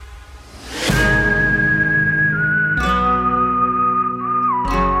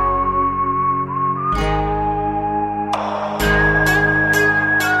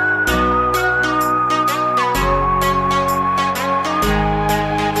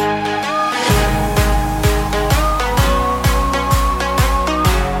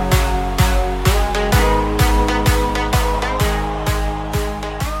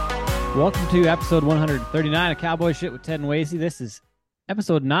to episode 139 of Cowboy Shit with Ted and Wasey. This is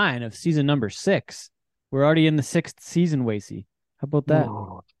episode 9 of season number 6. We're already in the 6th season, Wasey. How about that?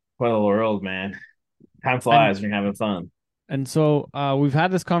 Oh, what a world, man. Time flies when you're having fun. And so we've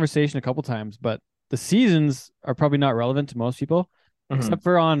had this conversation a couple times, but the seasons are probably not relevant to most people, Mhm. except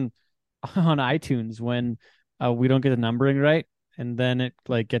for on iTunes when we don't get the numbering right, and then it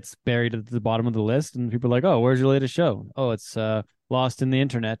like gets buried at the bottom of the list, and people are like, "Oh, where's your latest show?" Oh, it's lost in the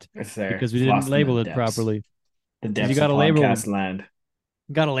internet It's there. because we It's didn't lost in label it properly. the Because you depths got of to label podcast them,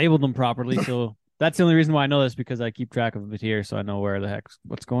 land. properly. So that's the only reason why I know this, because I keep track of it here, so I know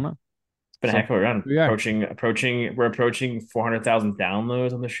what's going on. It's been a So heck of a run. we are. We're approaching 400,000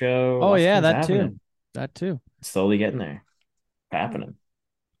 downloads on the show. Oh Lots of yeah, things that too. happening. That too. Slowly getting there. Happening.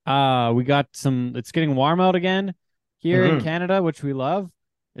 We got some. It's getting warm out again here in Hmm. Canada, which we love.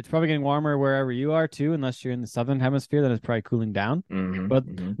 It's probably getting warmer wherever you are too, unless you're in the southern hemisphere. Then it's probably cooling down. But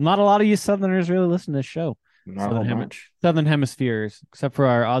not a lot of you Southerners really listen to this show. Not a Southern whole Hem bunch. Southern hemispheres, except for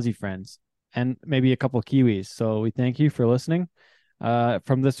our Aussie friends and maybe a couple Kiwis. So we thank you for listening.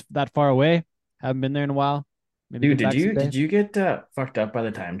 From that far away, haven't been there in a while. Maybe Dude, get did back you someday. did you get fucked up by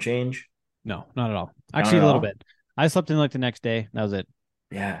the time change? No, not at all. Not Actually, at a little all. bit. I slept in like the next day. That was it.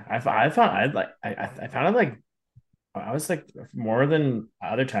 Yeah, I found I found it like I was like more than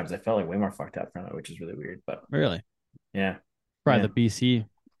other times. I felt like way more fucked up from it, which is really weird. But Really. yeah, Probably yeah. the BC.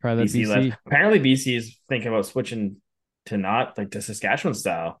 Probably the BC left. BC. Apparently, BC is thinking about switching to not like to Saskatchewan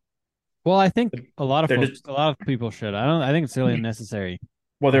style. Well, I think a lot of They're just a lot of people should. I think it's really unnecessary.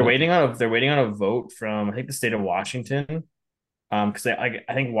 well, The whole thing. they're waiting on a vote from I think the state of Washington. Because I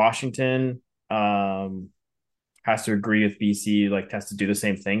think Washington has to agree with BC, like has to do the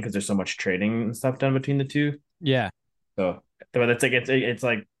same thing because there's so much trading and stuff done between the two. Yeah. So, but it's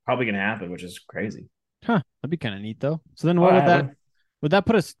like probably gonna happen, which is crazy. Huh. That'd be kind of neat though. So then Oh, what I would. would that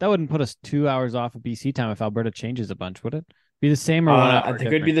put us? That wouldn't put us 2 hours off of BC time if Alberta changes a bunch, would it? Be the same or one I hour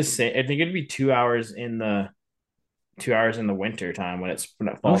think it'd be different? the same. I think it'd be 2 hours in the 2 hours in the winter time when it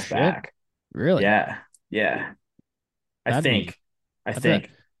Oh falls shit. back. Really? Yeah, yeah. I That'd be think. I that's a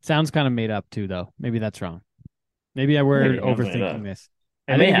think. sounds kind of made up too though. Maybe that's wrong. Maybe I I were think it sounds made overthinking up. this.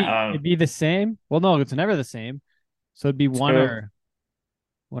 It I may think have. it'd be the same. Well, no, it's never the same. So it'd be So one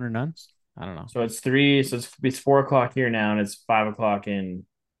or none. I don't know. so it's three. So it's 4 o'clock here now, and it's 5 o'clock in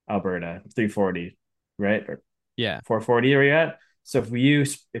Alberta. 3:40, right? Or Yeah. 4:40. Are you at? So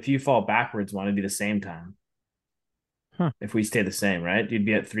if you fall backwards, one, it'd be the same time. Huh. If we stay the same, right? You'd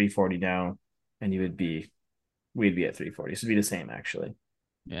be at 3:40 now, and we'd be at 3:40. So it'd be the same actually.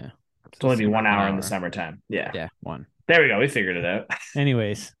 Yeah. It's So only be same or 1 hour in the 1 hour. summertime. Yeah. Yeah, one. There we go. We figured it out.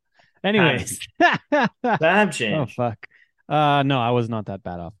 Anyways. Time Anyways. time Oh change. fuck. No, I was not that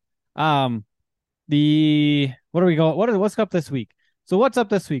bad off. Um the what are we going what's up this week? So what's up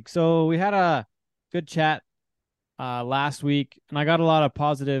this week? So we had a good chat last week, and I got a lot of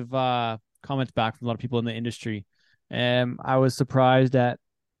positive comments back from a lot of people in the industry. And I was surprised that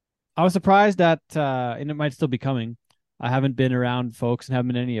and it might still be coming. I haven't been around folks and haven't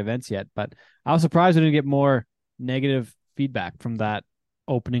been in any events yet, but I was surprised we didn't get more negative feedback from that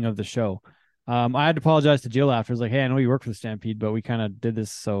opening of the show. I had to apologize to Jill after. I was like, "Hey, I know you work for the Stampede, but we kind of did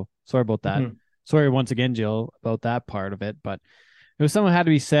this, so sorry about that. Mhm. Sorry once again, Jill, about that part of it." But it was something that had to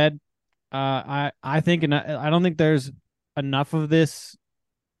be said. I think, and I don't think there's enough of this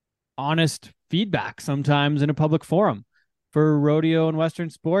honest feedback sometimes in a public forum for rodeo and Western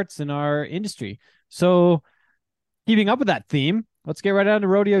sports in our industry. So, keeping up with that theme, let's get right on to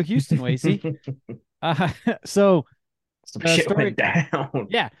Rodeo Houston, Wasey. Uh, so Some the shit story, went down.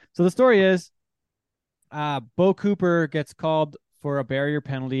 yeah. So the story is, Bo Cooper gets called for a barrier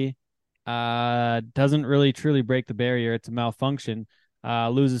penalty. Doesn't really truly break the barrier. It's a malfunction.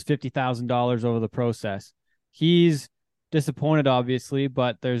 Loses $50,000 over the process. He's disappointed, obviously,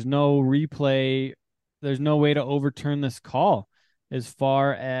 but there's no replay. There's no way to overturn this call, as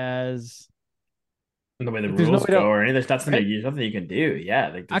far as The way the like, there's no rules way to go or anything, right. there's nothing you can do. Yeah,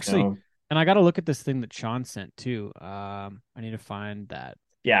 like there's Actually, no. and I got to look at this thing that Sean sent too. I need to find that.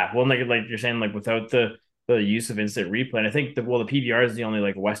 Yeah, well, like you're saying, like without the use of instant replay, and I think the PBR is the only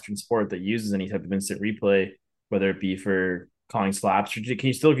like Western sport that uses any type of instant replay, whether it be for calling slaps or can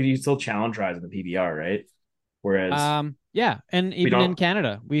you still challenge rise in the PBR, right? Whereas Yeah, and we even in don't.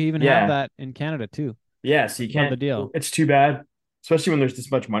 Canada, we even have Yeah, that in Canada too. yeah. So you That's part of the can't. deal. It's too bad, especially when there's this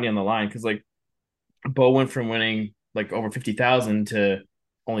much money on the line. Because like Bo went from winning like over 50,000 to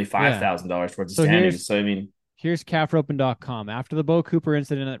only five Yeah. thousand dollars towards the So standings. So I mean, here's calfroping.com. After the Bo Cooper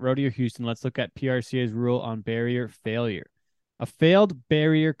incident at Rodeo Houston, let's look at PRCA's rule on barrier failure. A failed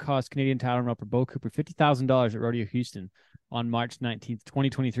barrier cost Canadian title roper Bo Cooper $50,000 at Rodeo Houston. on March 19th,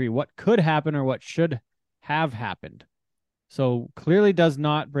 2023. What could happen or what should have happened? So clearly does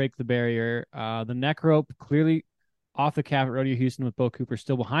not break the barrier. The neck rope clearly off the calf at Rodeo Houston with Bo Cooper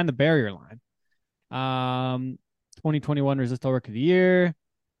still behind the barrier line. 2021 Resistol Work of the Year.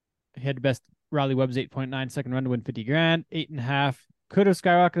 He had the best Riley Webb's 8.9 second run to win 50 grand. 8.5 could have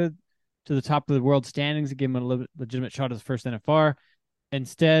skyrocketed to the top of the world standings to give him a legitimate shot at his first NFR.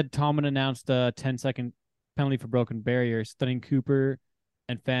 Instead, Tomlin announced a 10-second penalty for broken barrier, stunning Cooper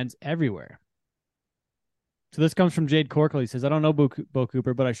and fans everywhere. So this comes from Jade Corkle. He says, I don't know Bo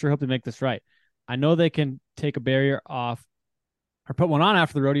Cooper, but I sure hope they make this right. I know they can take a barrier off or put one on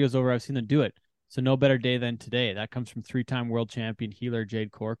after the rodeo's over. I've seen them do it. So no better day than today. That comes from 3-time world champion healer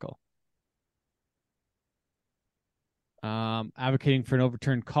Jade Corkle. Advocating for an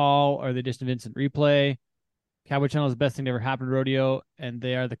overturned call or the addition of instant replay. Cowboy Channel is the best thing to ever happen to rodeo, and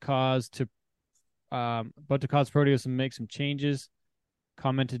they are the cause to about to cause rodeo to make some changes.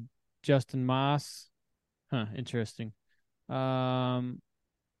 Commented Justin Moss. Interesting. Shane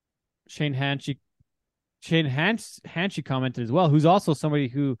Hanchey commented as well, who's also somebody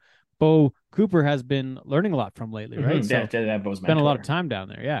who Bo Cooper has been learning a lot from lately, right? So that Bo's spent a lot of time down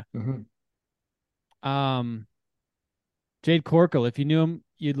there, yeah. Jade Corkle, if you knew him,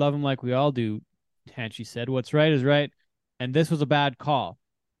 you'd love him like we all do. Hanchy said, "What's right is right, and this was a bad call."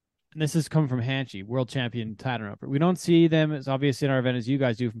 And this is coming from Hanchy, world champion title roper. We don't see them as obvious in our event as you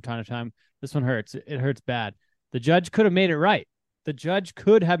guys do from time to time. This one hurts. It hurts bad. The judge could have made it right. The judge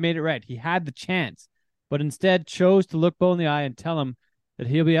could have made it right. He had the chance, but instead chose to look Bo in the eye and tell him that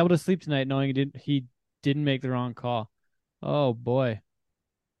he'll be able to sleep tonight knowing he didn't make the wrong call. Oh, boy.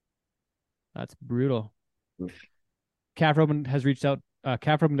 That's brutal. Calf Roping has reached out.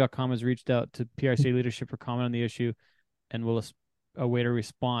 CalfRoping.com has reached out to PRC leadership for comment on the issue and will await a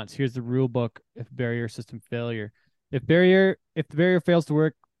response. Here's the rule book if barrier system failure. If the barrier fails to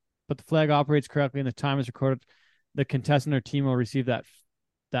work, but the flag operates correctly and the time is recorded, the contestant or team will receive that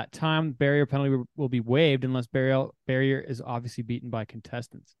time. Barrier penalty will be waived unless barrier is obviously beaten by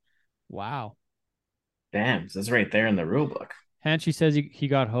contestants. Wow. Damn, so that's right there in the rule book. Hanchy says he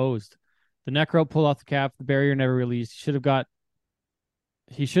got hosed. The neck rope pulled off the calf. The barrier never released. He shouldn't have got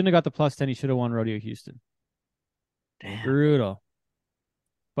the +10. He should have won Rodeo Houston. Damn. Brutal.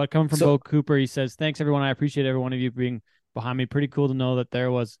 But coming from Bo Cooper, he says, thanks, everyone. I appreciate every one of you being behind me. Pretty cool to know that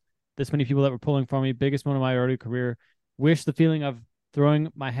there was this many people that were pulling for me. Biggest moment of my rodeo career. Wish the feeling of throwing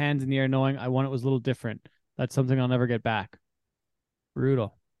my hands in the air knowing I won it was a little different. That's something I'll never get back.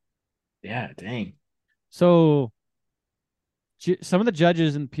 Brutal. Yeah, dang. So some of the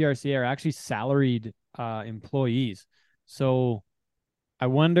judges in PRCA are actually salaried employees. So I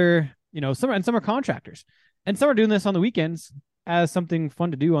wonder, some are contractors, and some are doing this on the weekends as something fun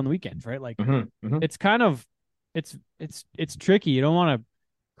to do on the weekends, right? Like it's kind of, it's tricky. You don't want to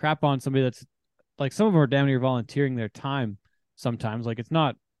crap on somebody that's like, some of them are damn near volunteering their time sometimes. Like it's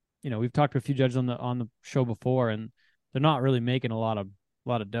not, we've talked to a few judges on the show before, and they're not really making a lot of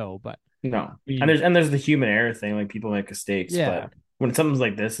dough, but no. And there's the human error thing. Like people make mistakes, yeah. But when something's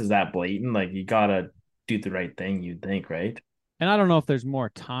like this is that blatant, like you gotta do the right thing, you'd think, right? And I don't know if there's more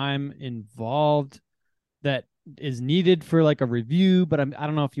time involved that is needed for like a review, but I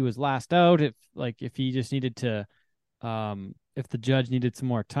don't know if he was last out, if he just needed to, if the judge needed some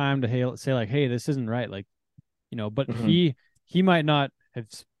more time to say like, hey, this isn't right. Like, but he might not have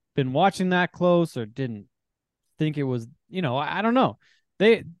been watching that close or didn't think it was, I don't know.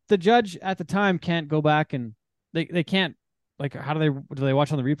 The judge at the time can't go back and they can't, like, how do they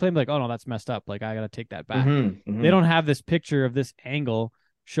watch on the replay and be like, oh no, that's messed up. Like I got to take that back. They don't have this picture of this angle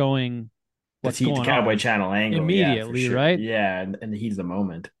showing what's going on. The Cowboy Channel angle immediately, sure. Right? Yeah. And he's the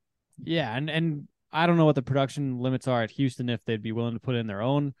moment. Yeah. And I don't know what the production limits are at Houston, if they'd be willing to put in their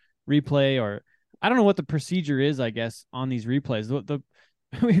own replay, or I don't know what the procedure is, I guess, on these replays.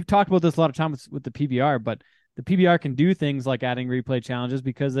 We've talked about this a lot of times with the PBR, but the PBR can do things like adding replay challenges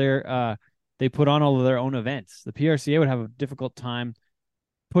because they put on all of their own events. The PRCA would have a difficult time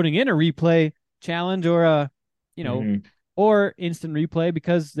putting in a replay challenge or or instant replay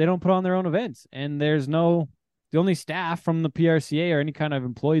because they don't put on their own events. And the only staff from the PRCA or any kind of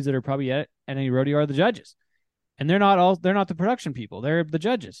employees that are probably at any rodeo are the judges. And they're not the production people. They're the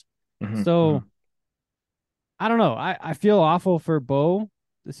judges. So I don't know. I feel awful for Bo.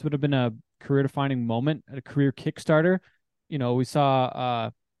 This would have been a career-defining moment, a career Kickstarter. We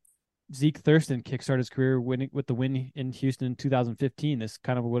saw Zeke Thurston kickstart his career with the win in Houston in 2015. This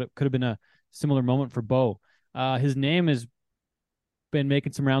kind of what it could have been a similar moment for Bo. His name has been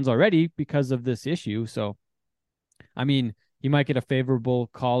making some rounds already because of this issue. So, I mean, he might get a favorable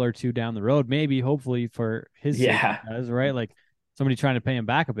call or two down the road. Maybe, hopefully, for his sake, he Yeah, does, right? Like somebody trying to pay him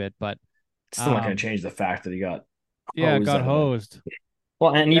back a bit, but still not going to um, change the fact that he got yeah, hosed got out of it. hosed.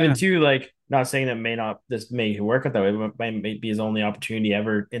 Well, and even Yeah, too, like, not saying that may not this may work out that way, but may be his only opportunity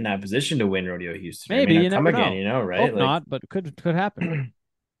ever in that position to win Rodeo Houston, or he may maybe not you come never again, know. right? Hope Like, not, but could happen.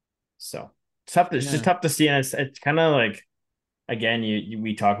 so it's tough. It's just Yeah, tough to see, and it's kind of like, again,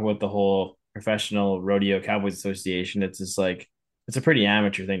 we talk about the whole professional rodeo cowboys association. It's just like it's a pretty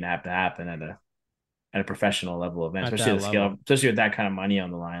amateur thing to have to happen at a professional level event, at especially that at the scale, level, especially with that kind of money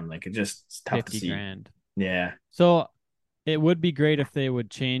on the line. Like it's tough to 50 see. grand. Yeah. So it would be great if they would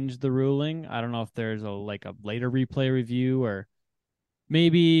change the ruling. I don't know if there's a later replay review or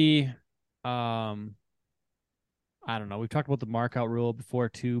maybe um I don't know. We've talked about the markout rule before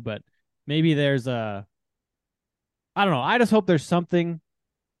too, but maybe there's a I don't know. I just hope there's something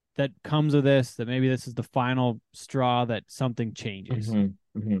that comes of this, that maybe this is the final straw, that something changes. Hmm.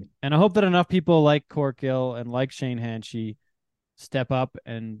 Hmm. And I hope that enough people like Corkill and like Shane Hanchey step up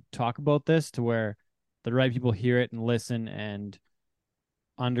and talk about this to where the right people hear it and listen and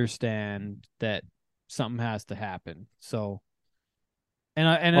understand that something has to happen. So Well,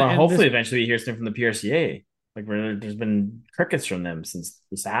 and this hopefully, eventually, we hear something from the PRCA. Like, where there's been crickets from them since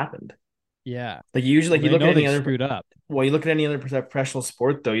this happened. yeah. Like, usually, Well, like, you they look at know they any other, screwed up. well, you look at any other professional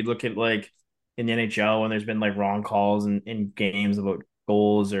sport, though. You look at like in the NHL when there's been like wrong calls in games about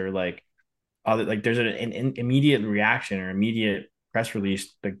goals, or like other, like there's an immediate reaction or immediate press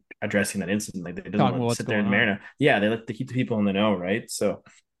release like addressing that incident. Like, it doesn't Talking about let it what's sit there going and on. marinate. Yeah, they let to keep the people in the know, right? So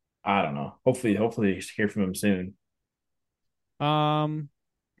I don't know. Hopefully, hear from him soon. Um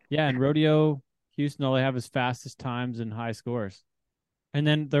yeah, and rodeo Houston, all they have is fastest times and high scores. And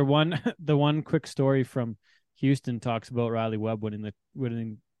then their one the one quick story from Houston talks about Riley Webb winning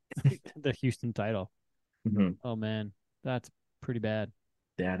the Houston title. Mm-hmm. Oh man, that's pretty bad.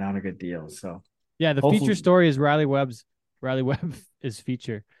 Yeah, not a good deal. So Yeah, the feature hopefully, story is Riley Webb is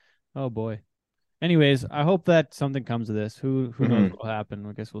feature. Oh boy. Anyways, I hope that something comes of this. Who knows mm-hmm, what will happen?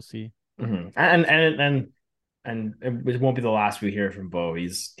 I guess we'll see. mm-hmm. And it won't be the last we hear from Bo.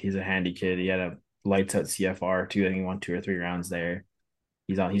 He's a handy kid. He had a lights out CFR too. I think he won 2 or 3 rounds there.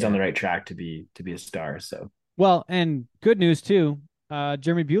 He's on the Yeah. right track to be a star. So Well, and good news too.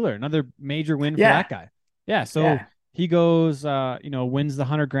 Jeremy Bueller, another major win for yeah, that guy. Yeah, so yeah. he goes, wins the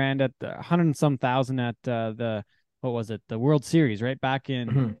 100 grand at the 100 and some thousand at the what was it, the World Series, right back in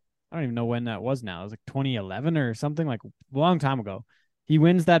Mm-hmm. I don't even know when that was now. It was like 2011 or something, like a long time ago. He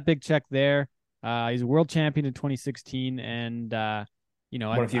wins that big check there. He's a world champion in 2016, and Won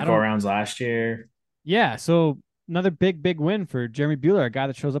a few I go don't. rounds last year. Yeah, so another big win for Jeremy Bueller, a guy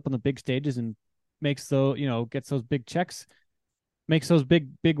that shows up on the big stages and gets those big checks, makes those big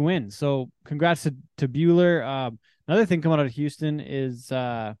wins. So congrats to Bueller. Another thing coming out of Houston is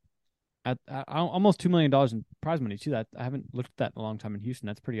at almost $2 million in prize money too. That I haven't looked at that in a long time in Houston.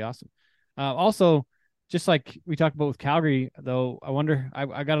 That's pretty awesome. Also, just like we talked about with Calgary, though, I wonder.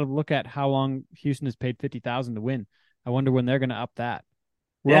 I got to look at how long Houston has paid 50,000 to win. I wonder when they're going to up that.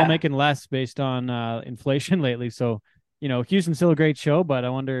 We're all Yeah. making less based on inflation lately. So, Houston's still a great show, but I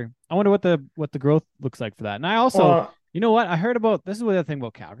wonder what the growth looks like for that. And I also, Well, you know what? I heard about this is the other thing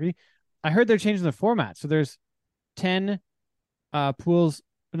about Calgary. I heard they're changing the format. So there's 10 pools.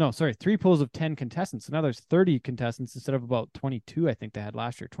 No, sorry, 3 pools of 10 contestants. So now there's 30 contestants instead of about 22, I think they had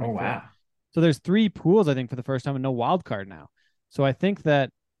last year, oh 24. wow. So there's 3 pools, I think, for the first time and no wild card now. So I think that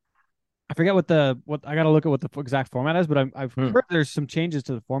I forget what I got to look at what the exact format is, but I've Hmm. heard there's some changes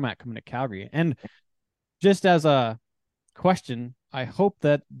to the format coming to Calgary. And just as a question, I hope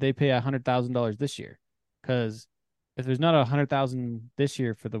that they pay $100,000 this year, because if there's not 100,000 this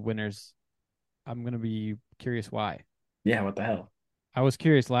year for the winners, I'm gonna be curious why. Yeah. What the hell? I was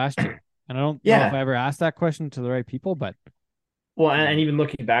curious last year, and I don't know if Yeah. I ever asked that question to the right people, but Well, and um, even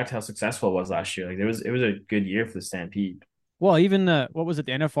looking back to how successful it was last year, like it was a good year for the Stampede. well, even the what was it?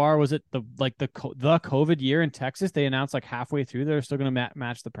 The NFR was it the COVID year in Texas? They announced like halfway through they're still gonna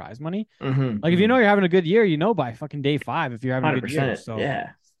match the prize money. Mm-hmm, Like if you mm-hmm. know you're having a good year, by fucking day 5 if you're having a good year. 100%. So Yeah.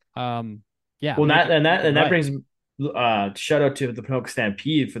 um, yeah, Well, make it that right. brings shout out to the Ponoka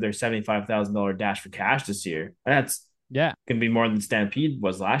Stampede for their $75,000 dash for cash this year. That's Yeah, gonna be more than Stampede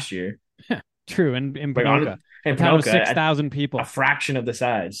was last year. true. And in Like Ponoka, on a and town of Ponoka six at thousand a people. fraction of the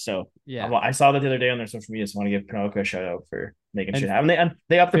size. So Yeah, I saw that the other day on their social media. So I want to give Ponoka a shout out for making and shit happen.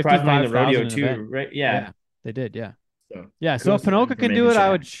 They upped the prize money in the 55,000 rodeo an event. too, right? Yeah. Yeah, they did. Yeah, So yeah. So if kudos to them Ponoka for can making do it, shit I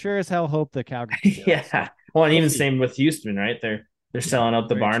would happen. sure as hell hope that Calgary can do it. So Yeah. Well, and we'll even see. same with Houston, right? They're Yeah, selling out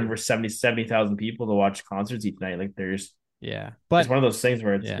the very barn true. for 70,000 people to watch concerts each night. Like there's Yeah, it's but one of those things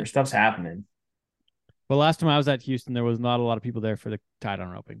where yeah, stuff's happening. But last time I was at Houston, there was not a lot of people there for the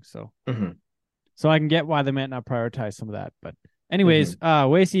tie-down roping. So Mm-hmm. so I can get why they might not prioritize some of that. But Mm-hmm. anyways,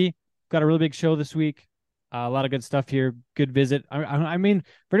 Wasey got a really big show this week. A lot of good stuff here. Good visit. I mean,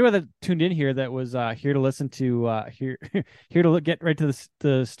 for anyone that tuned in here that was here to listen to here here to get right to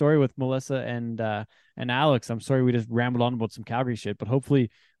the story with Mellisa and Alex. I'm sorry we just rambled on about some Calgary shit, but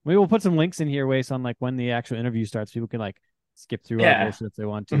hopefully maybe we'll put some links in here, Waste, on like when the actual interview starts. People can like skip through our Yeah. bullshit if they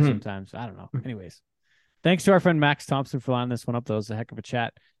want to. Mm-hmm. Sometimes I don't know. Anyways, thanks to our friend Max Thompson for lining this one up. That was a heck of a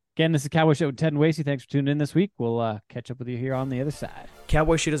chat. Again, this is Cowboy Shit with Ted and Wasey. Thanks for tuning in this week. We'll catch up with you here on the other side.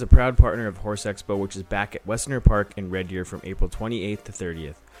 Cowboy Shit is a proud partner of Horse Expo, which is back at Westerner Park in Red Deer from April 28th to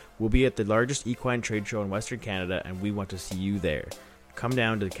 30th. We'll be at the largest equine trade show in Western Canada, and we want to see you there. Come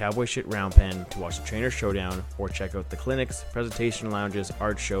down to the Cowboy Shit Round Pen to watch the Trainer Showdown or check out the clinics, presentation lounges,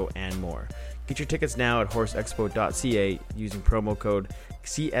 art show, and more. Get your tickets now at horseexpo.ca using promo code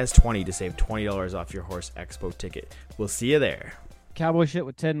CS20 to save $20 off your Horse Expo ticket. We'll see you there. Cowboy Shit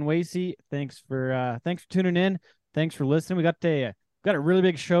with Ted and Wasey. Thanks for tuning in. Thanks for listening. We got a really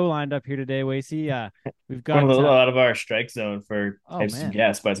big show lined up here today, Wasey. We've got Going a little out of our strike zone for types of man.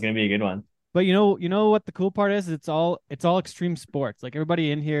 guests, but it's gonna be a good one. But you know what the cool part is? It's all extreme sports. Like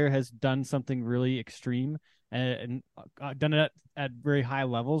everybody in here has done something really extreme and done it at very high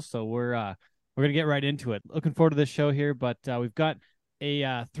levels. So we're gonna get right into it. Looking forward to this show here. But we've got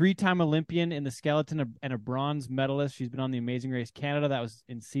a three-time Olympian in the skeleton and a bronze medalist. She's been on the Amazing Race Canada. That was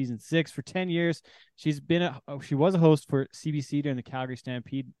in season 6 for 10 years. She was a host for CBC during the Calgary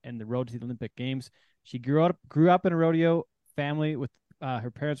Stampede and the road to the Olympic Games. She grew up in a rodeo family with her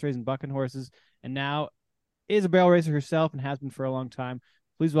parents raising bucking horses, and now is a barrel racer herself and has been for a long time.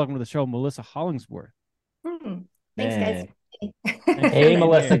 Please welcome to the show, Mellisa Hollingsworth. Thanks, guys. Hey,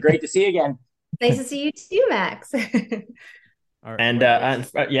 Mellisa. Great to see you again. Nice to see you too, Max. And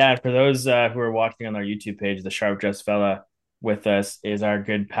for those who are watching on our YouTube page, the Sharp Dressed Fella with us is our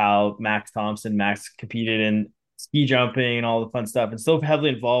good pal Max Thompson. Max competed in ski jumping and all the fun stuff, and still heavily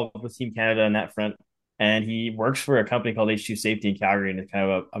involved with Team Canada on that front. And he works for a company called H2 Safety in Calgary, and is kind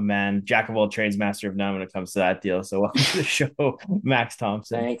of a man, jack of all trades, master of none when it comes to that deal. So welcome to the show, Max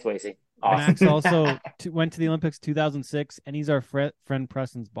Thompson. Thanks, Wasey. Awesome. Max also went to the Olympics 2006, and he's our friend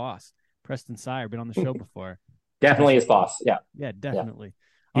Preston's boss. Preston Sire, been on the show before. Definitely his boss. Yeah. Yeah, definitely.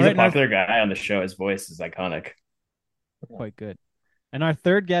 He's a popular guy on the show. His voice is iconic. Quite good. And our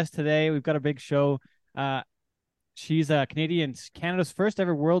third guest today, we've got a big show. She's a Canada's first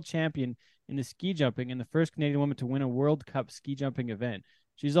ever world champion in the ski jumping and the first Canadian woman to win a World Cup ski jumping event.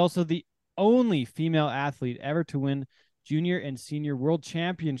 She's also the only female athlete ever to win junior and senior world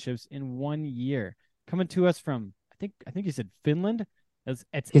championships in 1 year. Coming to us from, I think you said Finland. He's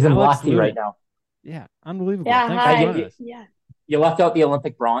in Loutitt right now. Yeah, unbelievable. Yeah, Thanks hi. for joining us. Yeah. You left out the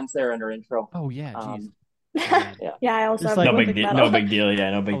Olympic bronze there in her intro. Oh yeah, geez. Yeah, I also have like, no big deal. No big deal.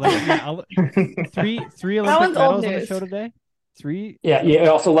 Yeah, no big deal. Three Olympic medals on the show today. 3. Yeah, you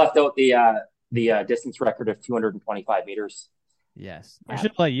also left out the distance record of 225 meters. Yes, I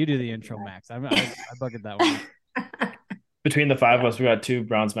should let you do the intro, Max. I bugged that one. Between the 5 of us, we got 2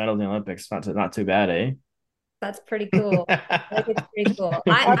 bronze medals in the Olympics. Not too bad, eh? That's pretty cool. It's pretty cool.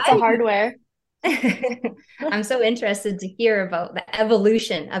 That's the hardware. I'm so interested to hear about the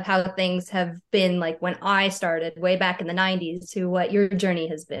evolution of how things have been like when I started way back in the 90s to what your journey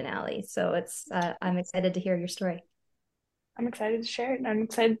has been, Allie. So I'm excited to hear your story. I'm excited to share it, and I'm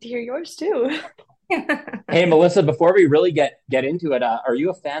excited to hear yours too. Hey, Mellisa, before we really get into it, are you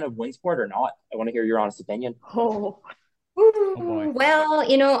a fan of wind sport or not? I want to hear your honest opinion. Oh boy. Well,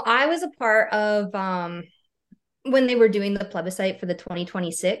 I was a part of when they were doing the plebiscite for the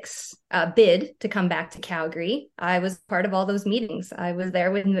 2026 bid to come back to Calgary. I was part of all those meetings. I was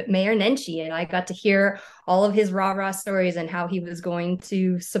there with Mayor Nenshi, and I got to hear all of his rah-rah stories and how he was going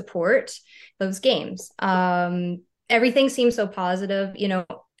to support those games. Everything seems so positive,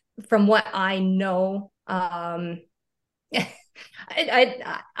 from what I know. I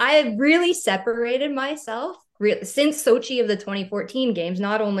really separated myself since Sochi of the 2014 games,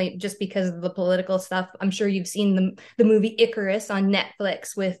 not only just because of the political stuff. I'm sure you've seen the movie Icarus on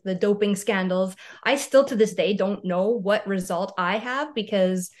Netflix with the doping scandals. I still to this day don't know what result I have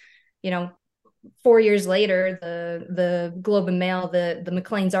because, 4 years later, the Globe and Mail, the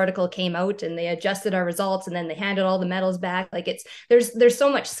McLean's article came out and they adjusted our results and then they handed all the medals back. Like there's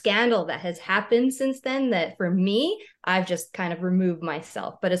so much scandal that has happened since then that for me, I've just kind of removed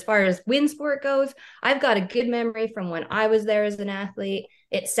myself. But as far as wind sport goes, I've got a good memory from when I was there as an athlete.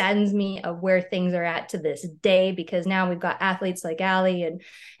 It saddens me of where things are at to this day because now we've got athletes like Allie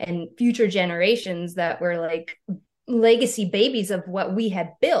and future generations that were like legacy babies of what we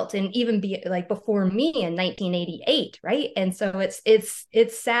had built, and even be like before me in 1988, right? And so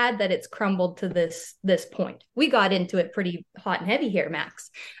it's sad that it's crumbled to this point. We got into it pretty hot and heavy here, Max.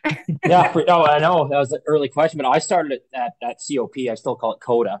 Yeah, no, I know that was an early question, but I started at COP. I still call it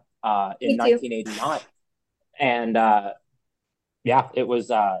CODA in Me too. 1989, and yeah, it was.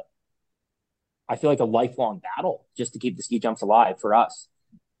 I feel like a lifelong battle just to keep the ski jumps alive for us.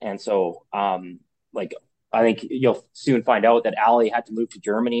 And so, like, I think you'll soon find out that Allie had to move to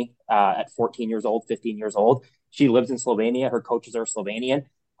Germany at 14 years old, 15 years old. She lives in Slovenia. Her coaches are Slovenian.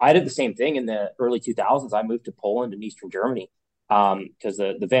 I did the same thing in the early 2000s. I moved to Poland and Eastern Germany because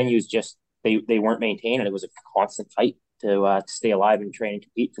the venues just they weren't maintained, and it was a constant fight to stay alive and train and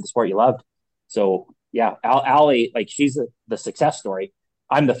compete for the sport you loved. So yeah, Allie, like she's the success story.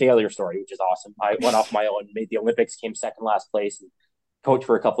 I'm the failure story, which is awesome. I went off my own, made the Olympics, came second last place, and coached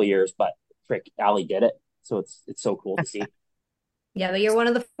for a couple of years. But frick, Allie did it, so it's so cool to see. Yeah, but you're one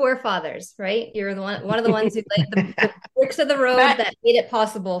of the forefathers, right? You're one of the ones who laid the bricks of the road that made it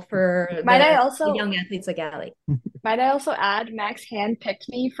possible for the young athletes like Allie. Might I also add, Max handpicked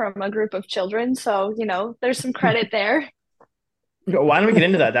me from a group of children, so there's some credit there. Why don't we get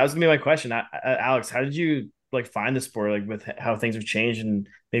into that? That was gonna be my question. Alex, how did you like find the sport, like with how things have changed and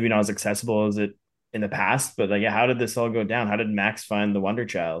maybe not as accessible as it in the past? But like, yeah, how did this all go down? How did Max find the Wonder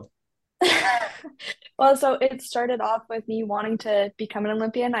Child? Well, so it started off with me wanting to become an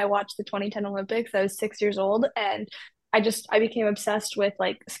Olympian. I watched the 2010 Olympics. I was 6 years old, and I became obsessed with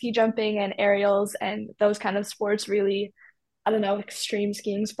like ski jumping and aerials and those kind of sports. Really, I don't know, extreme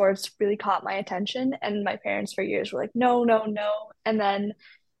skiing sports really caught my attention. And my parents for years were like, no, no, no. And then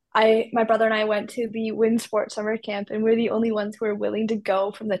my brother and I went to the wind sport summer camp, and we're the only ones who were willing to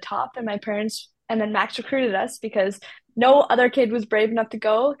go from the top. And my parents, and then Max recruited us because no other kid was brave enough to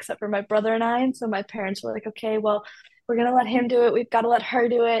go except for my brother and I. And so my parents were like, okay, well, we're going to let him do it. We've got to let her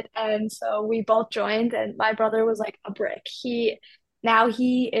do it. And so we both joined, and my brother was like a brick. Now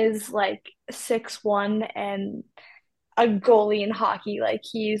he is like 6'1" and a goalie in hockey. Like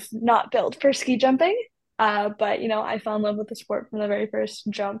he's not built for ski jumping. But I fell in love with the sport from the very first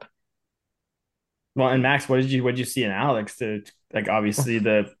jump. Well, and Max, what did you see in Alex? To like, obviously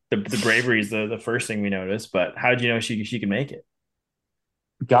the bravery is the first thing we noticed, but how did you know she could make it?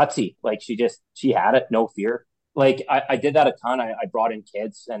 Gutsy, like she had it, no fear. Like I did that a ton. I brought in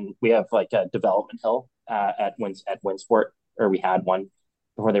kids, and we have like a development hill at Winsport, or we had one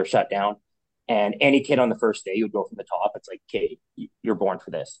before they were shut down. And any kid on the first day would go from the top. It's like, okay, you're born for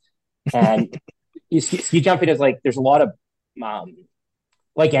this. And ski jumping is like there's a lot of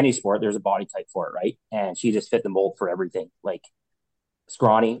like any sport, there's a body type for it, right? And she just fit the mold for everything, like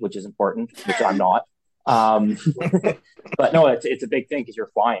scrawny, which is important, which I'm not. But no, it's a big thing because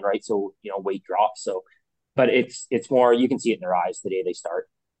you're flying, right? So weight drops. So, but it's more, you can see it in their eyes the day they start.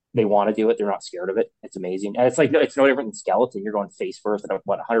 They want to do it. They're not scared of it. It's amazing, and it's no different than skeleton. You're going face first at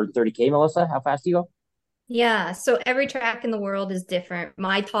what 130K, Mellisa? How fast do you go? Yeah, so every track in the world is different.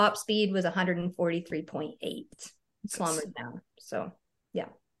 My top speed was 143.8 kilometers down. So yeah,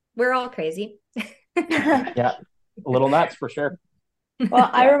 we're all crazy. Yeah, a little nuts for sure. Well,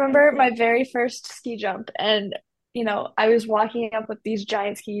 I remember my very first ski jump, and I was walking up with these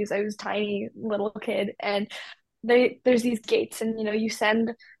giant skis. I was a tiny little kid, and there's these gates, and you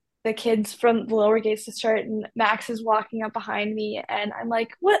send the kids from the lower gates to start, and Max is walking up behind me, and I'm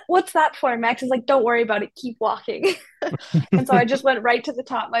like, what's that for? And Max is like, don't worry about it, keep walking. And so I just went right to the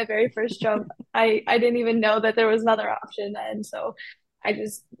top, my very first jump. I didn't even know that there was another option, and so I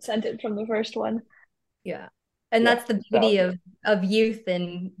just sent it from the first one. Yeah. And that's the beauty of youth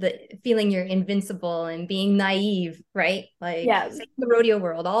and the feeling you're invincible and being naive, right? Like the rodeo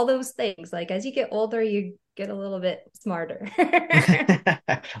world, all those things. Like as you get older, you get a little bit smarter. A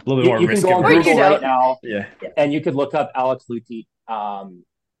little bit more you risk. Can go on Google right now, yeah, and you could look up Alex Loutitt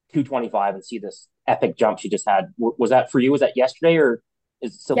 225 and see this epic jump she just had. Was that for you? Was that yesterday, or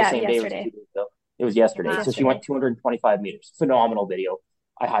is it still the same yesterday. day? It was yesterday. So she went 225 meters. Phenomenal video.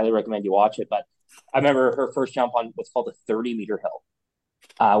 I highly recommend you watch it. But I remember her first jump on what's called a 30-meter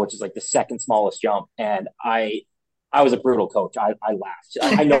hill, which is like the second smallest jump. And I was a brutal coach. I laughed.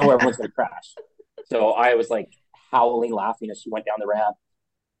 I know everyone's going to crash. So I was like howling, laughing as she went down the ramp,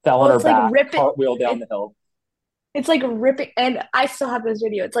 fell on her back, cartwheel down the hill. It's like ripping, and I still have this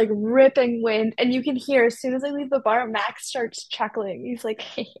video. It's like ripping wind, and you can hear as soon as I leave the bar, Max starts chuckling. He's like,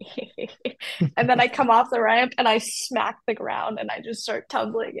 and then I come off the ramp and I smack the ground and I just start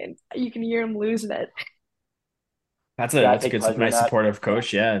tumbling, and you can hear him losing it. That's a good, nice supportive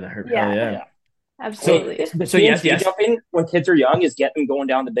coach. Yeah. Absolutely. So yes, jumping when kids are young is get them going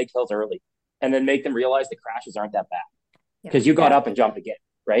down the big hills early. and then make them realize the crashes aren't that bad Yeah. because you got up and jumped again,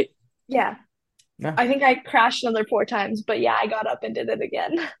 right? Yeah. Yeah. I think I crashed another 4 times, but yeah, I got up and did it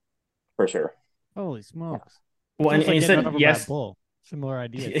again. For sure. Holy smokes! Well, It's almost and like you getting said run over by a yes. bull. Similar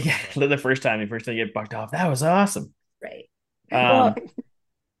idea. it Yeah, sounds like. the first time you get bucked off, that was awesome. Right. Well, Um,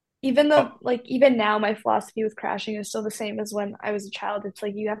 even though, oh, like, even now, my philosophy with crashing is still the same as when I was a child. It's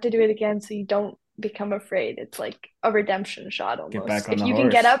like you have to do it again so you don't become afraid. It's like a redemption shot get almost. back on If the you can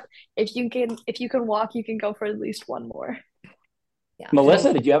get horse. up, if you can walk, you can go for at least one more. Yeah.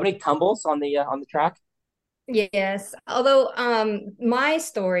 Mellisa, did you have any tumbles on the track? Yes. Although my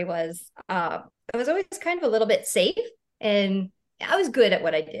story was I was always kind of a little bit safe, and I was good at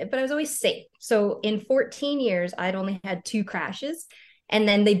what I did, but I was always safe. So in 14 years, I'd only had 2 crashes. And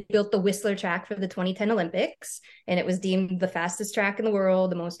then they built the Whistler track for the 2010 Olympics, and it was deemed the fastest track in the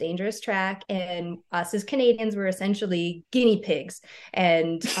world, the most dangerous track. And us as Canadians were essentially guinea pigs.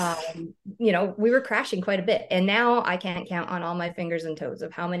 And, we were crashing quite a bit. And now I can't count on all my fingers and toes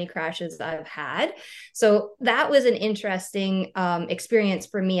of how many crashes I've had. So that was an interesting experience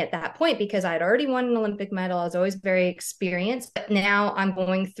for me at that point because I'd already won an Olympic medal. I was always very experienced, but now I'm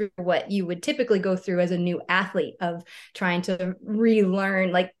going through what you would typically go through as a new athlete of trying to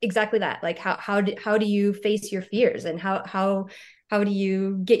relearn, like exactly that. Like how do you face your fears, and how do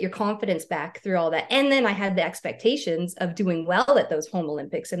you get your confidence back through all that? And then I had the expectations of doing well at those home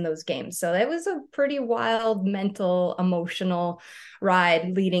Olympics and those games. So that was a pretty wild mental, emotional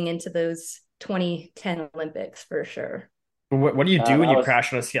ride leading into those 2010 Olympics for sure. What do you do That when you was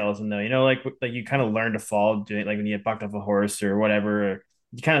crash on a skeleton though? Like you kind of learn to fall doing like when you get bucked off a horse or whatever. Or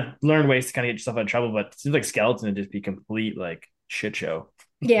you kind of learn ways to kind of get yourself out of trouble, but it seems like skeleton would just be complete like shit show.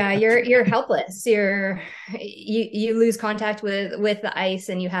 Yeah, you're helpless. You lose contact with the ice,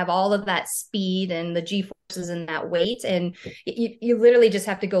 and you have all of that speed and the G forces and that weight, and you literally just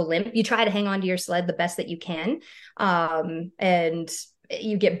have to go limp. You try to hang on to your sled the best that you can, and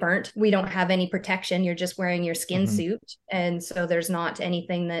you get burnt. We don't have any protection. You're just wearing your skin Mm-hmm. suit, and so there's not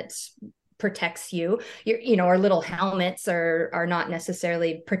anything that protects you. Our little helmets are not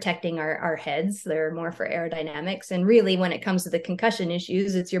necessarily protecting our heads. They're more for aerodynamics. And really, when it comes to the concussion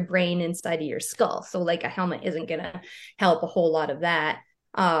issues, it's your brain inside of your skull. So like a helmet isn't going to help a whole lot of that.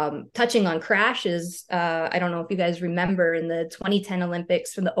 Touching on crashes, I don't know if you guys remember in the 2010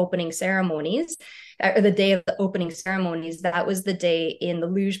 Olympics for the opening ceremonies, or the day of the opening ceremonies, that was the day in the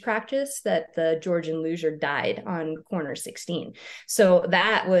luge practice that the Georgian luger died on corner 16. So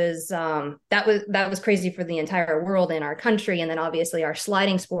that was crazy for the entire world and our country, and then obviously our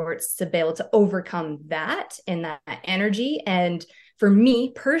sliding sports to be able to overcome that and that energy. And for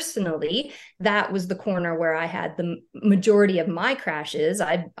me personally, that was the corner where I had the majority of my crashes.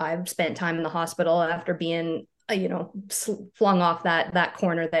 I've spent time in the hospital after being flung off that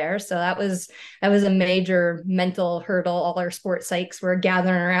corner there. So that was a major mental hurdle. All our sports psychs were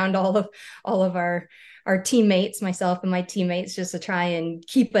gathering around all of our teammates, myself and my teammates, just to try and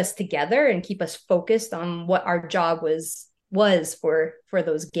keep us together and keep us focused on what our job was for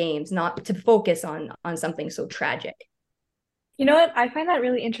those games, not to focus on something so tragic. You know what? I find that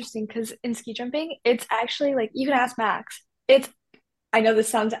really interesting because in ski jumping, it's actually like you can ask Max. I know this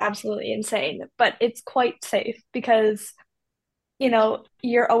sounds absolutely insane, but it's quite safe because,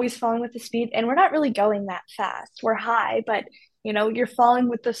 you're always falling with the speed and we're not really going that fast. We're high, but, you're falling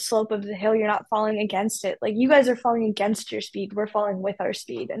with the slope of the hill. You're not falling against it. Like you guys are falling against your speed. We're falling with our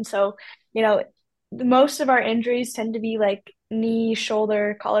speed. And so, you know, most of our injuries tend to be like knee,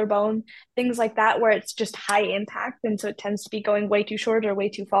 shoulder, collarbone, things like that, where it's just high impact. And so it tends to be going way too short or way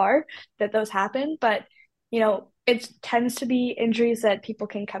too far that those happen. But, it tends to be injuries that people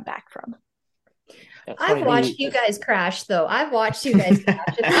can come back from. That's I've funny. watched you guys crash, though. I've watched you guys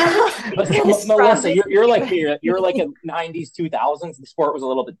crash. And I was Mellisa, you're like me. You're like in '90s, 2000s. The sport was a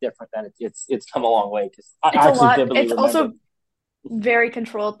little bit different then. It's come a long way because I It's a actually lot. vividly It's remember. also very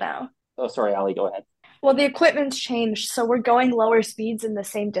controlled now. Oh, sorry, Ali, go ahead. Well, the equipment's changed, so we're going lower speeds in the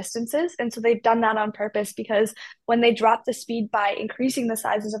same distances. And so they've done that on purpose because when they dropped the speed by increasing the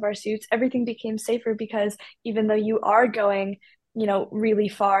sizes of our suits, everything became safer because even though you are going, really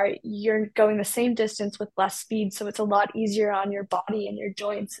far, you're going the same distance with less speed. So it's a lot easier on your body and your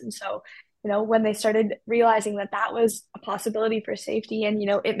joints. And so, when they started realizing that that was a possibility for safety and,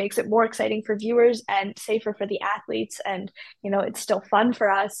 it makes it more exciting for viewers and safer for the athletes and, it's still fun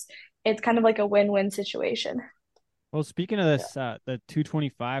for us. It's kind of like a win-win situation. Well, speaking of this, the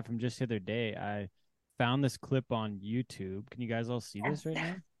 225 from just the other day, I found this clip on YouTube. Can you guys all see this right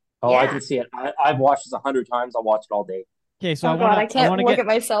now? Oh, I Yeah. can see it. I've watched this 100 times. I'll watch it all day. Okay, so Oh God, I can't look at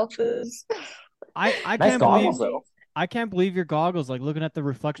myself. I Nice can't goggles, believe though. I can't believe your goggles. Like looking at the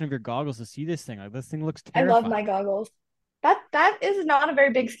reflection of your goggles to see this thing. Like this thing looks I love terrifying. my goggles. That is not a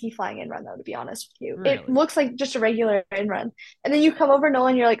very big ski flying in run though, to be honest with you. It Really? looks like just a regular in run. And then you come over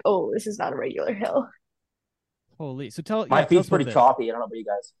Nolan, you're like, oh, this is not a regular hill. Holy. So My tell us feet's about pretty this. choppy. I don't know about you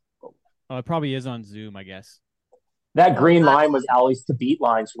guys. Oh, it probably is on Zoom, I guess. That Oh, green line was Allie's to beat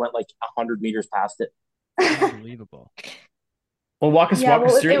line. She went like 100 meters past it. Unbelievable. Well, Yeah,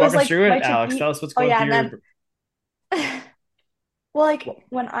 well, it walk was us like through my it, to Alex. beat. Tell us what's Oh going yeah, through and your. then well, like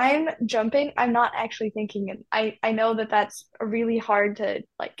when I'm jumping, I'm not actually thinking, and I know that that's really hard to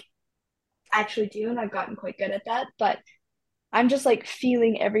like actually do, and I've gotten quite good at that, but I'm just like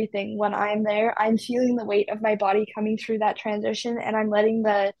feeling everything when I'm there. I'm feeling the weight of my body coming through that transition, and I'm letting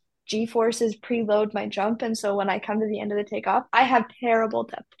the G forces preload my jump. And so when I come to the end of the takeoff, I have terrible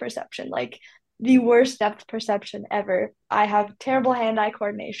depth perception, like the worst depth perception ever. I have terrible hand-eye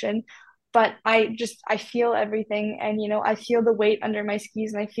coordination, but I feel everything, and I feel the weight under my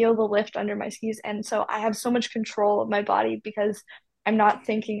skis and I feel the lift under my skis. And so I have so much control of my body because I'm not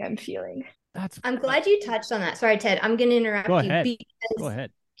thinking, I'm feeling. That's I'm glad you touched on that. Sorry, Ted, I'm going to Go interrupt you ahead. Go because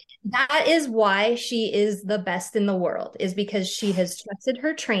ahead. that is why she is the best in the world, is because she has trusted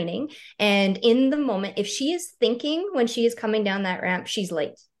her training. And in the moment, if she is thinking when she is coming down that ramp, she's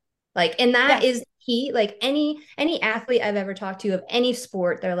late. Like, and that Yeah. is key. Like any athlete I've ever talked to of any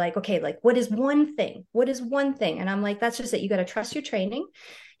sport, they're like, okay, like what is one thing? What is one thing? And I'm like, that's just it. You got to trust your training.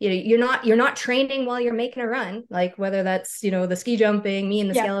 You're not training while you're making a run, like whether that's the ski jumping, me and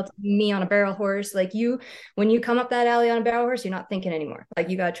the Yeah. skeleton, me on a barrel horse. Like when you come up that alley on a barrel horse, you're not thinking anymore. Like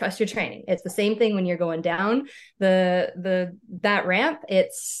you got to trust your training. It's the same thing when you're going down that ramp.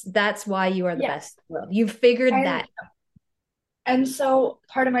 That's why you are the Yeah. best in the world. You've figured And that. And so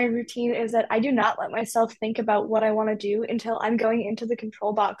part of my routine is that I do not let myself think about what I want to do until I'm going into the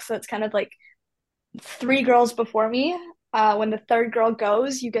control box. So it's kind of like three girls before me. When the third girl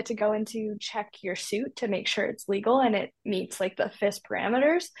goes, you get to go into check your suit to make sure it's legal and it meets like the FIS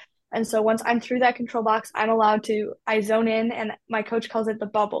parameters. And so once I'm through that control box, I zone in, and my coach calls it the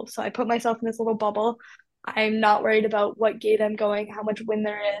bubble. So I put myself in this little bubble. I'm not worried about what gate I'm going, how much wind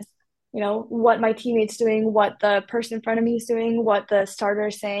there is, what my teammates doing, what the person in front of me is doing, what the starter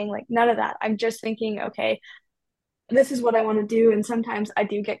is saying, like none of that. I'm just thinking, okay, this is what I want to do. And sometimes I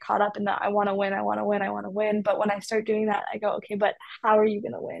do get caught up in that I want to win, I want to win, I want to win. But when I start doing that, I go, okay, but how are you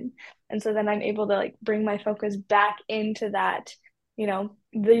going to win? And so then I'm able to like bring my focus back into that,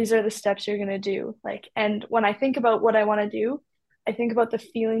 these are the steps you're going to do. Like, and when I think about what I want to do, I think about the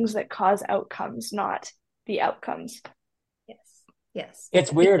feelings that cause outcomes, not the outcomes. Yes. Yes.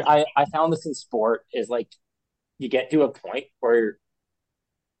 It's weird. I found this in sport is like you get to a point where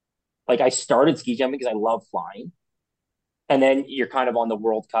like I started ski jumping because I love flying. And then you're kind of on the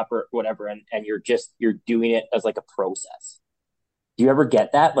World Cup or whatever, and you're doing it as like a process. Do you ever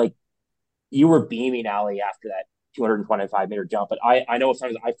get that? Like you were beaming Allie after that 225-meter jump, but I know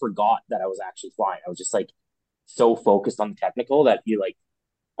sometimes I forgot that I was actually flying. I was just like so focused on the technical that you like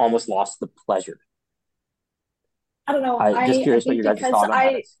almost lost the pleasure. I don't know. I just I curious what think your guys' because thought on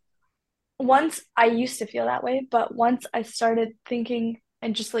that is. once I used to feel that way, but once I started thinking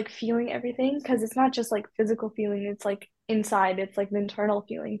and just like feeling everything, because it's not just like physical feeling, it's like inside, it's like the internal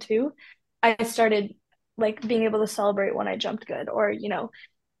feeling too. I started like being able to celebrate when I jumped good, or,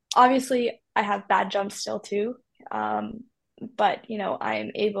 obviously I have bad jumps still too. But,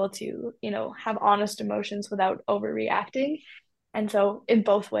 I'm able to, have honest emotions without overreacting. And so in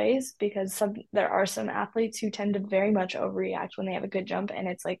both ways, because there are some athletes who tend to very much overreact when they have a good jump, and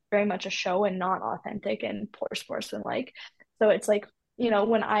it's like very much a show and not authentic and poor sportsmanlike. So it's like,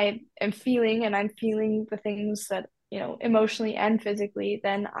 when I am feeling and I'm feeling the things that, emotionally and physically,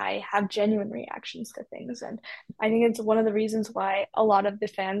 then I have genuine reactions to things. And I think it's one of the reasons why a lot of the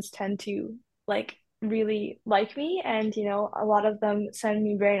fans tend to like really like me, and a lot of them send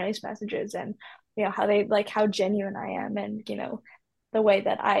me very nice messages, and how they like how genuine I am, and the way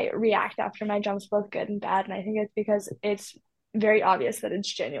that I react after my jumps, both good and bad. And I think it's because it's very obvious that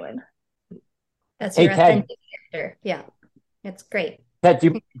it's genuine. That's Hey your Ted, authentic character. Yeah. It's great. Ted,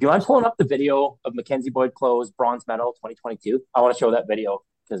 do you mind pulling up the video of Mackenzie Boyd Close bronze medal 2022? I want to show that video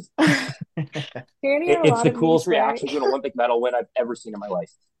because You're gonna get a it's lot the of me coolest swearing. reaction to an Olympic medal win I've ever seen in my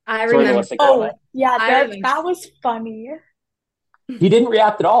life. I Sorry, remember. Melissa, go ahead. Oh, yeah, I that remember. that was funny. He didn't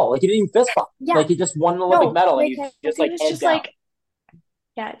react at all. Like he didn't even fist bump. Yeah, Like he just won an Olympic no, medal and he's just Mackenzie like was head just down. like,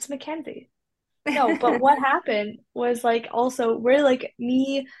 yeah, it's Mackenzie. No, but what happened was like also we're like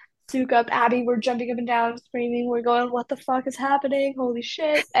me, Sukup, Abby, we're jumping up and down, screaming, we're going, what the fuck is happening? Holy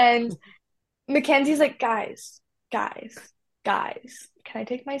shit. And Mackenzie's like, guys, guys, can I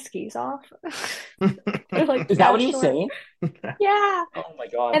take my skis off? They're like, Is that yeah, what he's sure. saying? Yeah. Oh my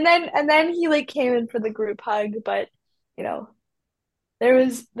God. And then he like came in for the group hug, but you know, there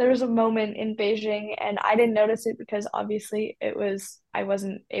was a moment in Beijing, and I didn't notice it because obviously I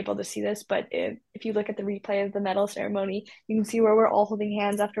wasn't able to see this, but if you look at the replay of the medal ceremony, you can see where we're all holding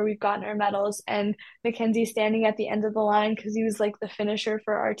hands after we've gotten our medals, and Mackenzie standing at the end of the line because he was like the finisher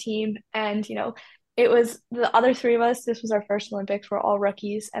for our team, and it was the other three of us. This was our first Olympics. We're all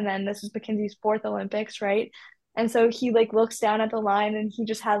rookies, and then this was Mackenzie's fourth Olympics, right? And so he like looks down at the line and he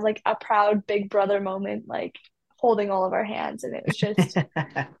just has like a proud big brother moment, like holding all of our hands, and it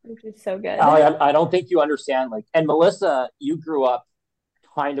was so good. I don't think you understand. Like, and Mellisa, you grew up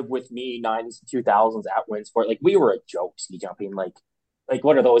kind of with me, 90s and 2000s at Winsport. Like, we were a joke ski jumping. Like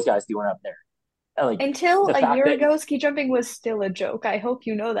what are those guys doing up there? And, like, Until the a fact year that, ago, ski jumping was still a joke. I hope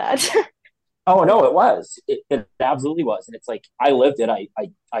you know that. oh no, it was. It absolutely was. And it's like I lived it.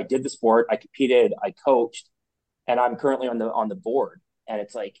 I did the sport. I competed. I coached, and I'm currently on the board. And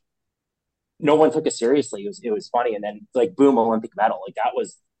it's like no one took it seriously. It was funny, and then like boom, Olympic medal. Like that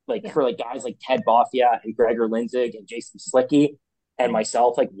was like Yeah. for like guys like Ted Boffia and Gregor Linzig and Jason Slicky and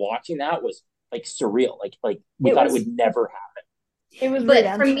myself. Like watching that was like surreal. Like we It thought it was would never happen. it was But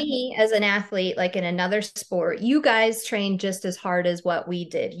for redemption. me, as an athlete, like in another sport, you guys trained just as hard as what we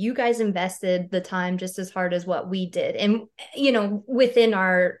did. You guys invested the time just as hard as what we did. And, within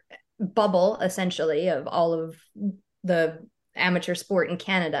our bubble, essentially, of all of the amateur sport in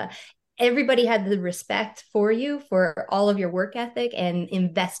Canada, everybody had the respect for you for all of your work ethic and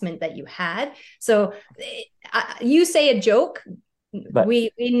investment that you had. So you say a joke. But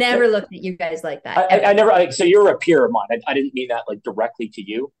We never looked at you guys like that. I never. So you're a peer of mine. I didn't mean that like directly to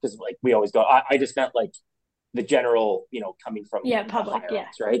you because like we always go. I just meant like the general, coming from Yeah, the public, higher yeah.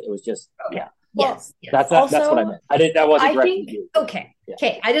 ups, right? It was just yeah. Well, Yes, yes. That's what I also, meant. I didn't. That wasn't I directly think to you. Okay. Yeah.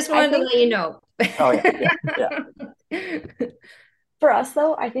 Okay. I just I wanted to think let you know. Oh yeah. for us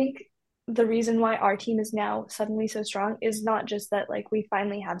though, I think the reason why our team is now suddenly so strong is not just that like we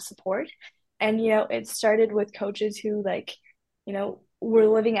finally have support. And it started with coaches who like, were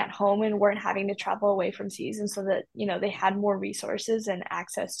living at home and weren't having to travel away from season so that, they had more resources and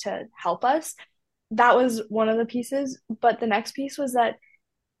access to help us. That was one of the pieces. But the next piece was that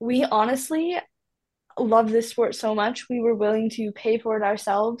we honestly love this sport so much. We were willing to pay for it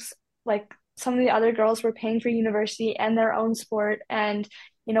ourselves. Like some of the other girls were paying for university and their own sport and,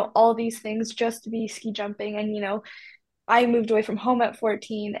 all these things just to be ski jumping. And, I moved away from home at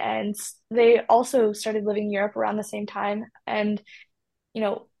 14 and they also started living in Europe around the same time. And, you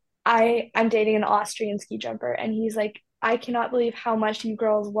know, I'm dating an Austrian ski jumper and he's like, I cannot believe how much you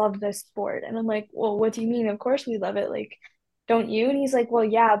girls love this sport. And I'm like, well, what do you mean? Of course we love it. Like, don't you? And he's like, well,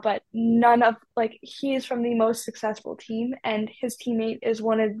 yeah, but none of like he is from the most successful team and his teammate is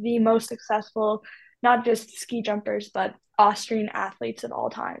one of the most successful, not just ski jumpers, but Austrian athletes at all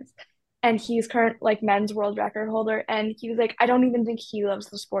times. And he's current like men's world record holder. And he was like, I don't even think he loves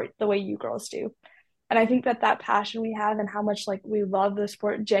the sport the way you girls do. And I think that passion we have and how much like we love the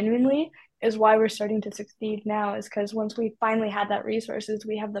sport genuinely is why we're starting to succeed now is because once we finally had that resources,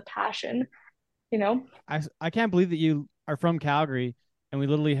 we have the passion, you know? I can't believe that you are from Calgary and we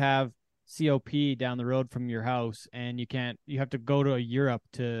literally have COP down the road from your house and you have to go to Europe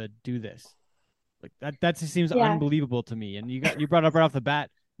to do this. Like that just seems Yeah. unbelievable to me. And you brought up right off the bat,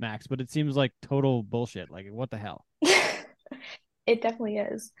 Max, but it seems like total bullshit. Like what the hell? It definitely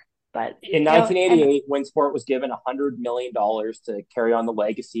is. But In 1988, Winsport was given $100 million to carry on the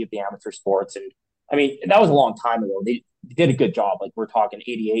legacy of the amateur sports. And I mean, that was a long time ago. They did a good job. Like we're talking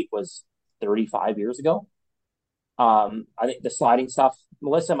 88 was 35 years ago. I think the sliding stuff,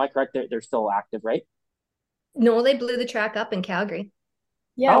 Mellisa, am I correct? They're still active, right? No, they blew the track up in Calgary.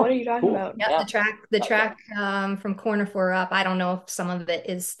 yeah, Oh, what are you talking cool. about? Yep, Yeah. the track from corner four up. I don't know if some of it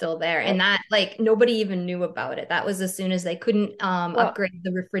is still there. And that like nobody even knew about it. That was as soon as they couldn't Well, upgrade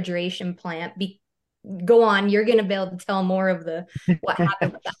the refrigeration plant. Go on, you're gonna be able to tell more of the what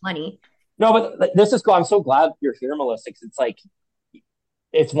happened with that money. No, but like, this is cool. I'm so glad you're here, Melissa, because it's like,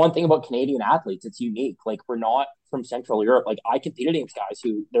 it's one thing about Canadian athletes. It's unique. Like we're not from Central Europe. Like I competed against guys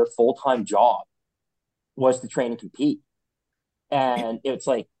who their full-time job was to train and compete. And it's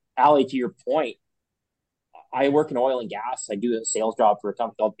like, Ali, to your point, I work in oil and gas. I do a sales job for a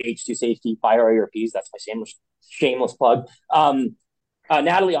company called H2 Safety Fire ERPs. That's my shameless plug.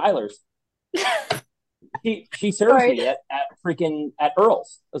 Natalie Eilers, she serves Sorry. me at freaking at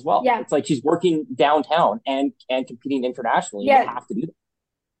Earl's as well. Yeah. It's like she's working downtown and competing internationally. Yeah. You have to do that.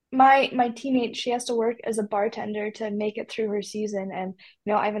 my teammate, she has to work as a bartender to make it through her season. And,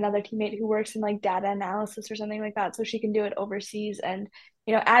 I have another teammate who works in like data analysis or something like that, so she can do it overseas. And,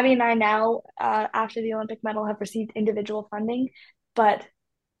 Abby and I now, after the Olympic medal, have received individual funding, but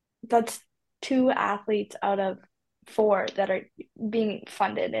that's two athletes out of four that are being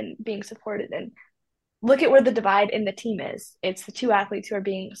funded and being supported. And look at where the divide in the team is. It's the two athletes who are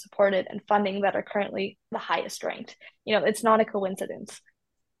being supported and funding that are currently the highest ranked. It's not a coincidence.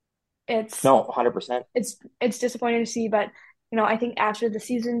 It's No, 100%. it's disappointing to see, but I think after the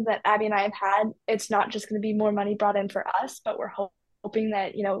season that Abby and I have had, it's not just going to be more money brought in for us, but we're hoping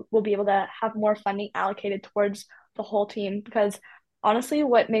that we'll be able to have more funding allocated towards the whole team. Because honestly,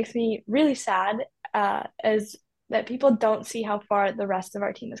 what makes me really sad is that people don't see how far the rest of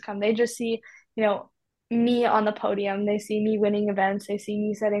our team has come. They just see me on the podium, they see me winning events, they see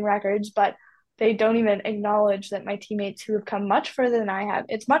me setting records, but they don't even acknowledge that my teammates who have come much further than I have.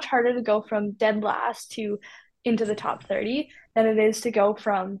 It's much harder to go from dead last to into the top 30 than it is to go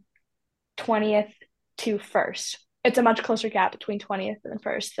from 20th to first. It's a much closer gap between 20th and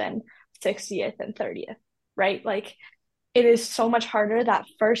first than 60th and 30th, right? Like, it is so much harder, that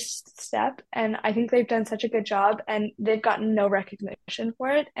first step. And I think they've done such a good job and they've gotten no recognition for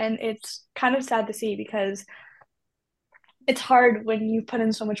it. And it's kind of sad to see, because it's hard when you put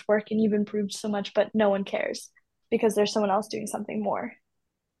in so much work and you've improved so much, but no one cares because there's someone else doing something more.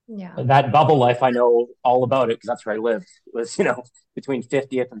 Yeah. That bubble life, I know all about it because that's where I lived. It was, between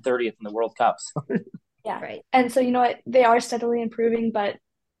 50th and 30th in the World Cups. Yeah. Right. And so, they are steadily improving, but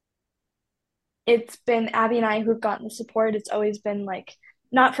it's been Abby and I who've gotten the support. It's always been like,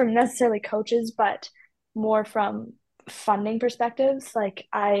 not from necessarily coaches, but more from funding perspectives. Like,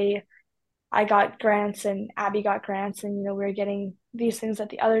 I got grants and Abby got grants, and we were getting these things that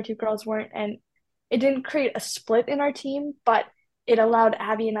the other two girls weren't. And it didn't create a split in our team, but it allowed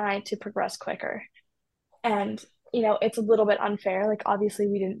Abby and I to progress quicker. And it's a little bit unfair. Like, obviously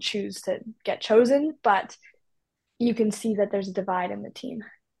we didn't choose to get chosen, but you can see that there's a divide in the team.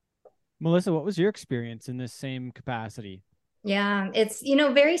 Mellisa, what was your experience in this same capacity? Yeah, it's,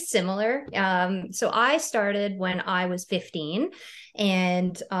 very similar. So I started when I was 15,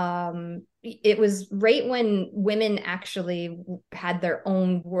 and it was right when women actually had their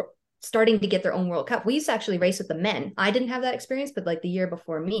own starting to get their own World Cup. We used to actually race with the men. I didn't have that experience, but like the year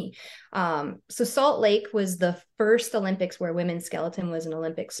before me. So Salt Lake was the first Olympics where women's skeleton was an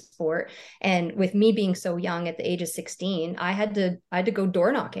Olympic sport. And with me being so young at the age of 16, I had to go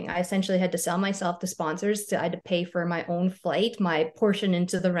door knocking. I essentially had to sell myself to sponsors. I had to pay for my own flight, my portion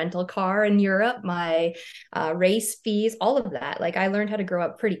into the rental car in Europe, my race fees, all of that. Like, I learned how to grow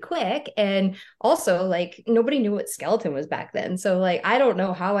up pretty quick. And also, like, nobody knew what skeleton was back then. So like, I don't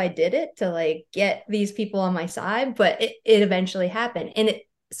know how I did it to like get these people on my side, but it eventually happened. And it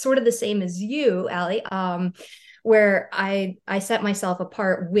sort of the same as you, Allie, where I set myself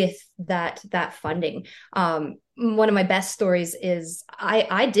apart with that funding. One of my best stories is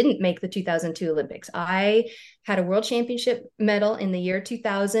I didn't make the 2002 Olympics. I had a world championship medal in the year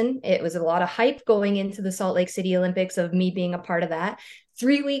 2000. It was a lot of hype going into the Salt Lake City Olympics of me being a part of that.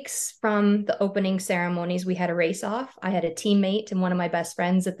 3 weeks from the opening ceremonies, we had a race off. I had a teammate and one of my best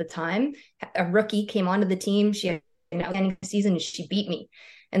friends at the time, a rookie, came onto the team. She had an outstanding season and she beat me.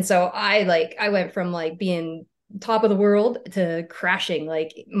 And so I went from like being top of the world to crashing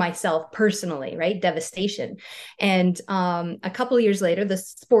like myself personally, right? Devastation. And a couple of years later, the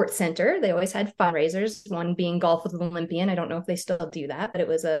sports center, they always had fundraisers, one being Golf with an Olympian. I don't know if they still do that, but it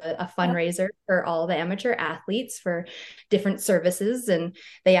was a fundraiser for all the amateur athletes for different services. And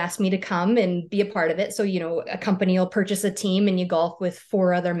they asked me to come and be a part of it. So, a company will purchase a team and you golf with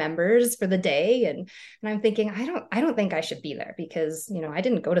 4 other members for the day. And I'm thinking, I don't think I should be there because, I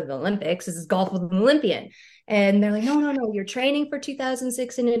didn't go to the Olympics. This is Golf with an Olympian. And they're like, no, you're training for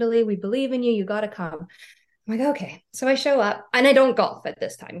 2006 in Italy. We believe in you. You got to come. I'm like, okay. So I show up and I don't golf at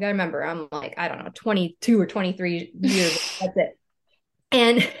this time. You got to remember, I'm like, I don't know, 22 or 23 years. That's it.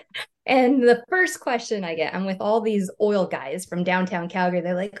 And the first question I get, I'm with all these oil guys from downtown Calgary.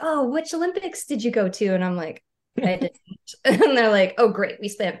 They're like, oh, which Olympics did you go to? And I'm like, I didn't. And they're like, oh, great. We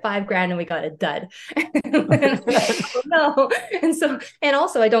spent $5,000 and we got a dud. Like, oh, no. And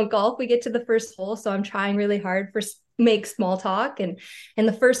also I don't golf. We get to the first hole. So I'm trying really hard for make small talk. And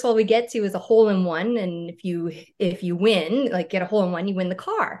the first hole we get to is a hole in one. And if you win, like get a hole in one, you win the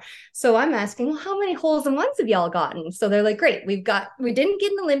car. So I'm asking, well, how many holes in ones have y'all gotten? So they're like, great. We didn't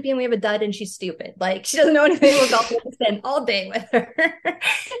get an Olympian. We have a dud and she's stupid. Like, she doesn't know anything about golf. We have to spend all day with her.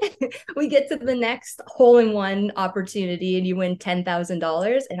 We get to the next hole in one opportunity and you win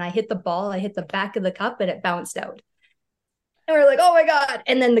 $10,000. And I hit the ball. I hit the back of the cup and it bounced out. And we're like, oh my God.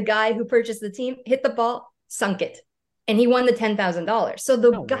 And then the guy who purchased the team hit the ball, sunk it. And he won the $10,000. So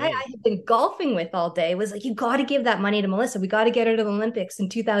the guy I had been golfing with all day was like, you got to give that money to Mellisa. We got to get her to the Olympics in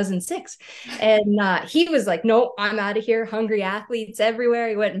 2006. And he was like, no, I'm out of here. Hungry athletes everywhere.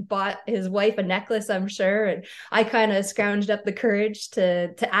 He went and bought his wife a necklace, I'm sure. And I kind of scrounged up the courage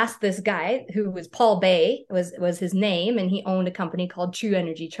to ask this guy, who was Paul Bay, was his name. And he owned a company called True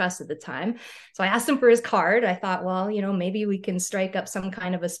Energy Trust at the time. So I asked him for his card. I thought, well, maybe we can strike up some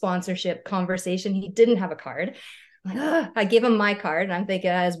kind of a sponsorship conversation. He didn't have a card. I give him my card, and I'm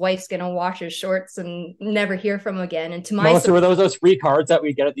thinking his wife's gonna wash his shorts and never hear from him again. And to my Melissa, were those free cards that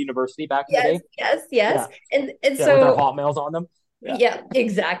we get at the university back in the day? Yes. Yeah. And so with our Hotmails on them. Yeah,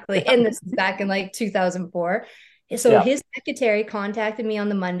 exactly. And this is back in like 2004. So his secretary contacted me on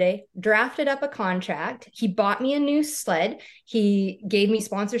the Monday, drafted up a contract. He bought me a new sled. He gave me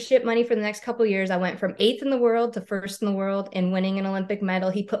sponsorship money for the next couple of years. I went from 8th in the world to 1st in the world and winning an Olympic medal.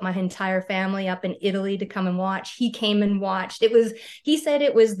 He put my entire family up in Italy to come and watch. He came and watched. He said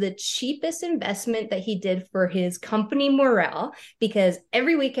it was the cheapest investment that he did for his company morale, because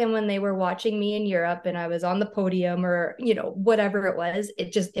every weekend when they were watching me in Europe and I was on the podium or, whatever it was,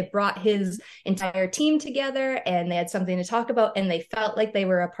 it brought his entire team together, and they had something to talk about, and they felt like they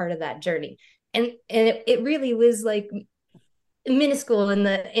were a part of that journey. And it really was like minuscule in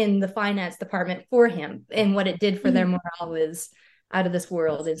the finance department for him, and what it did for their morale was out of this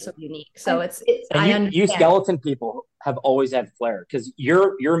world and so unique. So it's you skeleton people have always had flair, because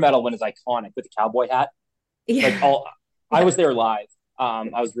your medal win is iconic with the cowboy hat. I was there live.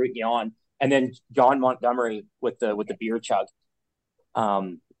 I was rooting you on, and then John Montgomery with the beer chug.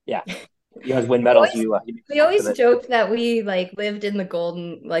 You guys win medals. We always joked that we lived in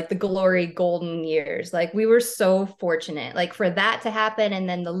the glory golden years. Like, we were so fortunate, for that to happen, and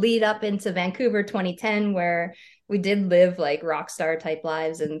then the lead up into Vancouver 2010, where we did live rock star type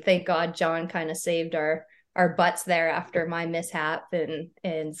lives. And thank God John kind of saved our butts there after my mishap,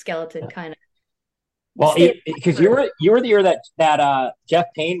 and skeleton kind of. Well, because you were the year that Jeff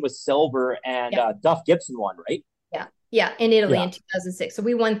Payne was silver and Duff Gibson won, right? Yeah, in Italy in 2006. So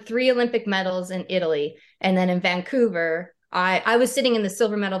we won 3 Olympic medals in Italy. And then in Vancouver, I was sitting in the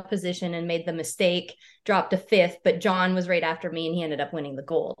silver medal position and made the mistake, dropped to 5th, but John was right after me and he ended up winning the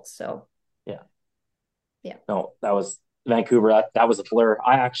gold. So, yeah. No, that was Vancouver. That was a blur.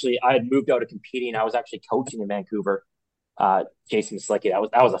 I had moved out of competing. I was actually coaching in Vancouver. Jason Slicky.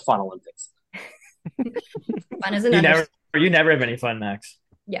 That was a fun Olympics. Fun as an You never have any fun, Max.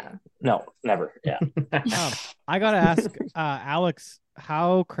 Yeah. No, never. Yeah. I gotta ask, Alex,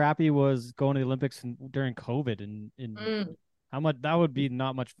 how crappy was going to the Olympics during COVID, and how much that would be?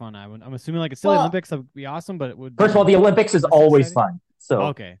 Not much fun. I'm assuming a silly Olympics that would be awesome, but it would. First of all, the Olympics is always fun. So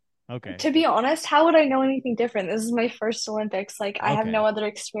okay. To be honest, how would I know anything different? This is my first Olympics. I have no other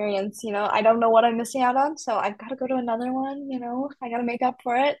experience. I don't know what I'm missing out on, so I've got to go to another one. I got to make up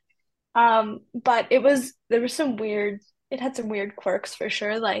for it. But there was some weird. It had some weird quirks for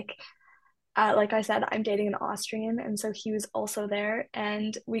sure. Like I said, I'm dating an Austrian, and so he was also there,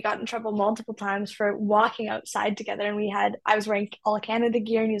 and we got in trouble multiple times for walking outside together. And I was wearing all Canada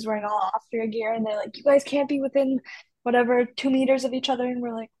gear, and he was wearing all Austria gear, and they're like, "You guys can't be within whatever 2 meters of each other," and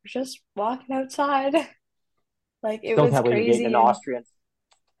we're like, "We're just walking outside." It was crazy. An Austrian.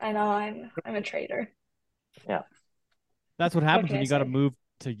 I know, I'm a traitor. Yeah, that's what happens when you got to move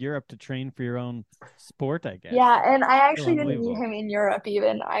to Europe to train for your own sport, I guess. Yeah, and I actually didn't meet him in Europe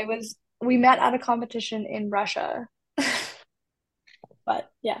even. We met at a competition in Russia.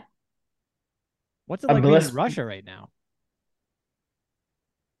 But yeah. What's it like being in Russia right now?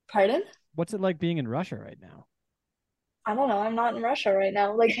 Pardon? What's it like being in Russia right now? I don't know. I'm not in Russia right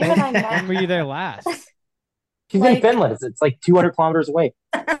now. Him and I met. When were you there last? He's in Finland. It's 200 kilometers away.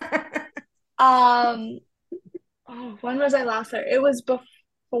 When was I last there? It was before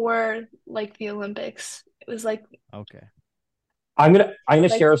the Olympics. It was okay. I'm gonna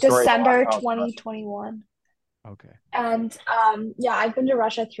share a story. December 2021. Okay. And I've been to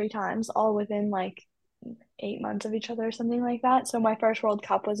Russia 3 times, all within 8 months of each other or something like that. So my first World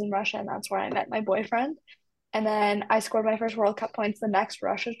Cup was in Russia, and that's where I met my boyfriend. And then I scored my first World Cup points the next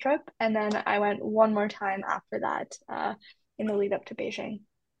Russia trip, and then I went one more time after that in the lead up to Beijing.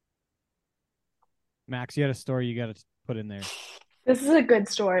 Max, you had a story you got to put in there. This is a good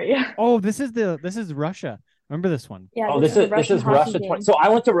story. Oh, this is Russia. Remember this one? Yeah. This is Russia. So I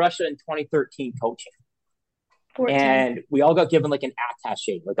went to Russia in 2013 coaching, 14. and we all got given an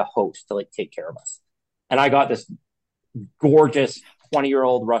attaché, a host to take care of us. And I got this gorgeous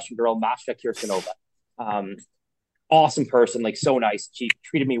 20-year-old Russian girl, Masha Kirsanova. Awesome person, so nice. She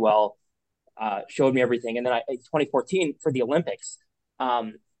treated me well. showed me everything. And then in 2014 for the Olympics,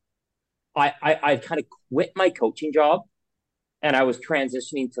 I kind of quit my coaching job and I was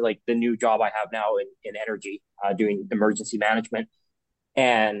transitioning to like the new job I have now in energy, doing emergency management.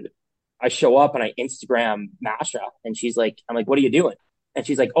 And I show up and I Instagram Masha, and I'm like, what are you doing? And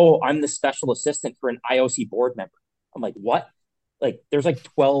she's like, oh, I'm the special assistant for an IOC board member. I'm like, what? Like, there's like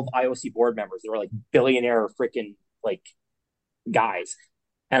 12 IOC board members that are like billionaire freaking like guys.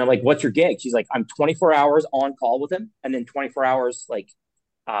 And I'm like, what's your gig? She's like, I'm 24 hours on call with him and then 24 hours like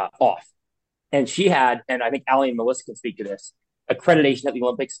off. And she had, and I think Ali and Mellisa can speak to this, accreditation at the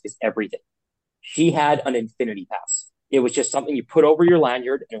Olympics is everything. She had an infinity pass. It was just something you put over your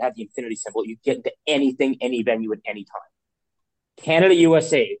lanyard and it had the infinity symbol. You get into anything, any venue at any time. Canada,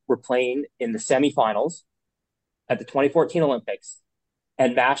 USA were playing in the semifinals at the 2014 Olympics.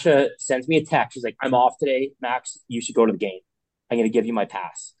 And Masha sends me a text. She's like, I'm off today. Max, you should go to the game. I'm going to give you my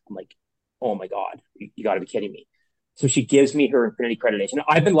pass. I'm like, oh my God, you got to be kidding me. So she gives me her infinity accreditation.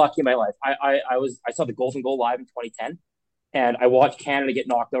 I've been lucky in my life. I saw the Golden Goal live in 2010, and I watched Canada get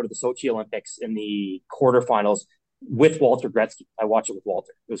knocked out of the Sochi Olympics in the quarterfinals with Walter Gretzky. I watched it with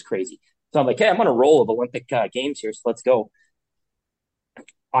Walter. It was crazy. So I'm like, hey, I'm on a roll of Olympic games here, so let's go.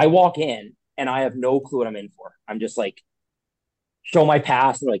 I walk in, and I have no clue what I'm in for. I'm just like, show my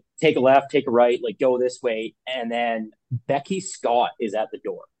pass, and like, take a left, take a right, like, go this way. And then Becky Scott is at the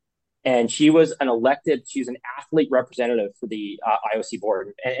door. And she's an athlete representative for the IOC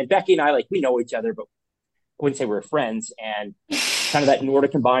board. And Becky and I, like, we know each other, but I wouldn't say we're friends. And kind of that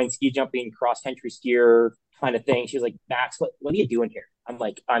Nordic combined ski jumping, cross country skier kind of thing. She's like, Max, what are you doing here? I'm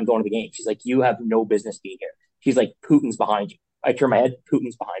like, I'm going to the game. She's like, you have no business being here. She's like, Putin's behind you. I turn my head,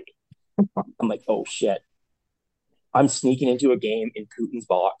 Putin's behind me. I'm like, oh shit. I'm sneaking into a game in Putin's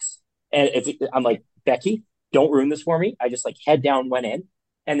box. And I'm like, Becky, don't ruin this for me. I just like head down, went in.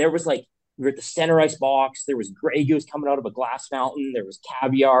 And there was like, we were at the center ice box. There was Grey Goose coming out of a glass fountain. There was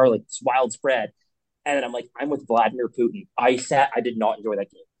caviar, like this wild spread. And then I'm like, I'm with Vladimir Putin. I did not enjoy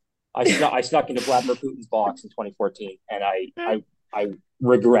that game. I snuck into Vladimir Putin's box in 2014, and I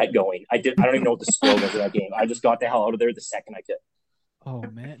regret going. I don't even know what the score was of that game. I just got the hell out of there the second I could. Oh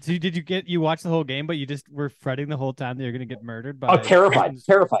man! So you watched the whole game, but you just were fretting the whole time that you're going to get murdered by? Oh, terrified!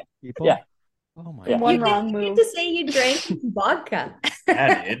 People? Yeah. Oh my! Yeah. One You wrong get move. to say you drank vodka.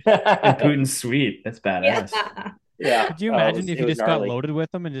 Yeah, dude. And Putin's sweet. That's badass. Yeah. Yeah. Could you imagine if you just gnarly. got loaded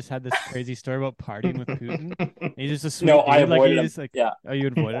with him and just had this crazy story about partying with Putin? And he's just a sweet No, dude. I avoided him. Just like, Yeah. Oh, you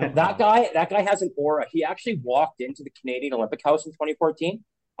avoided him? That guy has an aura. He actually walked into the Canadian Olympic House in 2014.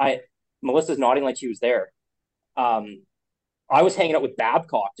 Melissa's nodding like she was there. I was hanging out with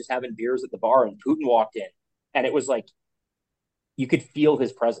Babcock, just having beers at the bar, and Putin walked in, and it was like you could feel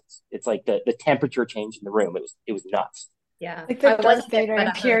his presence. It's like the temperature changed in the room. It was nuts. Yeah. Like the I Darth wasn't Vader there,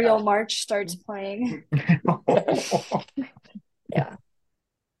 but Imperial March starts playing. Yeah.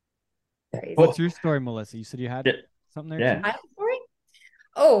 Crazy. What's your story, Melissa? You said you had Yeah. something there? Yeah. too? My story?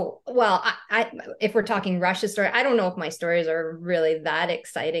 Oh, well, I if we're talking Russia's story, I don't know if my stories are really that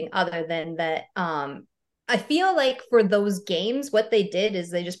exciting other than that I feel like for those games, what they did is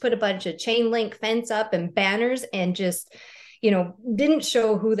they just put a bunch of chain link fence up and banners and just, didn't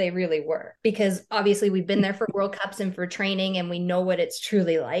show who they really were, because obviously we've been there for World Cups and for training and we know what it's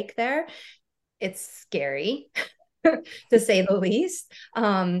truly like there. It's scary to say the least.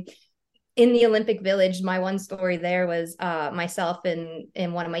 In the Olympic Village, my one story there was myself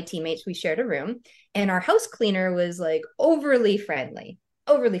and one of my teammates, we shared a room, and our house cleaner was like overly friendly.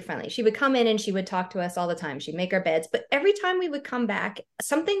 She would come in and she would talk to us all the time. She'd make our beds, but every time we would come back,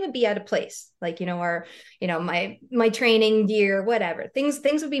 something would be out of place. Like, my training gear, whatever, things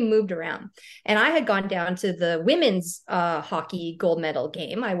would be moved around. And I had gone down to the women's hockey gold medal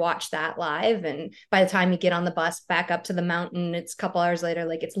game. I watched that live. And by the time you get on the bus back up to the mountain, it's a couple hours later,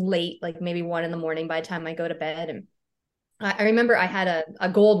 like it's late, like maybe 1 a.m. by the time I go to bed. And I remember I had a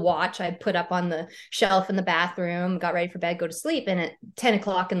gold watch I put up on the shelf in the bathroom, got ready for bed, go to sleep. And at 10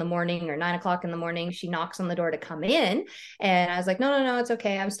 o'clock in the morning or 9 o'clock in the morning, she knocks on the door to come in. And I was like, no, it's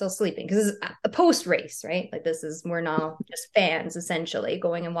okay. I'm still sleeping. Because this is a post race, right? Like we're now just fans essentially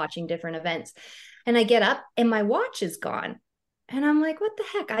going and watching different events. And I get up and my watch is gone. And I'm like, what the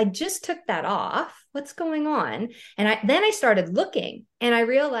heck? I just took that off. What's going on? And then I started looking and I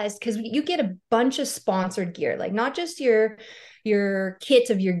realized, because you get a bunch of sponsored gear, like not just your kit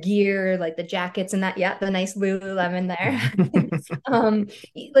of your gear, like the jackets and that, yeah, the nice Lululemon there.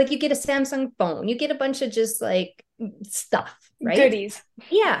 Like you get a Samsung phone, you get a bunch of just like stuff, right? Goodies.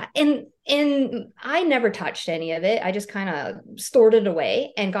 Yeah. And I never touched any of it. I just kind of stored it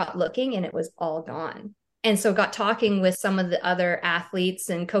away and got looking and it was all gone. And so got talking with some of the other athletes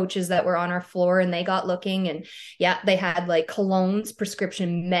and coaches that were on our floor, and they got looking, and yeah, they had like colognes,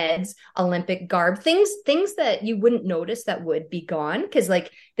 prescription meds, Olympic garb, things that you wouldn't notice that would be gone, because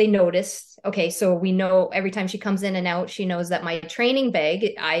like they noticed, okay, so we know every time she comes in and out, she knows that my training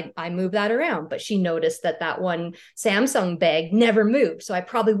bag, I move that around, but she noticed that that one Samsung bag never moved, so I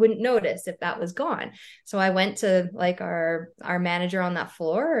probably wouldn't notice if that was gone. So I went to like our manager on that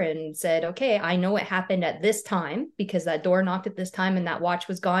floor and said, okay, I know it happened at this time because that door knocked at this time and that watch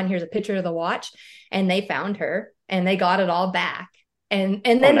was gone. Here's a picture of the watch. And they found her and they got it all back. And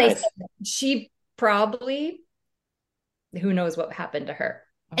then they said she probably, who knows what happened to her.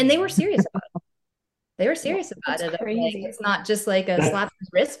 And they were serious about it. They were serious about it. Like, it's not just like a slap on the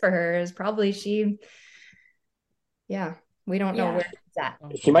wrist for her. It's probably we don't know where it's at.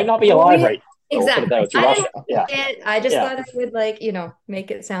 She might not be alive right now. Exactly. I just thought I would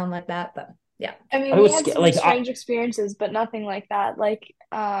make it sound like that, but yeah. I mean, we had some strange experiences, but nothing like that. Like,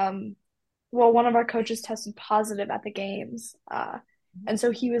 well, one of our coaches tested positive at the games. And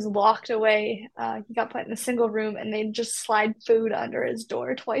so he was locked away. He got put in a single room and they just slide food under his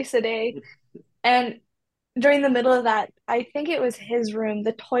door twice a day. And during the middle of that, I think it was his room,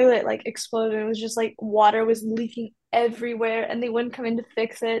 the toilet like exploded. It was just like water was leaking everywhere and they wouldn't come in to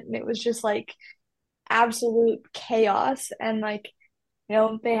fix it. And it was just like absolute chaos. And like,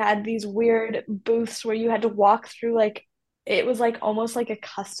 they had these weird booths where you had to walk through like, it was like almost like a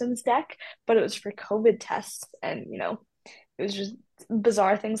customs deck, but it was for COVID tests. And, it was just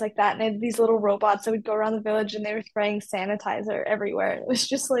bizarre things like that. And they had these little robots that would go around the village and they were spraying sanitizer everywhere. It was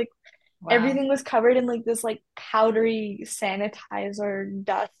just like, wow. Everything was covered in like this like powdery sanitizer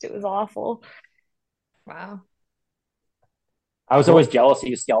dust. It was awful. Wow. I was always jealous of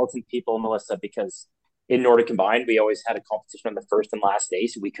you skeleton people, Mellisa, because in Nordic Combined, we always had a competition on the first and last day,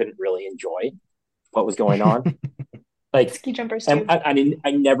 so we couldn't really enjoy what was going on. Like ski jumpers too. I mean,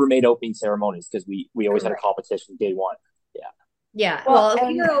 I never made opening ceremonies because we always had a competition day one. Yeah. Yeah. Well,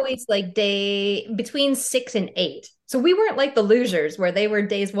 we were always like between 6 and 8. So we weren't like the losers where they were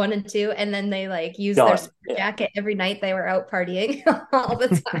days 1 and 2, and then they like used their jacket every night. They were out partying all the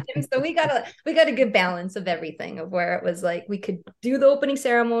time. So we got a good balance of everything, of where it was like we could do the opening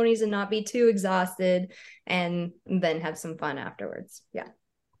ceremonies and not be too exhausted, and then have some fun afterwards. Yeah.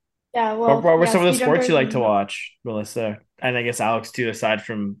 Yeah. Well, what were some of the sports you like to watch, Mellisa? And I guess Alex too. Aside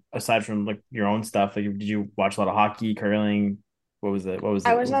from like your own stuff, like did you watch a lot of hockey, curling? What was it?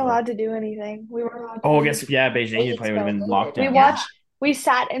 I wasn't allowed to do anything. We were allowed to I guess Beijing you probably would have been locked down. We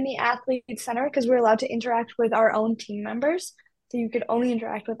sat in the athlete center because we were allowed to interact with our own team members. So you could only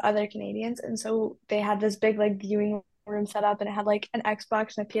interact with other Canadians. And so they had this big like viewing room set up, and it had like an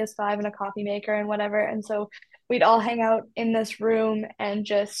Xbox and a PS5 and a coffee maker and whatever. And so we'd all hang out in this room and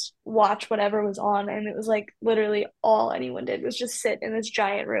just watch whatever was on. And it was like literally all anyone did was just sit in this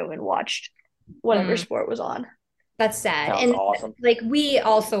giant room and watched whatever sport was on. That's sad. And awesome. Like we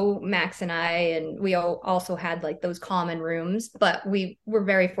also, Max and I, and we also had like those common rooms, but we were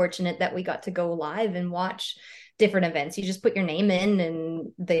very fortunate that we got to go live and watch different events. You just put your name in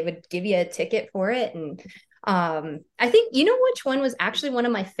and they would give you a ticket for it. And I think, which one was actually one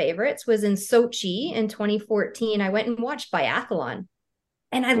of my favorites was in Sochi in 2014. I went and watched biathlon,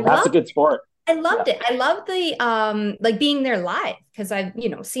 and that's a good sport. I loved it. I loved the like being there live, because I've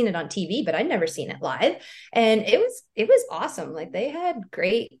seen it on TV, but I'd never seen it live, and it was awesome. Like they had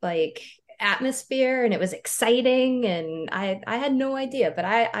great like atmosphere, and it was exciting, and I had no idea, but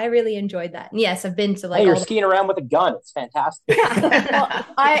I really enjoyed that. And yes, I've been to like you're skiing around with a gun. It's fantastic. Well,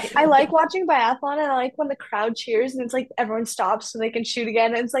 I like watching biathlon, and I like when the crowd cheers and it's like everyone stops so they can shoot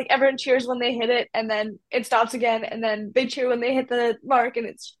again, and it's like everyone cheers when they hit it and then it stops again, and then they cheer when they hit the mark, and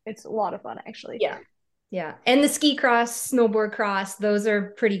it's a lot of fun actually. Yeah. And the ski cross, snowboard cross, those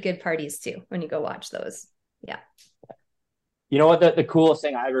are pretty good parties too when you go watch those. Yeah. You know what? The coolest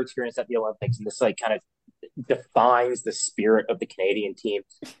thing I ever experienced at the Olympics, and this like kind of defines the spirit of the Canadian team.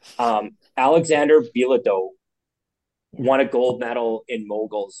 Alexander Bilodeau won a gold medal in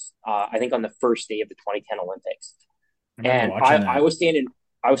moguls. I think on the first day of the 2010 Olympics, and I was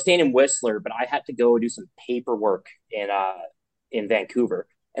staying in Whistler, but I had to go do some paperwork in Vancouver,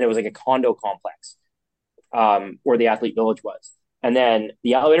 and it was like a condo complex where the athlete village was. And then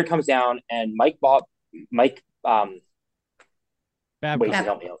the elevator comes down, and Babcock.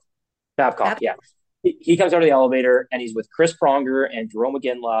 Babcock, yeah. He comes out of the elevator, and he's with Chris Pronger and Jerome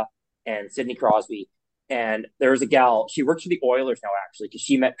McGinley and Sidney Crosby. And there's a gal, she works for the Oilers now, actually, because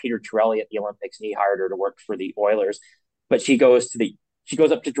she met Peter Chiarelli at the Olympics, and he hired her to work for the Oilers. But she goes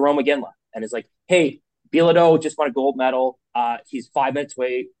up to Jerome McGinley and is like, "Hey, Bilodeau just won a gold medal. He's 5 minutes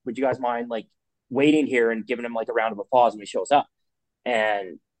away. Would you guys mind like waiting here and giving him like a round of applause when he shows up.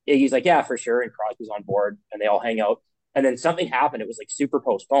 And Iggy's like, yeah, for sure. And Crosby's on board and they all hang out. And then something happened. It was like super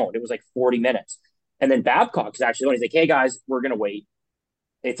postponed. It was like 40 minutes. And then Babcock is actually on. He's like, hey guys, we're going to wait.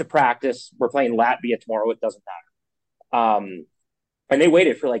 It's a practice. We're playing Latvia tomorrow. It doesn't matter. And they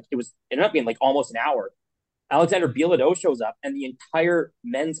waited for like, it ended up being like almost an hour. Alexander Bilodeau shows up and the entire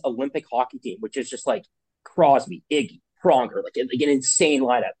men's Olympic hockey team, which is just like Crosby, Iggy, Pronger, like an insane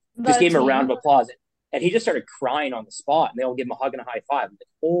lineup, just gave him a round of applause. And he just started crying on the spot and they all give him a hug and a high five. I'm like,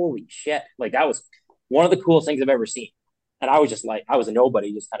 holy shit. Like that was one of the coolest things I've ever seen. And I was just like, I was a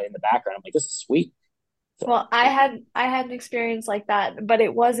nobody just kind of in the background. I'm like, this is sweet. So, well, I had an experience like that, but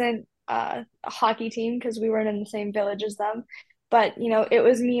it wasn't a hockey team because we weren't in the same village as them. But it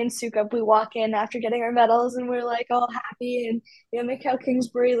was me and Sukup. We walk in after getting our medals, and we're like all happy. And Mikhail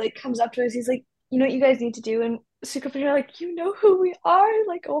Kingsbury like comes up to us. He's like, "You know what you guys need to do?" And Sukup and you're like, "You know who we are?"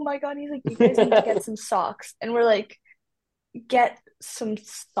 Like, oh my god. He's like, "You guys need to get some socks." And we're like, "Get some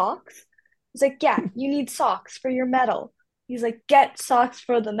socks?" He's like, "Yeah, you need socks for your medal." He's like, "Get socks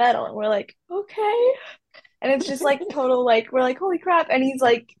for the medal." And we're like, "Okay." And it's just like total, like, we're like, holy crap. And he's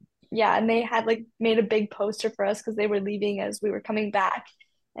like, yeah. And they had like made a big poster for us because they were leaving as we were coming back.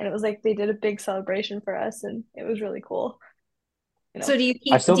 And it was like they did a big celebration for us. And it was really cool. So do you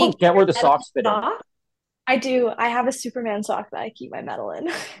keep, I still don't get where the socks fit in. I do. I have a Superman sock that I keep my medal in.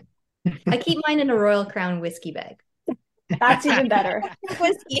 I keep mine in a Royal Crown whiskey bag. That's even better.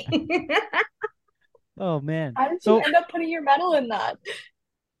 Whiskey. Oh, man. How did you end up putting your medal in that?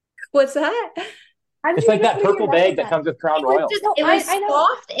 What's that? It's like that purple bag that comes with Crown Royal. It was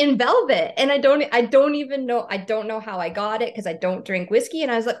soft in velvet, and I don't even know. I don't know how I got it because I don't drink whiskey,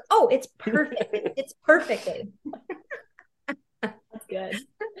 and I was like, "Oh, it's perfect. It's perfect." That's good.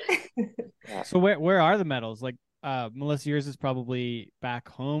 So where are the medals? Like, Mellisa, yours is probably back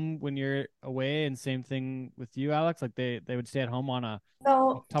home when you're away, and same thing with you, Alex. Like they would stay at home on a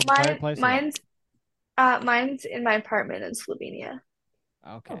top of fireplace. Mine's in my apartment in Slovenia.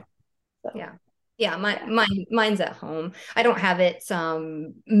 Okay. So. Yeah, mine's at home. I don't have it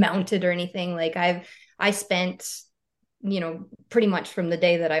mounted or anything. Like I spent, pretty much from the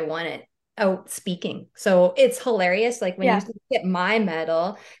day that I won it out speaking. So it's hilarious. Like when you get my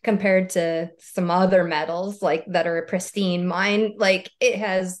medal compared to some other medals like that are pristine, mine, like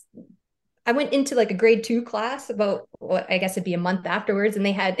I went into like a grade 2 class about I guess it'd be a month afterwards. And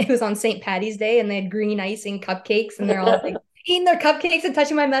it was on St. Patty's Day and they had green icing cupcakes and they're all like eating their cupcakes and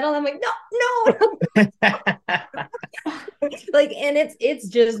touching my medal. I'm like, no. Like, and it's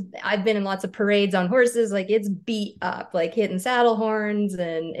just, I've been in lots of parades on horses. Like it's beat up, like hitting saddle horns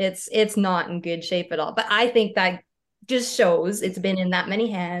and it's not in good shape at all. But I think that just shows it's been in that many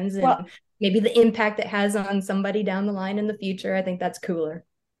hands and maybe the impact it has on somebody down the line in the future. I think that's cooler.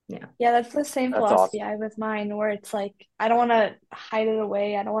 Yeah, that's the same philosophy I have with mine, where it's like I don't want to hide it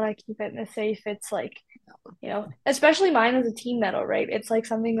away. I don't want to keep it in a safe. It's like, especially mine was a team medal, right? It's like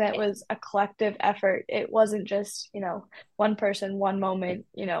something that was a collective effort. It wasn't just, one person, one moment,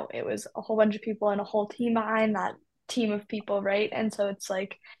 it was a whole bunch of people and a whole team behind that team of people, right? And so it's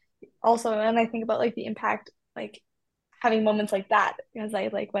like also, and I think about like the impact, like having moments like that, because I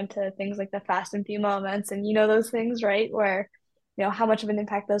like went to things like the Fast and Female events and those things, right? Where how much of an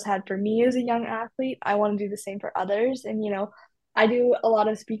impact those had for me as a young athlete. I want to do the same for others. And, I do a lot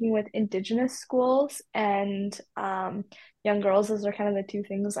of speaking with Indigenous schools and young girls. Those are kind of the two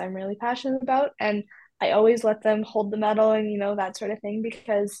things I'm really passionate about. And I always let them hold the medal and, that sort of thing,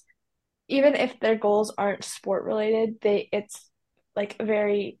 because even if their goals aren't sport related, it's like a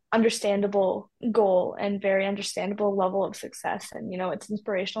very understandable goal and very understandable level of success. And, it's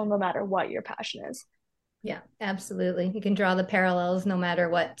inspirational no matter what your passion is. Yeah, absolutely. You can draw the parallels no matter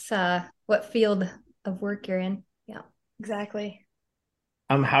what field of work you're in. Yeah, exactly.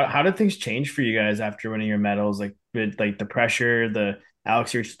 How did things change for you guys after winning your medals? Like with like the pressure,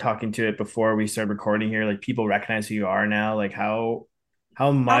 Alex, you were talking to it before we started recording here. Like people recognize who you are now. Like how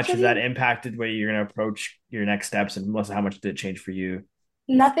much has that impacted the way you're going to approach your next steps, and Mellisa, how much did it change for you?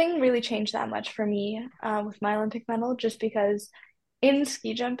 Nothing really changed that much for me with my Olympic medal, just because in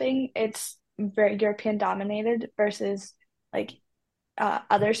ski jumping it's very European dominated versus like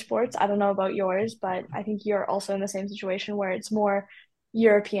other sports. I don't know about yours, but I think you're also in the same situation where it's more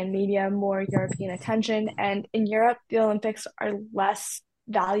European media, more European attention. And in Europe, the Olympics are less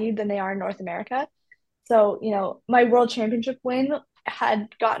valued than they are in North America. So, my world championship win had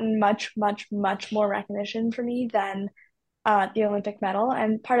gotten much, much, much more recognition for me than the Olympic medal.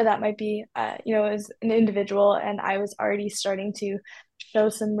 And part of that might be, as an individual, and I was already starting to show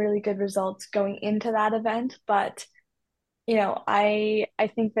some really good results going into that event. But, I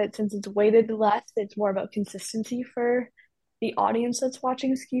think that since it's weighted less, it's more about consistency for the audience that's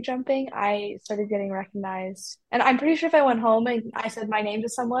watching ski jumping. I started getting recognized, and I'm pretty sure if I went home and I said my name to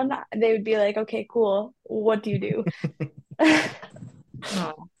someone, they would be like, "Okay, cool. What do you do?"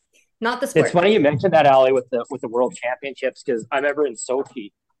 Oh, not the It's sport. funny you mentioned that, Ali, with the World Championships, because I remember in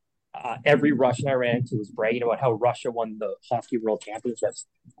Sochi, every Russian I ran into was bragging about how Russia won the hockey World Championships,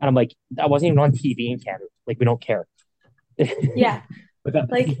 and I'm like, that wasn't even on TV in Canada. Like, we don't care. Yeah, But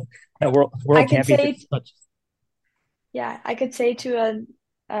that, like that I World could say, Championships, such yeah, I could say to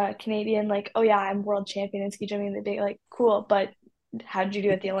a Canadian like, "Oh yeah, I'm world champion in ski jumping," and they'd be like, "Cool, but how did you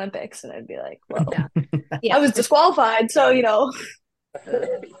do at the Olympics?" And I'd be like, "Well, Yeah. I Yeah. was disqualified, so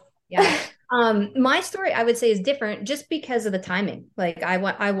Yeah. My story I would say is different just because of the timing. Like I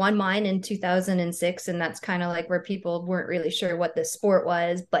won mine in 2006, and that's kind of like where people weren't really sure what the sport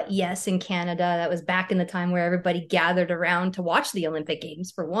was. But yes, in Canada, that was back in the time where everybody gathered around to watch the Olympic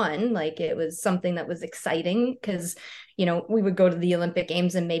Games for one. Like it was something that was exciting because, we would go to the Olympic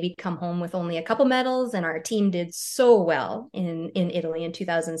Games and maybe come home with only a couple medals, and our team did so well in Italy in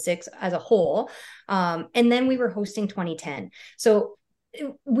 2006 as a whole. And then we were hosting 2010. So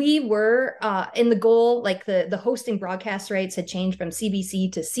we were in the goal, like the hosting broadcast rights had changed from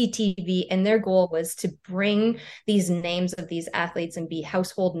CBC to CTV, and their goal was to bring these names of these athletes and be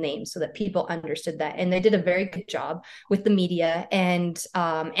household names so that people understood that. And they did a very good job with the media and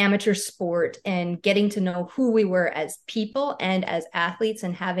amateur sport and getting to know who we were as people and as athletes,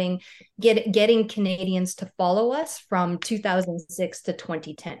 and getting Canadians to follow us from 2006 to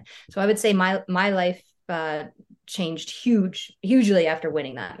 2010. So I would say my life changed hugely after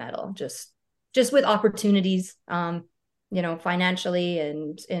winning that medal, just with opportunities, financially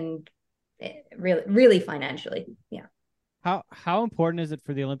and really financially. Yeah. How important is it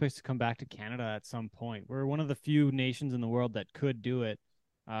for the Olympics to come back to Canada at some point? We're one of the few nations in the world that could do it.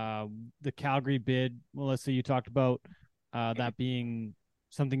 The Calgary bid, Melissa, you talked about that being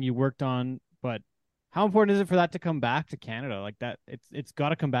something you worked on, but how important is it for that to come back to Canada? Like that, it's got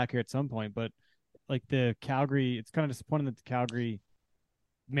to come back here at some point. But like the Calgary, it's kind of disappointing that the Calgary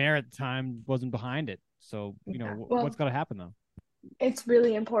mayor at the time wasn't behind it. So Yeah. what's well, got to happen though? it's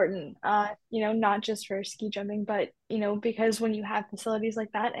really important, not just for ski jumping, but, because when you have facilities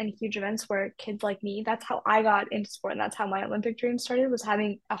like that and huge events where kids like me, that's how I got into sport. And that's how my Olympic dream started, was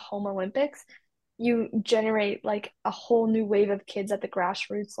having a home Olympics. You generate like a whole new wave of kids at the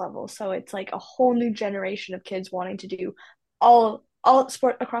grassroots level. So it's like a whole new generation of kids wanting to do all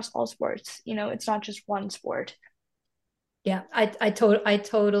sport across all sports. It's not just one sport. Yeah, I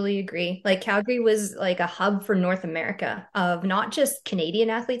totally agree. Like Calgary was like a hub for North America of not just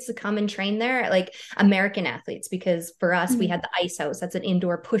Canadian athletes to come and train there, like American athletes, because for us, we Mhm. had the ice house. That's an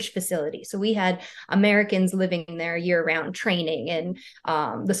indoor push facility. So we had Americans living there year round training, and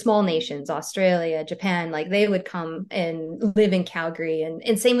the small nations, Australia, Japan, like they would come and live in Calgary,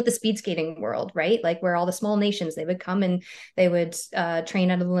 and same with the speed skating world, right? Like where all the small nations, they would come and they would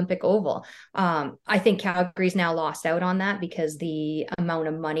train at an Olympic Oval. I think Calgary's now lost out on that because the amount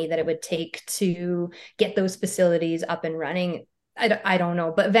of money that it would take to get those facilities up and running. I don't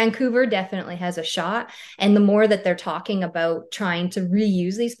know, but Vancouver definitely has a shot. And the more that they're talking about trying to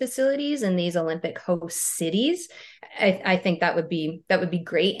reuse these facilities in these Olympic host cities, I think that would be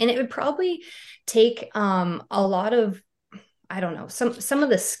great. And it would probably take a lot of, I don't know, some of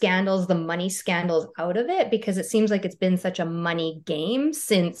the scandals, the money scandals out of it, because it seems like it's been such a money game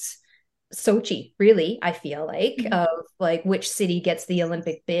since Sochi, really, I feel like, Mhm. of like which city gets the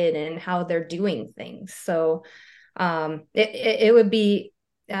Olympic bid and how they're doing things. So it would be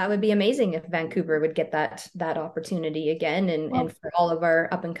amazing if Vancouver would get that opportunity again, and Well, for all of our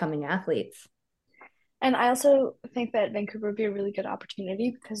up and coming athletes. and I also think that Vancouver would be a really good opportunity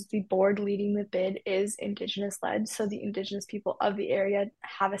because the board leading the bid is Indigenous led. So the Indigenous people of the area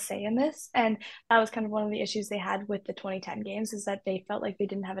have a say in this. And that was kind of one of the issues they had with the 2010 games, is that they felt like they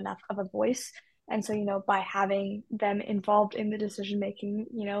didn't have enough of a voice. And so, by having them involved in the decision making,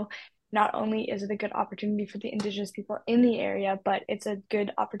 not only is it a good opportunity for the Indigenous people in the area, but it's a good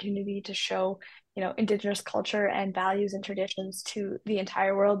opportunity to show, Indigenous culture and values and traditions to the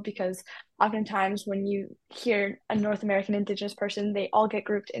entire world, because oftentimes when you hear a North American Indigenous person, they all get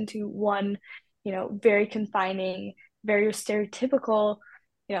grouped into one, very confining, very stereotypical,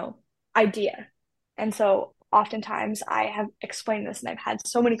 you know, idea. And so oftentimes I have explained this, and I've had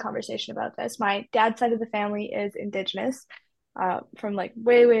so many conversations about this. My dad's side of the family is Indigenous, from like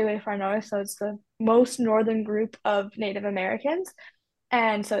way, way, way far north. So it's the most northern group of Native Americans.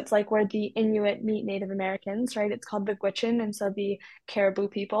 And so it's like where the Inuit meet Native Americans, right? It's called the Gwich'in, and so the Caribou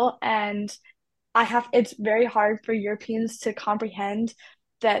people. And it's very hard for Europeans to comprehend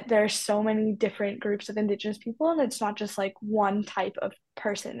that there's so many different groups of Indigenous people, and it's not just like one type of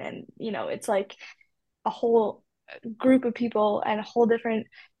person. And, it's like a whole group of people and a whole different,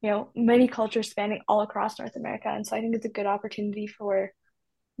 many cultures spanning all across North America. And so I think it's a good opportunity for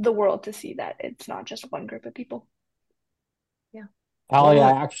the world to see that it's not just one group of people. Yeah. Allie,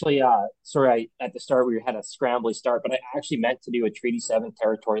 I Well, actually, sorry, at the start we had a scrambly start, but I actually meant to do a Treaty 7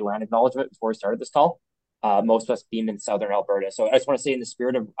 territory land acknowledgement before we started this call. Most of us being in southern Alberta. So I just want to say, in the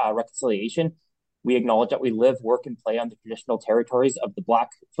spirit of reconciliation, we acknowledge that we live, work, and play on the traditional territories of the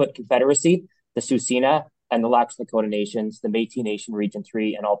Blackfoot Confederacy, the Tsuut'ina, and the Lax Lakota Nations, the Métis Nation Region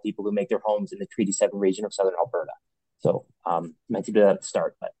 3, and all people who make their homes in the Treaty 7 region of southern Alberta. So meant to do that at the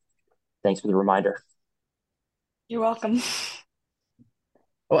start, but thanks for the reminder. You're welcome.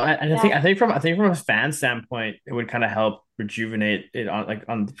 Well, I think Yeah. I think from a fan standpoint, it would kind of help rejuvenate it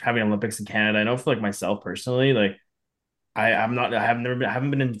on having Olympics in Canada. I know for like myself personally, like I'm not I have never been I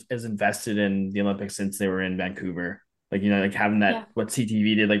haven't been as invested in the Olympics since they were in Vancouver. Like like having that Yeah. what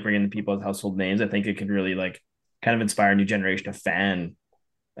CTV did, like bringing the people as household names. I think it could really like kind of inspire a new generation of fan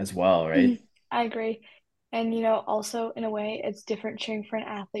as well, right? I agree. And, also in a way, it's different cheering for an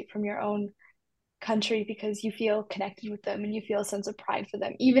athlete from your own country because you feel connected with them and you feel a sense of pride for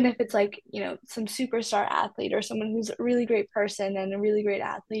them, even if it's like, some superstar athlete or someone who's a really great person and a really great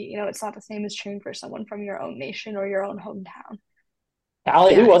athlete. It's not the same as cheering for someone from your own nation or your own hometown.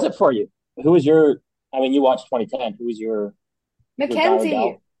 Allie, who Yeah. was it for you? Who was your? I mean, you watched 2010. Who was your guy or Mackenzie,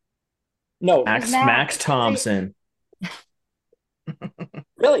 gal? No, it was Max Mackenzie. Thompson.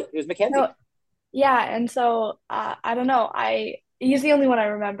 really, it was No, Mackenzie. yeah, and so I don't know. He's the only one I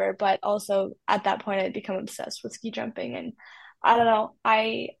remember, but also at that point I'd become obsessed with ski jumping, and I don't know.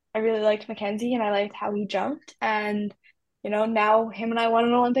 I really liked Mackenzie and I liked how he jumped, and now him and I won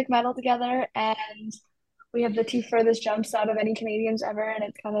an Olympic medal together, and we have the two furthest jumps out of any Canadians ever, and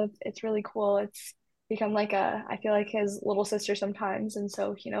it's really cool. It's become like I feel like his little sister sometimes, and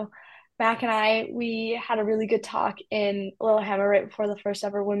so Mac and we had a really good talk in Lillehammer right before the first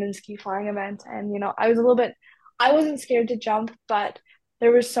ever women's ski flying event. And, I wasn't scared to jump, but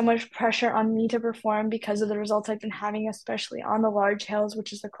there was so much pressure on me to perform because of the results I've been having, especially on the large hills,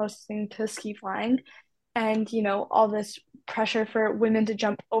 which is the closest thing to ski flying. And, all this pressure for women to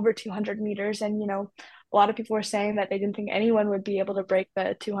jump over 200 meters. And, a lot of people were saying that they didn't think anyone would be able to break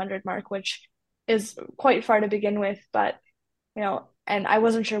the 200 mark, which is quite far to begin with. But and I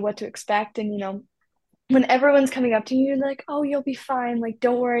wasn't sure what to expect. And, when everyone's coming up to you, you're like, oh, you'll be fine. Like,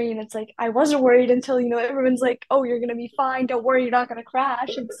 don't worry. And it's like, I wasn't worried until, everyone's like, oh, you're going to be fine. Don't worry. You're not going to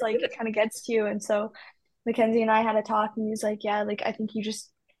crash. It's like, it kind of gets to you. And so Mackenzie and I had a talk and he was like, yeah, like, I think you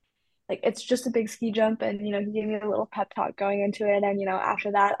just, like, it's just a big ski jump. And, he gave me a little pep talk going into it. And,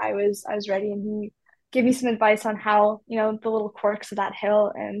 after that, I was ready and he gave me some advice on how, the little quirks of that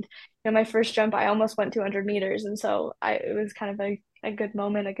hill. And, my first jump, I almost went 200 meters. And so it was kind of a good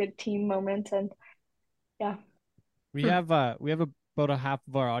moment, a good team moment. And yeah. we have about a half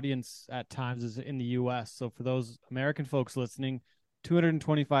of our audience at times is in the U.S. So for those American folks listening,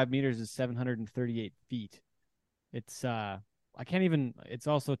 225 meters is 738 feet. It's I can't even. It's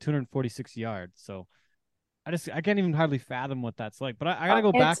also 246 yards. So I can't even hardly fathom what that's like. But I gotta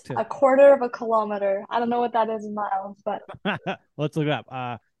go back It's to. a quarter of a kilometer. I don't know what that is in miles, but Let's look it up.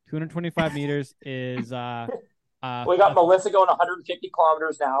 225 meters is We got Mellisa going 150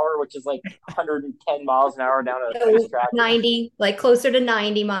 kilometers an hour, which is like 110 miles an hour down a So racetrack. 90, like closer to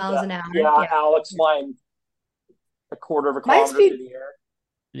 90 miles Yeah, an hour. yeah. Yeah. Alex flying a quarter of a my kilometer through speed, the air.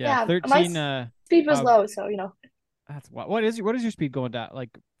 yeah yeah, my 13. speed was Uh, low. So, that's what is your speed going down like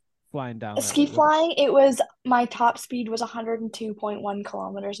flying down there? ski flying, my top speed was 102.1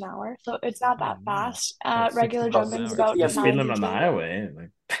 kilometers an hour. So it's not Oh that man, fast. it's like Regular 60 Oh, miles an jumping is hour. about the 60 speed limit 90 on the to, highway. Like,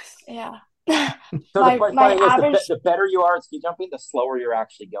 yeah. So the My funny thing is, average, the better you are at ski jumping, the slower you're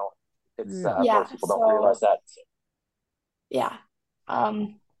actually going. It's Yeah. yeah. most people don't realize So that. yeah.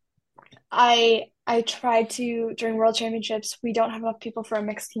 Um, I tried to during World Championships, we don't have enough people for a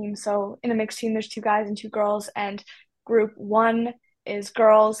mixed team. So in a mixed team, there's two guys and two girls, and group one is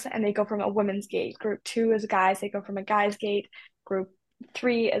girls and they go from a women's gate. Group two is guys, they go from a guy's gate. Group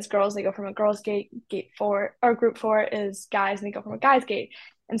three is girls, they go from a girls' gate. Gate four or group four is guys and they go from a guy's gate.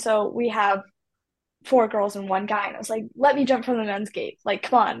 And so we have four girls and one guy. And I was like, let me jump from the men's gate. Like,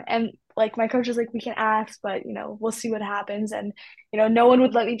 come on. And like my coach was like, we can ask, but we'll see what happens. And no one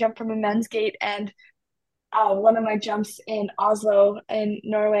would let me jump from a men's gate. And one of my jumps in Oslo in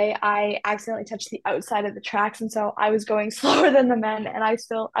Norway, I accidentally touched the outside of the tracks, and so I was going slower than the men, and I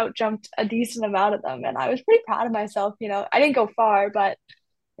still out jumped a decent amount of them, and I was pretty proud of myself. I didn't go far, but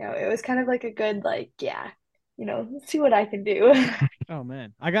it was kind of like a good, like, yeah, let's see what I can do. Oh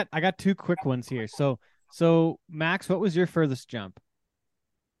man, I got two quick ones here. So Max, what was your furthest jump?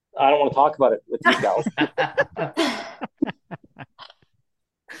 I don't want to talk about it with you, Cal.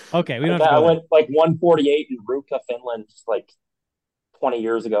 Okay, we don't have to I go there. went like 148 in Ruka, Finland, just like 20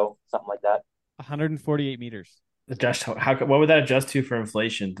 years ago, something like that. 148 meters. Adjust what would that adjust to for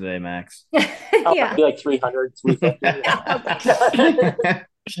inflation today, Max? Oh, Yeah. maybe like 300, 350.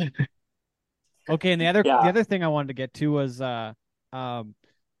 Okay, and the Yeah. other thing I wanted to get to was um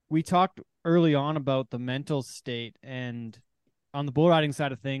we talked early on about the mental state, and on the bull riding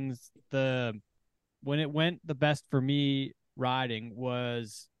side of things, when it went the best for me riding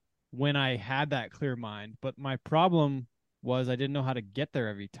was when I had that clear mind. But my problem was I didn't know how to get there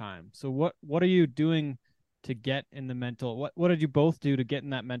every time. So what are you doing to get in the mental? What did you both do to get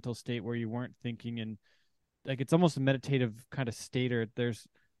in that mental state where you weren't thinking, and like it's almost a meditative kind of state, or there's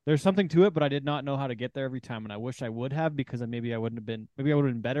something to it, but I did not know how to get there every time, and I wish I would have, because maybe I would have been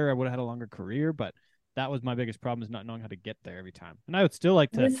better. I would have had a longer career, but that was my biggest problem, is not knowing how to get there every time. And I would still like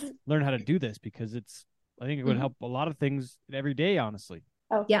to This learn how to do this, because I think it would help a lot of things every day, honestly.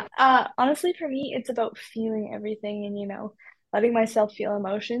 Oh, Yeah. honestly, for me, it's about feeling everything and, letting myself feel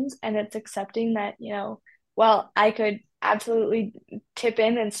emotions. And it's accepting that, well, I could absolutely tip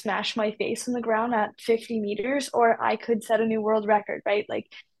in and smash my face on the ground at 50 meters, or I could set a new world record, right? Like,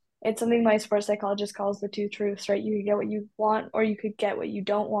 it's something my sports psychologist calls the two truths, right? You could get what you want, or you could get what you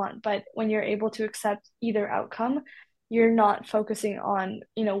don't want. But when you're able to accept either outcome, you're not focusing on,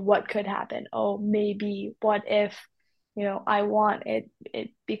 what could happen. Oh, maybe, what if, I want it. It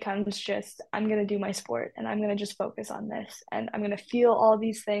becomes just, I'm going to do my sport and I'm going to just focus on this and I'm going to feel all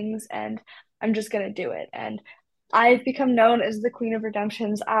these things and I'm just going to do it. And I've become known as the Queen of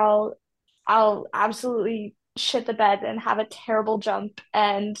Redemptions. I'll absolutely shit the bed and have a terrible jump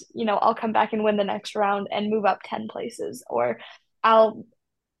and, I'll come back and win the next round and move up 10 places, or I'll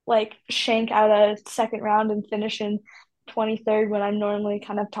like shank out a second round and finish in 23rd when I'm normally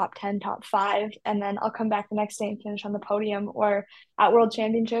kind of top 10, top 5. And then I'll come back the next day and finish on the podium. Or at World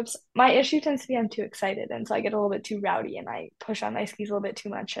Championships, my issue tends to be I'm too excited. And so I get a little bit too rowdy and I push on my skis a little bit too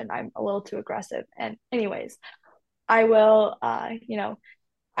much and I'm a little too aggressive. And, anyways, I will, I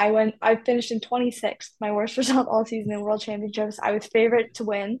finished in 26th, my worst result all season in World Championships. I was favorite to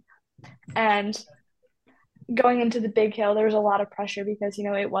win. And going into the big hill, there was a lot of pressure because,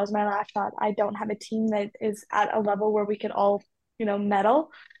 it was my last shot. I don't have a team that is at a level where we could all, medal.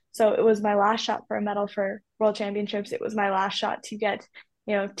 So it was my last shot for a medal for World Championships. It was my last shot to get,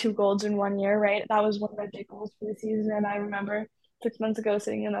 2 golds in 1 year, right? That was one of my big goals for the season. And I remember 6 months ago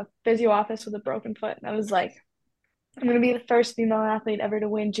sitting in a physio office with a broken foot. And I was like, I'm going to be the first female athlete ever to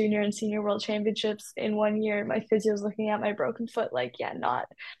win junior and senior world championships in 1 year. My physio's looking at my broken foot like, yeah, not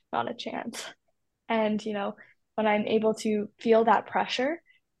a chance. And, when I'm able to feel that pressure,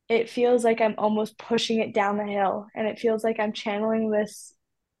 it feels like I'm almost pushing it down the hill. And it feels like I'm channeling this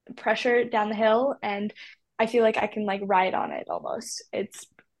pressure down the hill. And I feel like I can like ride on it almost. It's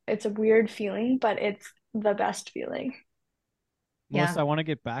a weird feeling, but it's the best feeling. Melissa, Yeah. I want to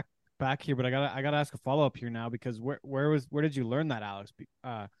get back here, but I gotta ask a follow up here now, because where did you learn that, Alex?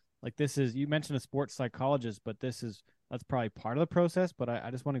 Like, this is, you mentioned a sports psychologist, but that's probably part of the process. But I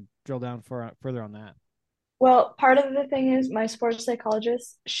just want to drill down further on that. Well, part of the thing is my sports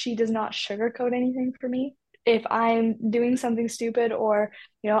psychologist, she does not sugarcoat anything for me. If I'm doing something stupid or,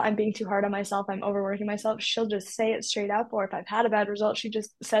 I'm being too hard on myself, I'm overworking myself, she'll just say it straight up. Or if I've had a bad result, she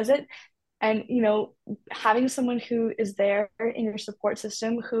just says it. And, having someone who is there in your support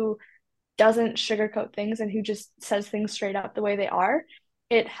system who doesn't sugarcoat things and who just says things straight up the way they are,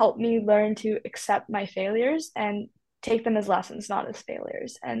 it helped me learn to accept my failures and take them as lessons, not as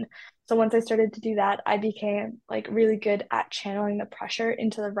failures. And so once I started to do that, I became like really good at channeling the pressure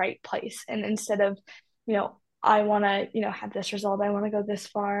into the right place. And instead of, I want to, have this result, I want to go this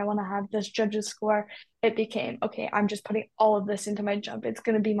far, I want to have this judge's score, it became, okay, I'm just putting all of this into my jump. It's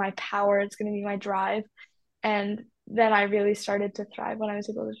going to be my power, it's going to be my drive. And then I really started to thrive when I was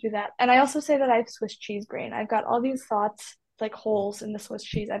able to do that. And I also say that I have Swiss cheese brain. I've got all these thoughts, like holes in the Swiss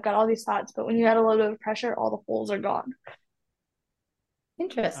cheese. I've got all these thoughts, but when you add a little bit of pressure, all the holes are gone. I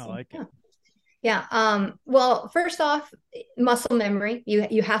Interesting. like it. Yeah. Well, first off, muscle memory.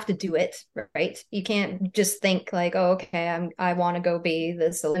 You have to do it, right? You can't just think like, oh, okay, I want to go be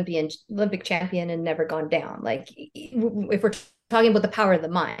this Olympic champion and never gone down. Like, if we're talking about the power of the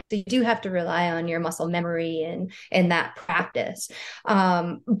mind. So you do have to rely on your muscle memory and that practice.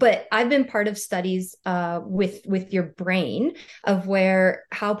 But I've been part of studies with your brain of where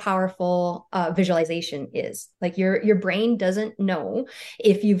how powerful visualization is. Like your brain doesn't know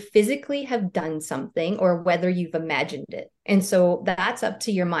if you physically have done something or whether you've imagined it. And so that's up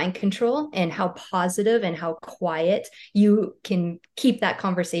to your mind control and how positive and how quiet you can keep that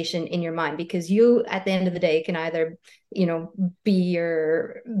conversation in your mind, because you, at the end of the day, can either, be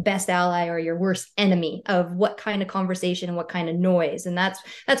your best ally or your worst enemy of what kind of conversation and what kind of noise. And that's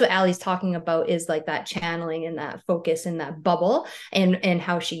what Allie's talking about, is like that channeling and that focus and that bubble, and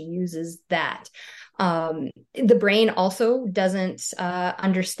how she uses that. The brain also doesn't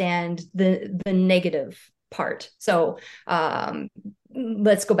understand the negative part. So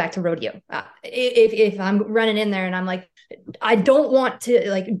let's go back to rodeo. If I'm running in there and I'm like, I don't want to,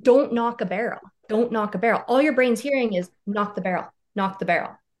 like, don't knock a barrel. Don't knock a barrel. All your brain's hearing is knock the barrel, knock the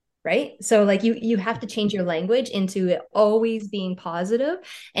barrel. Right. So like you have to change your language into it always being positive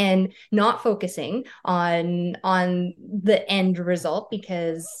and not focusing on the end result,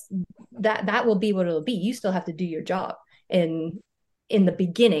 because that will be what it'll be. You still have to do your job in the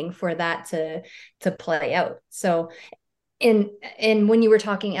beginning for that to play out. So and when you were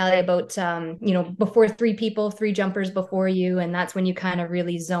talking, Ellie, about before three jumpers before you, and that's when you kind of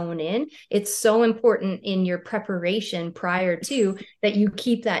really zone in. It's so important in your preparation prior to that you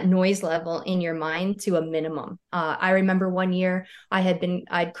keep that noise level in your mind to a minimum. I remember one year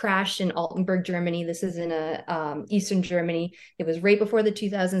I'd crashed in Altenburg, Germany. This is in Eastern Germany. It was right before the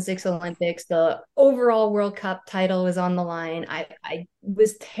 2006 Olympics. The overall World Cup title was on the line. I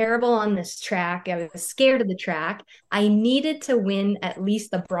was terrible on this track. I was scared of the track. I needed to win at least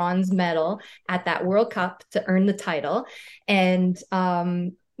the bronze medal at that World Cup to earn the title. And,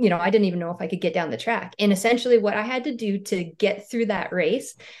 I didn't even know if I could get down the track. And essentially what I had to do to get through that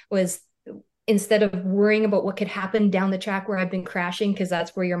race was, instead of worrying about what could happen down the track where I've been crashing, because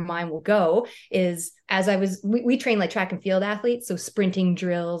that's where your mind will go, is we train like track and field athletes. So sprinting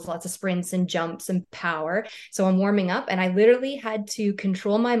drills, lots of sprints and jumps and power. So I'm warming up and I literally had to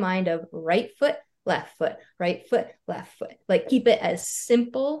control my mind of right foot, left foot, right foot, left foot. Like keep it as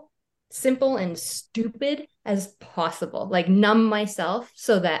simple and stupid as possible. Like numb myself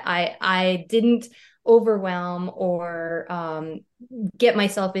so that I didn't overwhelm or get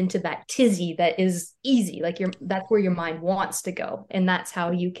myself into that tizzy that is easy. Like that's where your mind wants to go, and that's how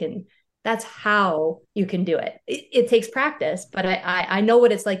you can do it. It takes practice, but I know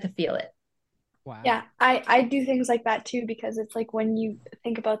what it's like to feel it. Wow. Yeah, I do things like that too, because it's like when you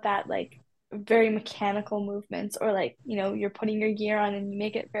think about that, like very mechanical movements, or like, you're putting your gear on and you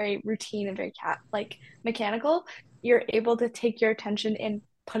make it very routine and very mechanical, you're able to take your attention and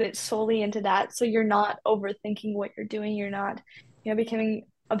put it solely into that. So you're not overthinking what you're doing. You're not, becoming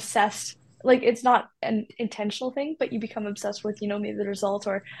obsessed. Like it's not an intentional thing, but you become obsessed with, maybe the result,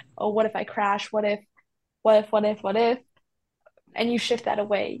 or, oh, what if I crash? What if? And you shift that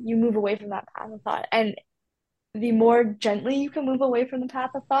away. You move away from that path of thought. And the more gently you can move away from the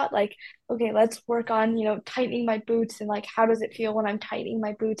path of thought, like, okay, let's work on, tightening my boots, and like, how does it feel when I'm tightening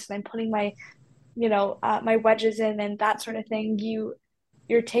my boots and I'm putting my, my wedges in and that sort of thing.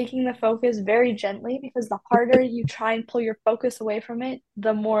 You're taking the focus very gently, because the harder you try and pull your focus away from it,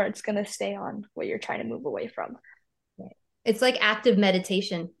 the more it's going to stay on what you're trying to move away from. It's like active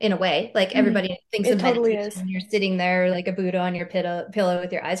meditation in a way. Like everybody thinks it of totally meditation is. when you're sitting there like a Buddha on your pillow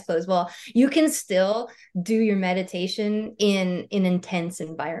with your eyes closed. Well, you can still do your meditation in an intense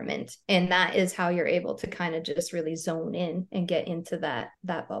environment. And that is how you're able to kind of just really zone in and get into that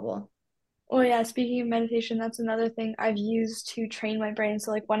bubble. Oh yeah, speaking of meditation, that's another thing I've used to train my brain.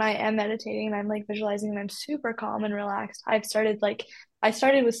 So like when I am meditating and I'm like visualizing and I'm super calm and relaxed, I started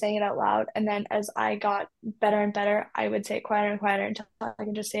with saying it out loud, and then as I got better and better, I would say it quieter and quieter until I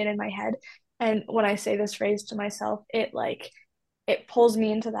can just say it in my head. And when I say this phrase to myself, it pulls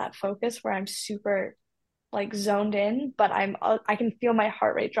me into that focus where I'm super like zoned in, but I can feel my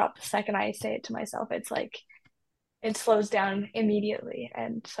heart rate drop the second I say it to myself. It's like it slows down immediately.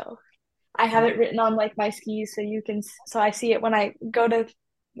 And so I have it written on like my skis, so I see it when I go to,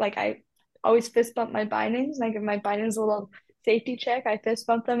 like, I always fist bump my bindings, and I give my bindings a little safety check. I fist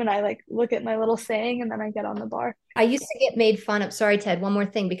bump them and I like look at my little saying, and then I get on the bar. I used to get made fun of. Sorry, Ted, one more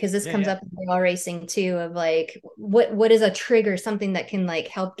thing, because this comes up in rail racing too, of like, what is a trigger, something that can like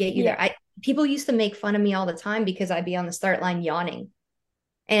help get you there. People used to make fun of me all the time because I'd be on the start line yawning.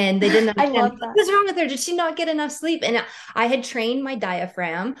 And they didn't understand what's wrong with her. Did she not get enough sleep? And I had trained my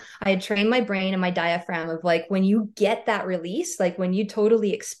diaphragm. I had trained my brain and my diaphragm of like, when you get that release, like when you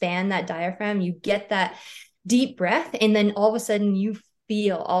totally expand that diaphragm, you get that deep breath, and then all of a sudden you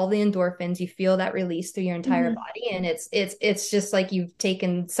feel all the endorphins, you feel that release through your entire body, and it's just like you've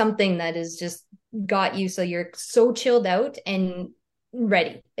taken something that is just got you so you're so chilled out and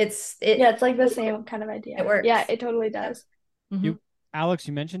ready. Yeah, it's like the same kind of idea. It works. Yeah, it totally does. You, Alex,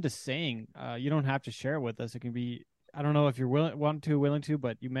 you mentioned a saying. You don't have to share it with us. It can be, I don't know if you're willing to,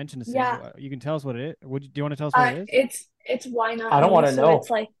 but you mentioned a saying. Yeah. You can tell us what it is. Do you want to tell us what it is? It's why not I don't me? want to So know. it's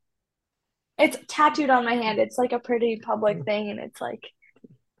like it's tattooed on my hand. It's like a pretty public thing, and it's like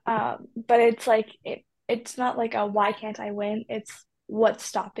but it's like it's not like a why can't I win? It's what's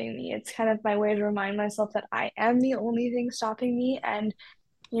stopping me. It's kind of my way to remind myself that I am the only thing stopping me, and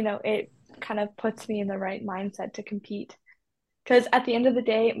it kind of puts me in the right mindset to compete. Because at the end of the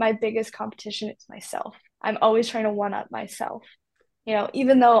day, my biggest competition is myself. I'm always trying to one up myself.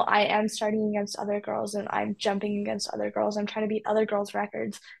 Even though I am starting against other girls and I'm jumping against other girls, I'm trying to beat other girls'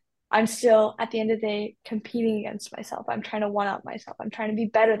 records. I'm still, at the end of the day, competing against myself. I'm trying to one up myself. I'm trying to be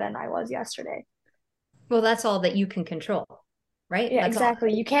better than I was yesterday. Well, that's all that you can control, right? Yeah, That's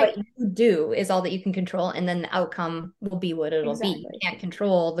exactly. all You can't. what you do is all that you can control, and then the outcome will be what it'll be. You Exactly. can't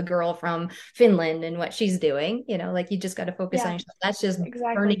control the girl from Finland and what she's doing. Like you just got to focus on Yeah, yourself. That's just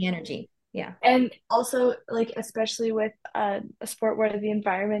exactly. burning energy. Yeah. And also, like, especially with a sport where the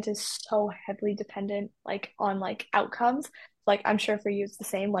environment is so heavily dependent, like, on like outcomes. Like, I'm sure for you it's the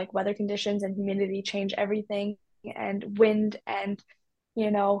same. Like, weather conditions and humidity change everything, and wind, and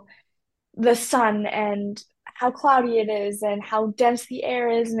you know, the sun, and how cloudy it is, and how dense the air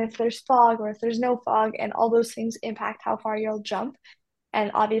is, and if there's fog or if there's no fog, and all those things impact how far you'll jump.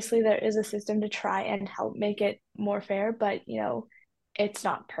 And obviously, there is a system to try and help make it more fair, but it's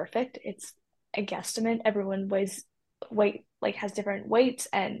not perfect. It's a guesstimate. Everyone weight, like, has different weights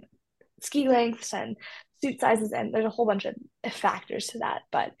and ski lengths and suit sizes, and there's a whole bunch of factors to that.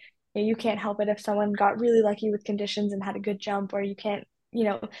 But you can't help it if someone got really lucky with conditions and had a good jump, or you can't,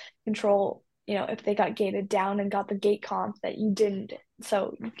 control, if they got gated down and got the gate comp that you didn't.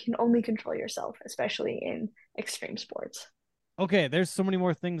 So you can only control yourself, especially in extreme sports. Okay, there's so many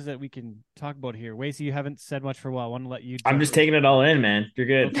more things that we can talk about here. Wasey, you haven't said much for a while. I want to let you. I'm just taking it all in, man. You're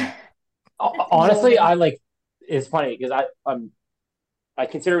good. Okay. Honestly, it's funny because I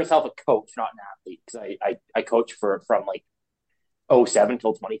consider myself a coach, not an athlete, because I coach from like '07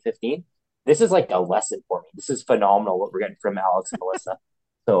 till 2015. This is like a lesson for me. This is phenomenal what we're getting from Alex and Mellisa.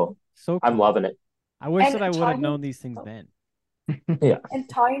 So So I'm cool. loving it. I wish And that I would have talking, known these things then. Yeah. and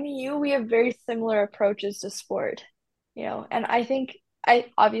talking to you, we have very similar approaches to sport, and I think I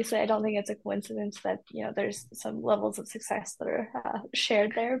don't think it's a coincidence that, there's some levels of success that are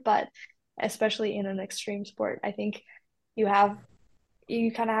shared there, but especially in an extreme sport, I think you have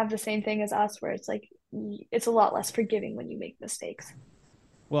you kind of have the same thing as us where it's like it's a lot less forgiving when you make mistakes.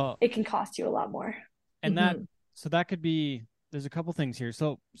 Well, It can cost you a lot more. and that could be. There's a couple things here.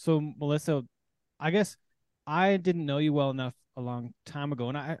 So Mellisa, I guess I didn't know you well enough a long time ago,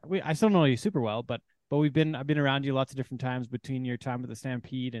 and I still know you super well, but I've been around you lots of different times between your time at the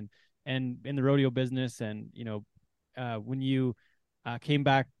Stampede and in the rodeo business, and when you came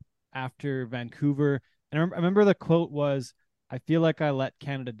back after Vancouver, and I remember the quote was, "I feel like I let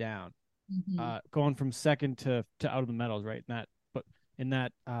Canada down," going from second to out of the medals, right? In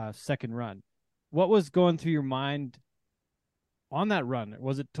that second run, what was going through your mind on that run?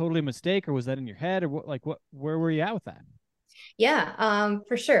 Was it totally a mistake, or was that in your head, or where were you at with that? Yeah,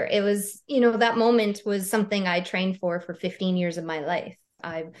 for sure. It was, that moment was something I trained for 15 years of my life.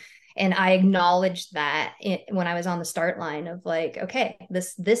 I acknowledged that when I was on the start line of like, okay,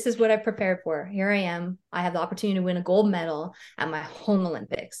 this is what I prepared for. Here I am. I have the opportunity to win a gold medal at my home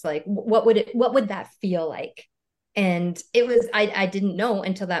Olympics. Like, what would that feel like? And it was, I didn't know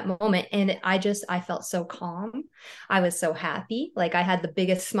until that moment. And I felt so calm. I was so happy. Like I had the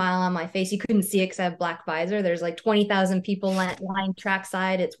biggest smile on my face. You couldn't see it because I have black visor. There's like 20,000 people lying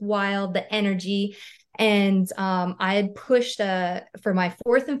trackside. It's wild, the energy. And I had pushed for my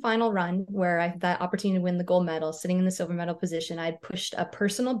fourth and final run, where I had that opportunity to win the gold medal, sitting in the silver medal position. I had pushed a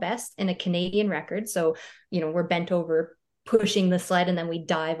personal best and a Canadian record. So, we're bent over pushing the sled, and then we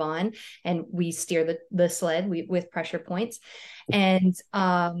dive on and we steer the sled with pressure points. And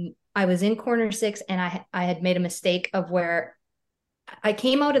I was in corner 6, and I had made a mistake of where I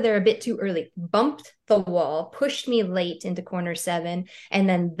came out of there a bit too early, bumped the wall, pushed me late into corner 7. And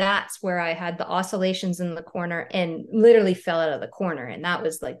then that's where I had the oscillations in the corner and literally fell out of the corner. And that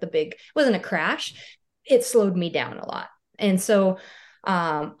was like it wasn't a crash. It slowed me down a lot. And so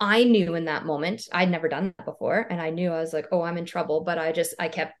I knew in that moment, I'd never done that before. And I knew I was like, oh, I'm in trouble. But I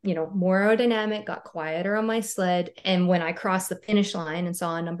kept, more aerodynamic, got quieter on my sled. And when I crossed the finish line and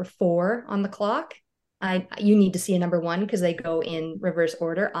saw a number 4 on the clock, You need to see a number one because they go in reverse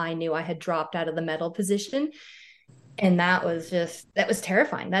order. I knew I had dropped out of the medal position. And that was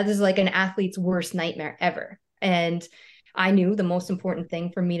terrifying. That is like an athlete's worst nightmare ever. And I knew the most important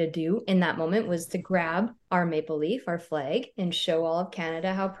thing for me to do in that moment was to grab our maple leaf, our flag, and show all of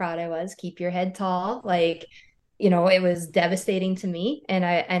Canada how proud I was. Keep your head tall. Like, it was devastating to me. And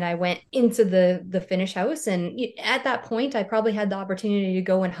I went into the finish house. And at that point, I probably had the opportunity to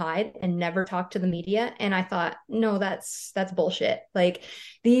go and hide and never talk to the media. And I thought, no, that's bullshit. Like,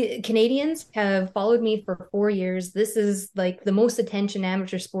 the Canadians have followed me for 4 years. This is like the most attention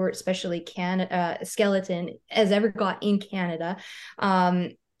amateur sport, especially Canada, skeleton, has ever got in Canada.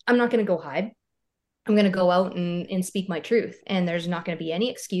 I'm not going to go hide. I'm going to go out and speak my truth. And there's not going to be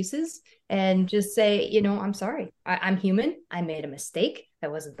any excuses, and just say, I'm sorry. I'm human. I made a mistake.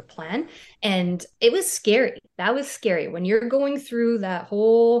 That wasn't the plan. And it was scary. That was scary when you're going through that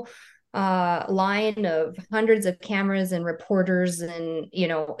whole line of hundreds of cameras and reporters, and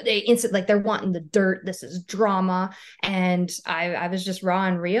like they're wanting the dirt. This is drama. And I was just raw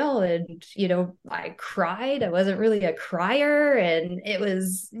and real. And I cried. I wasn't really a crier. And it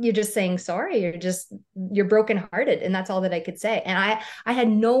was, you're just saying sorry. You're brokenhearted. And that's all that I could say. And I had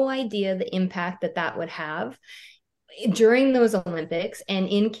no idea the impact that would have during those Olympics and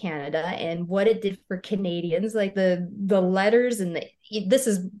in Canada, and what it did for Canadians. Like the letters, and this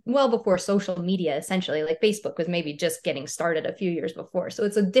is well before social media, essentially. Like Facebook was maybe just getting started a few years before, so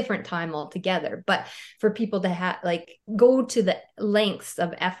it's a different time altogether. But for people to go to the lengths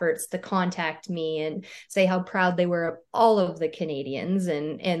of efforts to contact me and say how proud they were of all of the Canadians,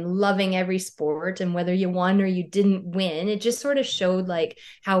 and loving every sport, and whether you won or you didn't win, it just sort of showed like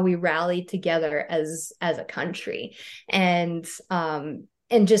how we rallied together as a country. And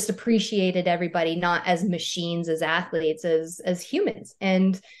just appreciated everybody, not as machines, as athletes, as humans.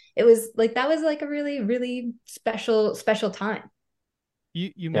 And it was like, that was like a really, really special time.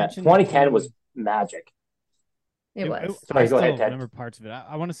 You mentioned 2010 was magic. It was. Sorry, go ahead, I Ted. remember parts of it.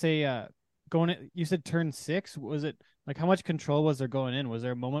 I want to say, you said turn 6. Was it like, how much control was there going in? Was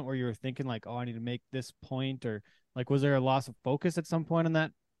there a moment where you were thinking like, oh, I need to make this point, or like, was there a loss of focus at some point in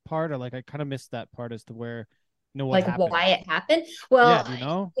that part? Or like, I kind of missed that part as to where, what like happened. Why it happened. Well,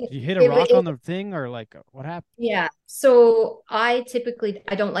 yeah, did you hit a rock on the thing, or like what happened? Yeah. So I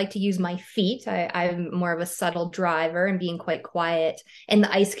don't like to use my feet. I'm more of a subtle driver and being quite quiet. And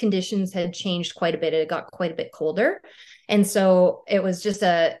the ice conditions had changed quite a bit. It got quite a bit colder. And so it was just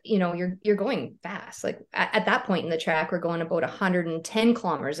you're going fast. Like at that point in the track, we're going about 110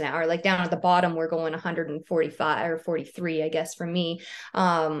 kilometers an hour. Like down at the bottom, we're going 145 or 43, I guess, for me.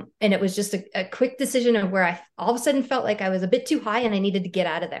 And it was just a quick decision of where I all of a sudden felt like I was a bit too high and I needed to get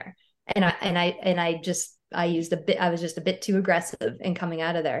out of there. And I was just a bit too aggressive in coming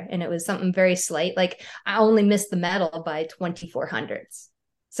out of there. And it was something very slight. Like I only missed the medal by 2400ths.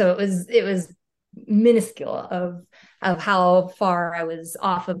 So it was minuscule of how far I was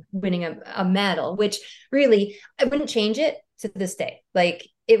off of winning a medal, which really I wouldn't change it to this day. Like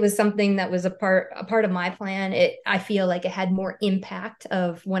it was something that was a part of my plan. I feel like it had more impact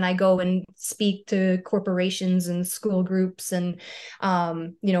of when I go and speak to corporations and school groups, and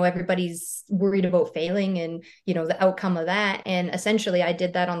everybody's worried about failing and the outcome of that. And essentially I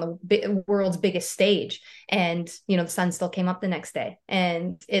did that on the world's biggest stage, and the sun still came up the next day.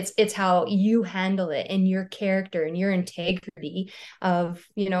 And it's how you handle it, and your character and your integrity of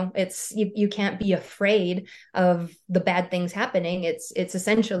it's you can't be afraid of the bad things happening. It's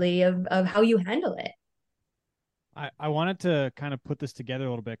essentially of how you handle it. I wanted to kind of put this together a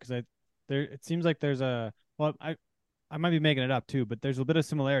little bit, because it seems like there's I might be making it up too, but there's a bit of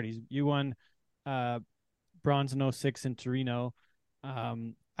similarities. You won bronze in 06 in Torino.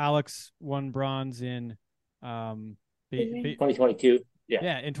 Alex won bronze in 2022.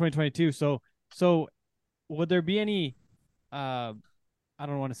 Yeah, in 2022. So would there be any I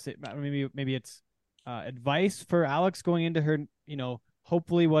don't want to say, maybe it's advice for Alex going into her,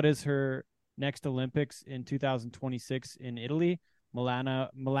 hopefully what is her next Olympics in 2026 in Italy,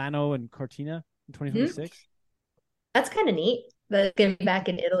 Milano and Cortina in 2026? Mm-hmm. That's kind of neat. That's gonna be back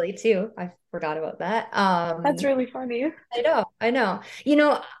in Italy too. I forgot about that. That's really funny. I know.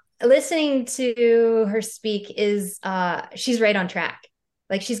 Listening to her speak is she's right on track.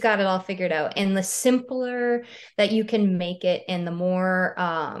 Like she's got it all figured out. And the simpler that you can make it, and the more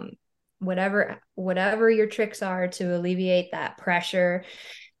whatever your tricks are to alleviate that pressure,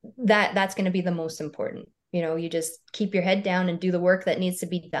 that's going to be the most important. you just keep your head down and do the work that needs to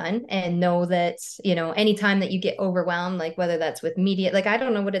be done, and know that, anytime that you get overwhelmed, like whether that's with media, like I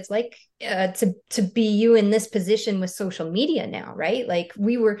don't know what it's like to be you in this position with social media now, right? Like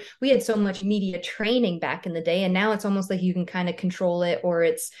we had so much media training back in the day, and now it's almost like you can kind of control it, or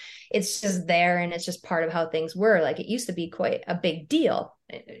it's just there and it's just part of how things were. Like it used to be quite a big deal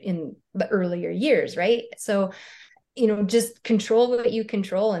in the earlier years, right? So just control what you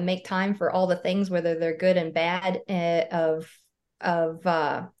control and make time for all the things, whether they're good and bad, because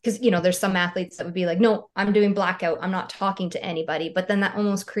there's some athletes that would be like, no, I'm doing blackout, I'm not talking to anybody, but then that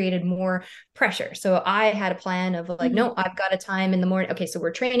almost created more pressure. So I had a plan of like, no, I've got a time in the morning. Okay, so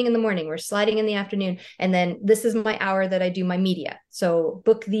we're training in the morning, we're sliding in the afternoon, and then this is my hour that I do my media. So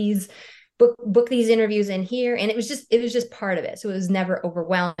book these interviews in here, and it was just part of it, so it was never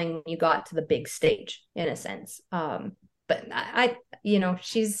overwhelming when you got to the big stage, in a sense. But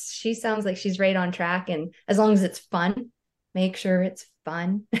she sounds like she's right on track, and as long as it's fun, make sure it's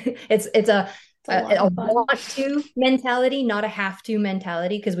fun. it's a want to mentality, not a have to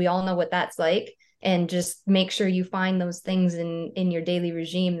mentality, because we all know what that's like. And just make sure you find those things in your daily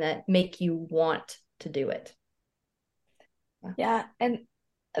regime that make you want to do it. Yeah, and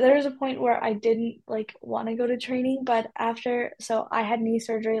there was a point where I didn't like want to go to training, but so I had knee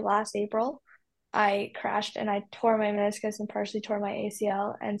surgery last April. I crashed and I tore my meniscus and partially tore my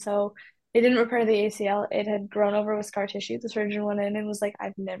ACL. And so it didn't repair the ACL. It had grown over with scar tissue. The surgeon went in and was like,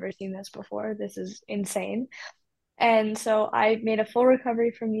 I've never seen this before. This is insane. And so I made a full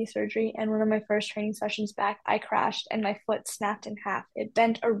recovery from knee surgery. And one of my first training sessions back, I crashed and my foot snapped in half. It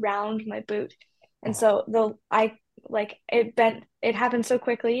bent around my boot. And so it happened so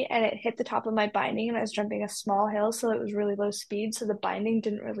quickly, and it hit the top of my binding, and I was jumping a small hill, so it was really low speed, so the binding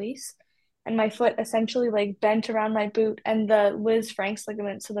didn't release, and my foot essentially like bent around my boot, and the Liz Franks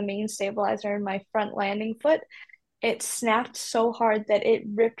ligament, so the main stabilizer in my front landing foot, it snapped so hard that it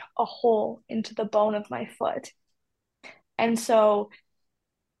ripped a hole into the bone of my foot. And so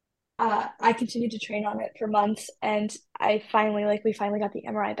I continued to train on it for months, and we finally got the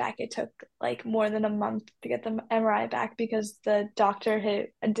MRI back. It took like more than a month to get the MRI back because the doctor had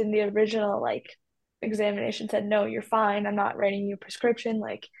did the original like examination, said, no, you're fine. I'm not writing you a prescription.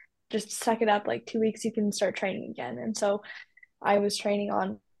 Like, just suck it up. Like 2 weeks, you can start training again. And so I was training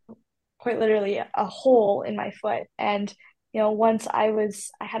on quite literally a hole in my foot. And once I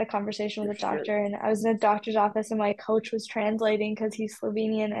had a conversation with a doctor, and I was in a doctor's office, and my coach was translating because he's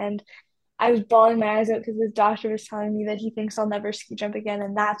Slovenian, and I was bawling my eyes out because this doctor was telling me that he thinks I'll never ski jump again.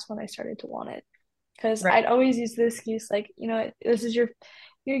 And that's when I started to want it, because I'd always use the excuse like, this is you're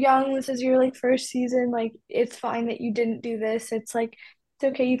young, this is your like first season, like it's fine that you didn't do this, it's like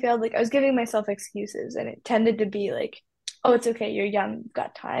it's okay you failed. Like I was giving myself excuses, and it tended to be like, oh, it's okay, you're young, you've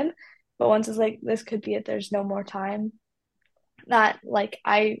got time. But once it's like, this could be it, there's no more time, that like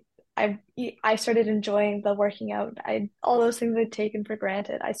I started enjoying the working out. All those things I'd taken for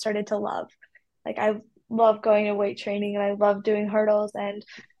granted, I started to love. Like I love going to weight training, and I love doing hurdles, and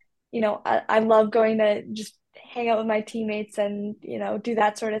I love going to just hang out with my teammates and do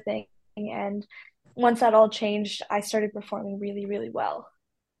that sort of thing. And once that all changed, I started performing really, really well.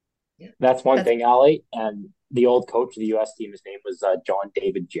 That's one thing, Ali. And the old coach of the U.S. team, his name was John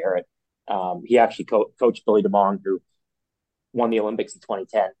David Jarrett. He actually coached Billy DeMong, who won the Olympics in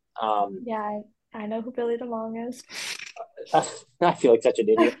 2010. Yeah, I know who Billy DeMong is. I feel like such an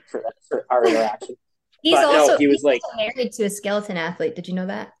idiot for our interaction. He's also married to a skeleton athlete. Did you know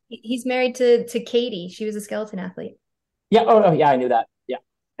that? He's married to Katie. She was a skeleton athlete. Yeah. Oh, no. Yeah, I knew that. Yeah.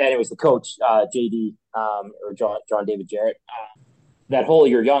 And it was the coach, JD, or John David Jarrett. That whole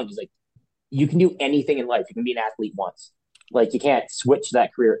you're young, he's like, you can do anything in life. You can be an athlete once. Like you can't switch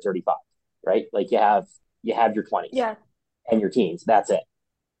that career at 35, right? Like you have your 20s. Yeah. And your teens. That's it.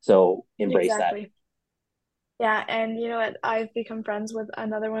 So embrace that. Yeah, and you know what? I've become friends with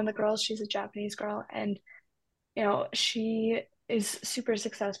another one of the girls. She's a Japanese girl, and she is super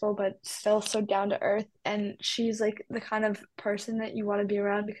successful, but still so down to earth. And she's like the kind of person that you want to be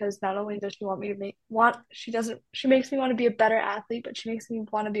around, because not only does she she makes me want to be a better athlete, but she makes me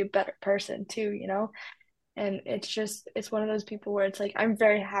want to be a better person too, And it's one of those people where it's like, I'm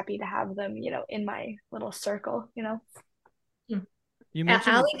very happy to have them, in my little circle, You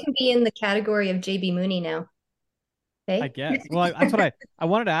mentioned Ali can be in the category of JB Mooney now. I guess. Well, that's what I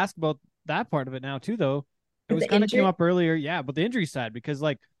wanted to ask about that part of it now too, though. It was kind of came up earlier, yeah, but the injury side, because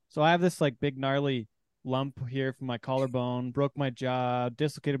so I have this like big gnarly lump here from my collarbone, broke my jaw,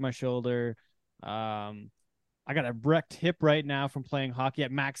 dislocated my shoulder, I got a wrecked hip right now from playing hockey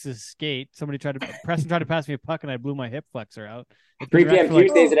at Max's skate. Somebody tried to tried to pass me a puck, and I blew my hip flexor out. It's been 3 wrecked p.m. for like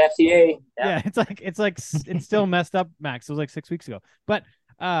Tuesdays at FCA. yeah, it's still messed up, Max. It was like 6 weeks ago. But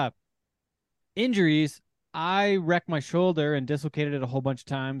injuries, I wrecked my shoulder and dislocated it a whole bunch of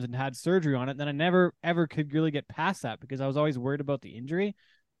times and had surgery on it. Then I never ever could really get past that because I was always worried about the injury.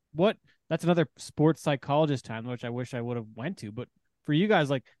 That's another sports psychologist time, which I wish I would have went to. But for you guys,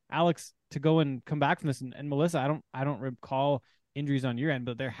 like Alex, to go and come back from this, and Mellisa, I don't recall injuries on your end,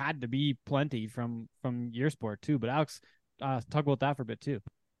 but there had to be plenty from your sport too. But Alex, talk about that for a bit too.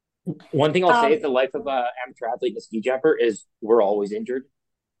 One thing I'll say is the life of an amateur athlete and a ski jumper is we're always injured.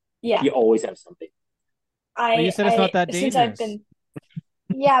 Yeah. You always have something. But you said it's not that dangerous. Since I've been,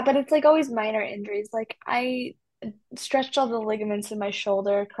 yeah, but it's like always minor injuries. Like I stretched all the ligaments in my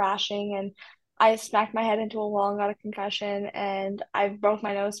shoulder crashing, and I smacked my head into a wall and got a concussion, and I broke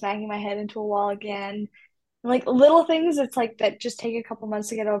my nose smacking my head into a wall again. Like little things, it's like that just take a couple months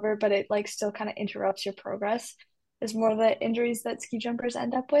to get over, but it like still kind of interrupts your progress. Is more the injuries that ski jumpers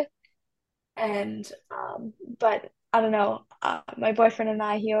end up with. And but I don't know. My boyfriend and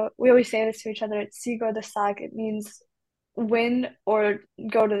I, we always say this to each other. It's sigo the sag. It means win or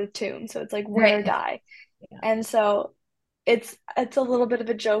go to the tomb. So it's like win or die. Yeah. And so it's a little bit of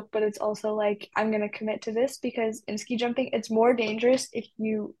a joke, but it's also like I'm gonna commit to this because in ski jumping, it's more dangerous if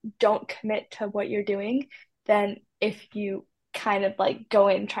you don't commit to what you're doing than if you kind of like go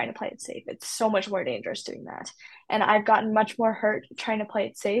in trying to play it safe. It's so much more dangerous doing that. And I've gotten much more hurt trying to play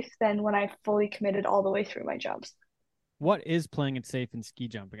it safe than when I fully committed all the way through my jumps. What is playing it safe in ski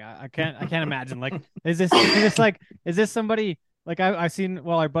jumping? I can't imagine. Like, is this somebody like I've seen?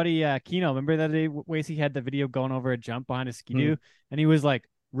 Well, our buddy Kino, remember that day Wasey had the video going over a jump behind a ski-doo, and he was like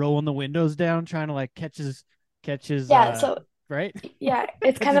rolling the windows down, trying to like catch his yeah. So right? yeah,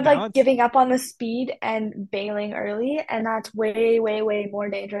 it's kind of like giving up on the speed and bailing early, and that's way, way, way more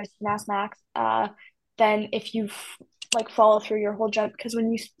dangerous, mass max, than if you like follow through your whole jump. Because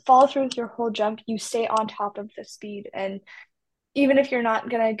when you follow through with your whole jump, you stay on top of the speed, and even if you're not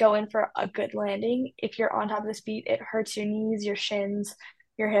gonna go in for a good landing, if you're on top of the speed, it hurts your knees, your shins,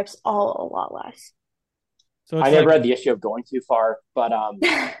 your hips, all a lot less. So I never had the issue of going too far, but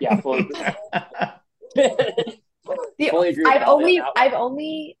yeah, fully. I've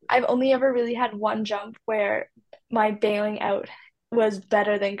only ever really had one jump where my bailing out was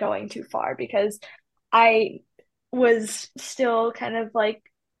better than going too far because I was still kind of like,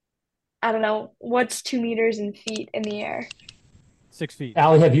 I don't know, what's 2 meters in feet in the air? 6 feet.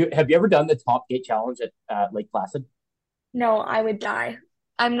 Allie, have you ever done the Top Gate Challenge at Lake Placid? No, I would die.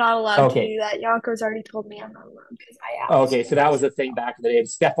 I'm not allowed to do that. Yanko's already told me I'm not allowed because I asked. Okay, so that was a thing back in the day.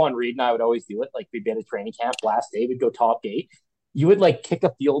 Stefan Reed and I would always do it. Like we'd be at a training camp last day, we'd go Top Gate. You would like kick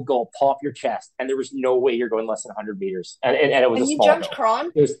a field goal, pop your chest, and there was no way you're going less than 100 meters. And it was and a you small jumped hill.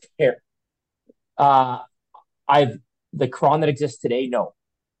 cron? It was terrible. The cron that exists today, no.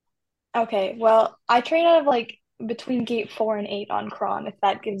 Okay, well, I train out of like between gate 4 and 8 on cron, if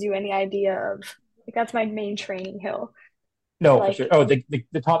that gives you any idea of like that's my main training hill. No, like, for sure. Oh,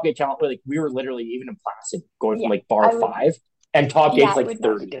 the Top Gate Challenge, like we were literally even in Placid going from like bar 5 and Top Gate's like 30.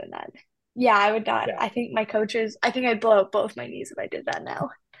 Not be doing that. Yeah, I would not. Yeah. I think I'd blow out both my knees if I did that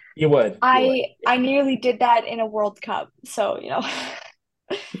now. You would. I nearly did that in a World Cup, so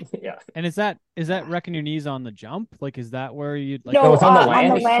Yeah. And is that wrecking your knees on the jump? Like, is that where you'd like? No, it's on the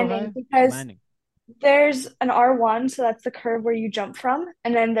landing because there's an R1, so that's the curve where you jump from,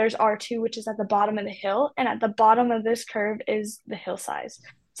 and then there's R2, which is at the bottom of the hill, and at the bottom of this curve is the hill size.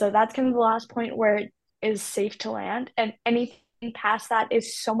 So that's kind of the last point where it is safe to land, and anything past that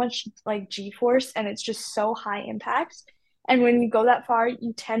is so much like G-force, and it's just so high impact. And when you go that far,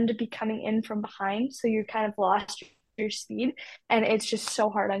 you tend to be coming in from behind, so you kind of lost your speed, and it's just so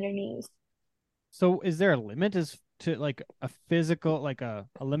hard on your knees. So is there a limit as to like a physical, like a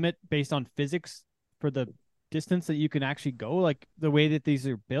limit based on physics for the distance that you can actually go, like the way that these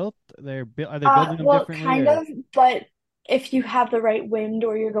are built? Are they building them differently? Kind of, but if you have the right wind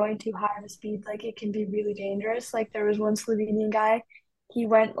or you're going too high of a speed, like it can be really dangerous. Like there was one Slovenian guy, he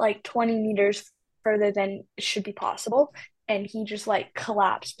went like 20 meters further than should be possible, and he just like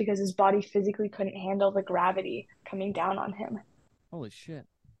collapsed because his body physically couldn't handle the gravity coming down on him. Holy shit.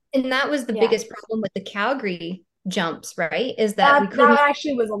 And that was the biggest problem with the Calgary jumps, right? Is that we couldn't... That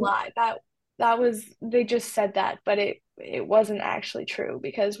actually was a lie. That was, they just said that, but it wasn't actually true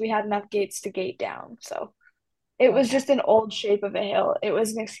because we had enough gates to gate down. So it was just an old shape of a hill. It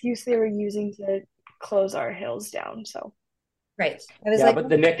was an excuse they were using to close our hills down. So right. But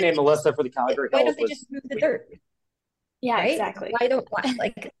the nickname Mellisa for the Calgary why Hills don't they just move the dirt? Yeah, right? exactly. Why don't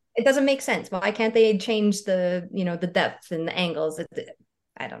like It doesn't make sense. Why can't they change the, the depth and the angles?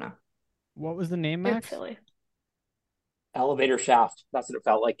 I don't know. What was the name, It's Max? silly. Elevator shaft. That's what it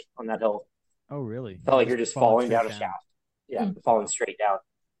felt like on that hill. Oh, really? Felt like Just you're just falling falling straight down a down. shaft. Yeah, Mm. falling straight down.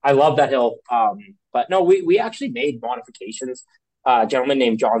 I love that hill. But no, we actually made modifications. A gentleman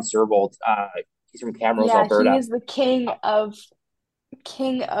named John Servold. He's from Camrose, Yeah, he Alberta. is the king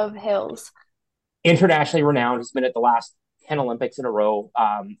of hills. Internationally renowned. He's been at the last 10 Olympics in a row.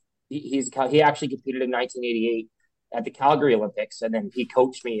 He actually competed in 1988 at the Calgary Olympics, and then he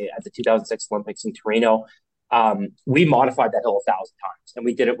coached me at the 2006 Olympics in Torino. We modified that hill 1,000 times, and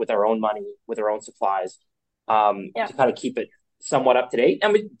we did it with our own money, with our own supplies, Yeah. to kind of keep it somewhat up to date.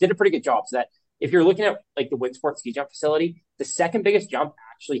 And we did a pretty good job. So that if you're looking at like the Windsport ski jump facility, the second biggest jump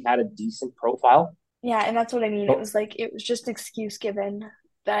actually had a decent profile. Yeah, and that's what I mean. It But was like it was just an excuse given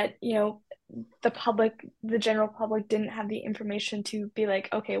that, the general public didn't have the information to be like,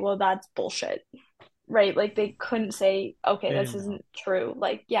 okay, well, that's bullshit, right? Like they couldn't say, okay, They this didn't know. isn't true.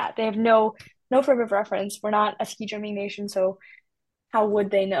 Like, yeah, they have no frame of reference. We're not a ski jumping nation, so how would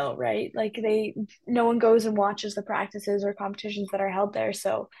they know, right? Like no one goes and watches the practices or competitions that are held there,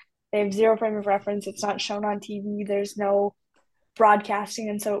 so they have zero frame of reference. It's not shown on TV. There's no broadcasting.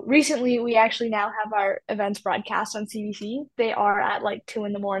 And so recently we actually now have our events broadcast on CBC. They are at like 2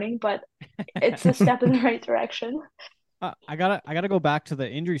 in the morning, but it's a step in the right direction. I gotta go back to the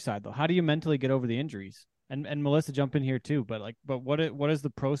injury side though. How do you mentally get over the injuries? And Melissa, jump in here too. But what is the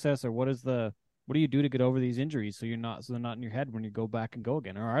process, or what do you do to get over these injuries so they're not in your head when you go back and go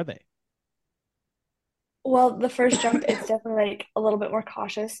again, or are they? Well, the first jump, it's definitely like a little bit more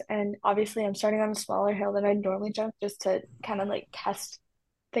cautious. And obviously, I'm starting on a smaller hill than I normally jump just to kind of like test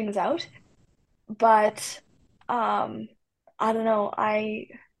things out. But I don't know.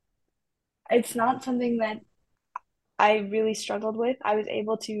 It's not something that I really struggled with. I was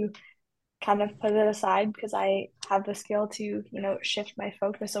able to kind of put it aside because I have the skill to, shift my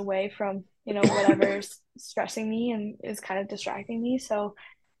focus away from, whatever's stressing me and is kind of distracting me. So,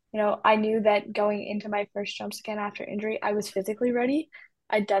 I knew that going into my first jumps again after injury, I was physically ready.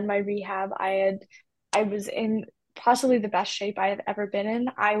 I'd done my rehab. I was in possibly the best shape I have ever been in.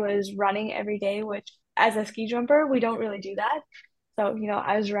 I was running every day, which as a ski jumper, we don't really do that. So,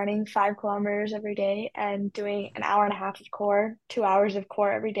 I was running 5 kilometers every day and doing an hour and a half of core, 2 hours of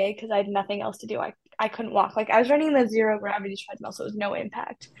core every day because I had nothing else to do. I couldn't walk. Like I was running the zero gravity treadmill, so it was no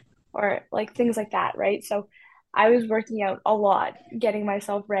impact or like things like that, right? So I was working out a lot, getting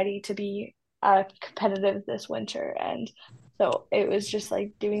myself ready to be competitive this winter. And so it was just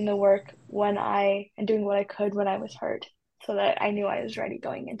like doing the work and doing what I could when I was hurt so that I knew I was ready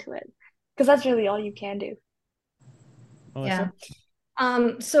going into it. Because that's really all you can do. Melissa? Yeah.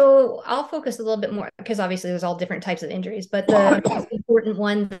 So I'll focus a little bit more because obviously there's all different types of injuries, but the most important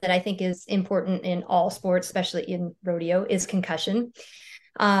one that I think is important in all sports, especially in rodeo, is concussion.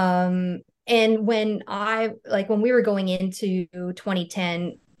 And when we were going into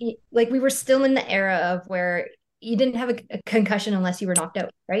 2010, like we were still in the era of where you didn't have a concussion unless you were knocked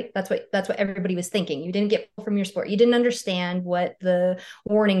out, right? That's what everybody was thinking. You didn't get pulled from your sport. You didn't understand what the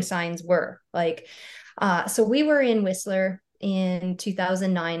warning signs were. So we were in Whistler in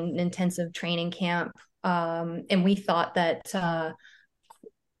 2009 intensive training camp, and we thought that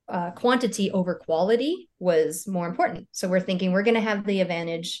quantity over quality was more important. So we're thinking we're going to have the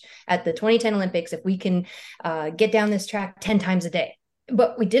advantage at the 2010 Olympics if we can get down this track 10 times a day.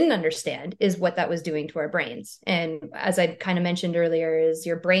 What we didn't understand is what that was doing to our brains. And as I kind of mentioned earlier, is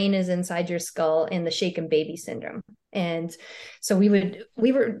your brain is inside your skull in the shaken baby syndrome. And so we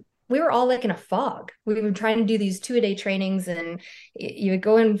were all like in a fog. We were trying to do these 2-a-day trainings, and you would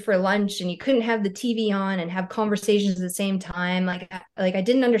go in for lunch and you couldn't have the TV on and have conversations at the same time. Like I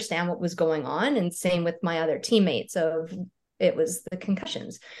didn't understand what was going on. And same with my other teammates it was the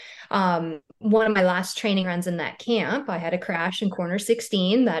concussions. One of my last training runs in that camp, I had a crash in corner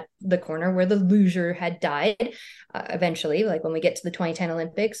 16, that the corner where the loser had died. Eventually, like when we get to the 2010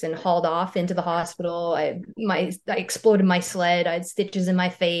 Olympics, and hauled off into the hospital. I exploded my sled. I had stitches in my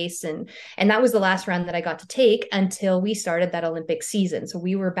face, and that was the last run that I got to take until we started that Olympic season. So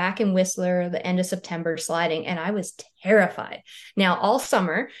we were back in Whistler the end of September sliding, and I was terrified. Now all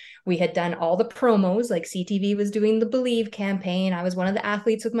summer we had done all the promos, like CTV was doing the Believe campaign. I was one of the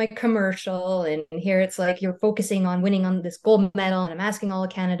athletes with my commercial. And here it's like you're focusing on winning on this gold medal. And I'm asking all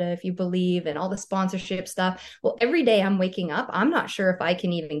of Canada if you believe, and all the sponsorship stuff. Well, every day I'm waking up, I'm not sure if I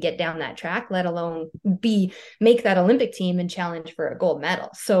can even get down that track, let alone make that Olympic team and challenge for a gold medal.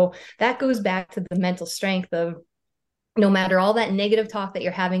 So that goes back to the mental strength of no matter all that negative talk that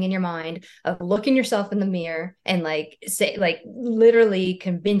you're having in your mind, of looking yourself in the mirror and like say, like literally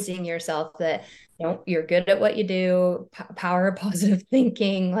convincing yourself that, you know, you're good at what you do, power of positive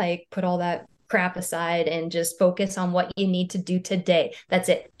thinking, like put all that crap aside and just focus on what you need to do today. That's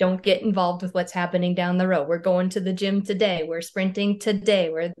it. Don't get involved with what's happening down the road. We're going to the gym today. We're sprinting today.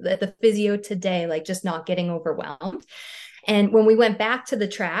 We're at the physio today, like just not getting overwhelmed. And when we went back to the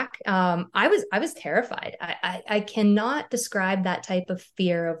track, I was terrified. I cannot describe that type of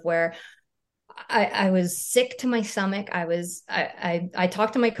fear of where I was sick to my stomach. I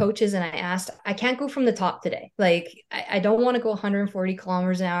talked to my coaches and I asked, I can't go from the top today. Like I don't want to go 140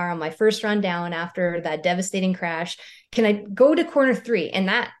 kilometers an hour on my first run down after that devastating crash. Can I go to corner 3? And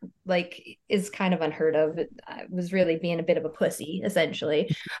that like is kind of unheard of. I was really being a bit of a pussy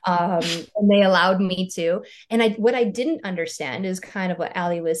essentially. And they allowed me to. And what I didn't understand is kind of what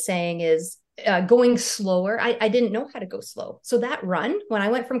Ali was saying is going slower. I didn't know how to go slow. So that run, when I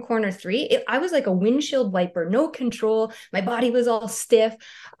went from corner 3, I was like a windshield wiper, no control. My body was all stiff.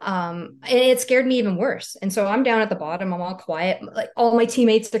 And it scared me even worse. And so I'm down at the bottom. I'm all quiet. Like all my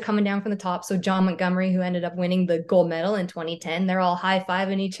teammates are coming down from the top. So John Montgomery, who ended up winning the gold medal in 2010, they're all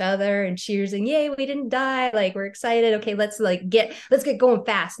high-fiving each other and cheersing. Yay, we didn't die. Like we're excited. Okay, let's get going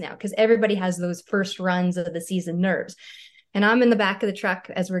fast now. Because everybody has those first runs of the season nerves. And I'm in the back of the truck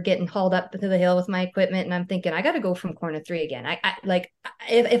as we're getting hauled up to the hill with my equipment. And I'm thinking, I got to go from corner 3 again. I like,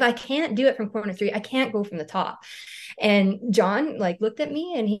 if I can't do it from corner 3, I can't go from the top. And John like looked at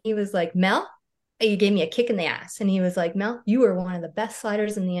me and he was like, Mel, he gave me a kick in the ass. And he was like, Mel, you are one of the best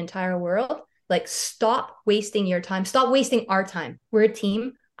sliders in the entire world. Like, stop wasting your time. Stop wasting our time. We're a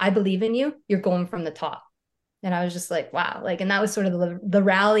team. I believe in you. You're going from the top. And I was just like, wow. Like, and that was sort of the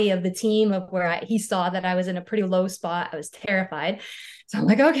rally of the team of where he saw that I was in a pretty low spot. I was terrified. So I'm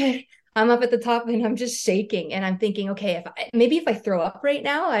like, okay, I'm up at the top and I'm just shaking. And I'm thinking, okay, maybe if I throw up right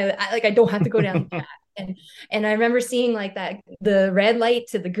now, I don't have to go down the track. And I remember seeing like that, the red light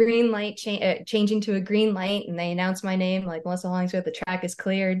to the green light changing to a green light. And they announced my name, like Mellisa Hollingsworth, the track is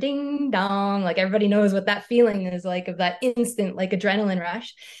clear, ding dong. Like everybody knows what that feeling is like, of that instant, like adrenaline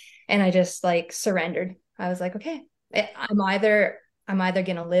rush. And I just like surrendered. I was like, okay, I'm either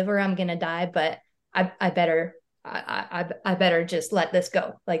gonna live or I'm gonna die, but I better just let this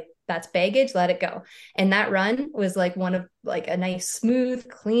go. Like that's baggage, let it go. And that run was like one of like a nice, smooth,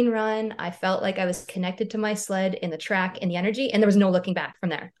 clean run. I felt like I was connected to my sled in the track and the energy, and there was no looking back from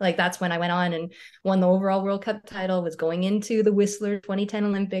there. Like that's when I went on and won the overall World Cup title, was going into the Whistler 2010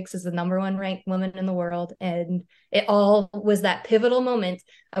 Olympics as the #1 ranked woman in the world. And it all was that pivotal moment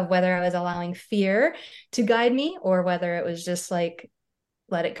of whether I was allowing fear to guide me or whether it was just like,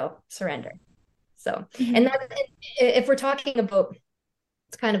 let it go, surrender. So, and that, if we're talking about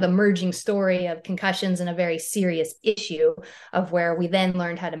it's kind of emerging story of concussions and a very serious issue of where we then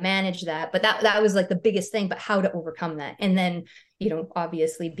learned how to manage that. But that was like the biggest thing, but how to overcome that. And then, you know,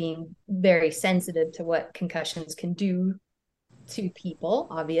 obviously being very sensitive to what concussions can do to people,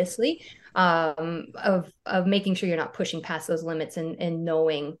 obviously, of making sure you're not pushing past those limits and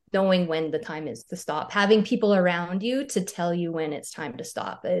knowing when the time is to stop. Having people around you to tell you when it's time to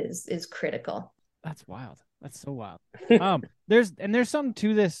stop is critical. That's wild. That's so wild. There's something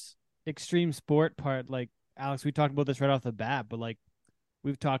to this extreme sport part. Like Alex, we talked about this right off the bat, but like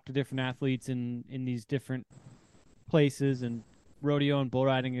we've talked to different athletes in these different places, and rodeo and bull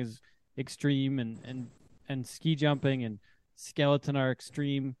riding is extreme, and ski jumping and skeleton are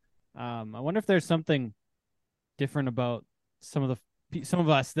extreme. I wonder if there's something different about some of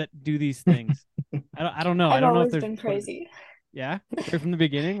us that do these things. I don't know. I've I don't know if always there's been crazy. Yeah, right from the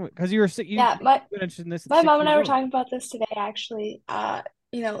beginning, because you Yeah, mentioned this. my mom and I were talking about this today, actually.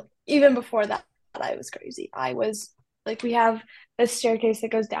 You know, even before that, I was crazy. I was like, we have this staircase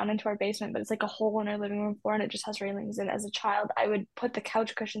that goes down into our basement, but it's like a hole in our living room floor and it just has railings. And as a child, I would put the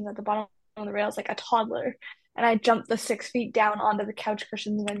couch cushions at the bottom of the rails like a toddler. And I'd jump the 6 feet down onto the couch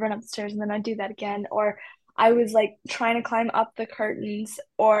cushions and I'd run up the stairs and then I'd do that again. Or I was like trying to climb up the curtains,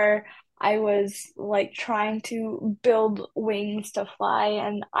 or I was like trying to build wings to fly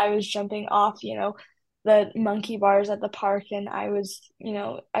and I was jumping off, you know, the monkey bars at the park, and I was, you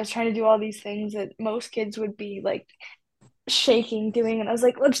know, I was trying to do all these things that most kids would be like shaking doing, and I was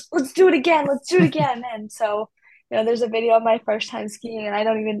like, let's do it again, let's do it again. And so, you know, there's a video of my first time skiing and I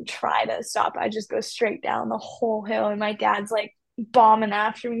don't even try to stop. I just go straight down the whole hill and my dad's like bombing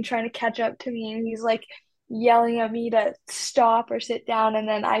after me trying to catch up to me, and he's like yelling at me to stop or sit down, and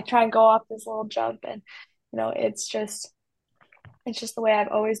then I try and go off this little jump. And you know, it's just the way I've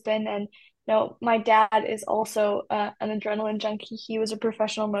always been. And you know, my dad is also an adrenaline junkie. He was a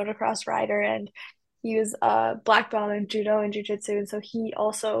professional motocross rider, and He was a black belt in judo and jujitsu, and so he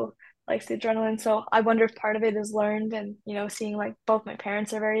also likes the adrenaline. So I wonder if part of it is learned, and seeing like both my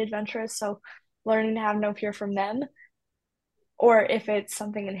parents are very adventurous, so learning to have no fear from them, or if it's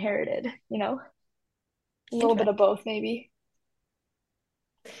something inherited, a little bit of both maybe.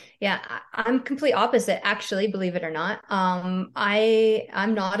 Yeah, I'm complete opposite, actually, believe it or not. I'm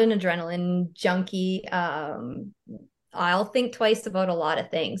not an adrenaline junkie. I'll think twice about a lot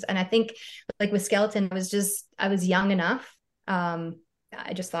of things. And I think like with skeleton, I was young enough.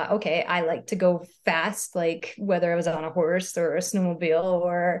 I just thought, okay, I like to go fast, like whether I was on a horse or a snowmobile,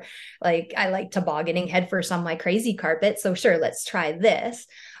 or like I like tobogganing headfirst on my crazy carpet. So sure, let's try this.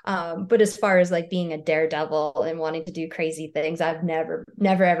 But as far as like being a daredevil and wanting to do crazy things, I've never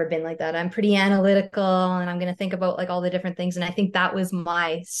ever been like that. I'm pretty analytical and I'm going to think about like all the different things. And I think that was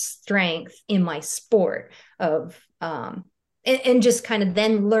my strength in my sport of, and just kind of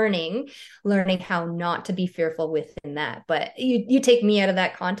then learning how not to be fearful within that. But you take me out of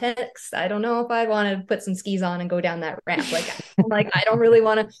that context, I don't know if I'd want to put some skis on and go down that ramp. Like I don't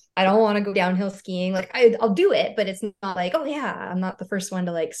want to go downhill skiing. Like I'll do it, but it's not like, oh yeah, I'm not the first one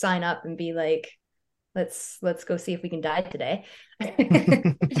to like sign up and be like, let's go see if we can die today.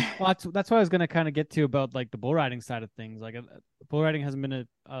 Well, that's what I was going to kind of get to about like the bull riding side of things. Like bull riding hasn't been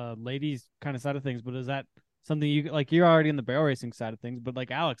a ladies kind of side of things, but is that something you like? You're already in the barrel racing side of things, but like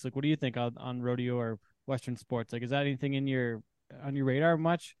Alex, like what do you think on rodeo or Western sports? Like, is that anything on your radar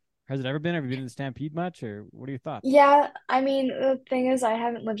much? Has it ever been? Have you been in the Stampede much, or what are your thoughts? Yeah, I mean, the thing is, I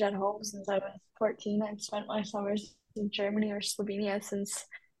haven't lived at home since I was 14. I've spent my summers in Germany or Slovenia since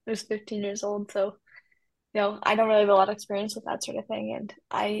I was 15 years old. So, I don't really have a lot of experience with that sort of thing. And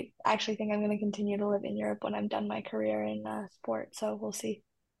I actually think I'm going to continue to live in Europe when I'm done my career in sport. So we'll see.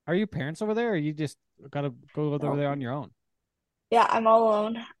 Are your parents over there, or you just gotta go over No. there on your own? Yeah, I'm all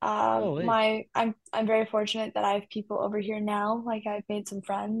alone. Holy. I'm very fortunate that I have people over here now. Like I've made some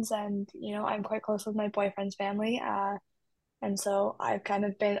friends, and I'm quite close with my boyfriend's family. And so I've kind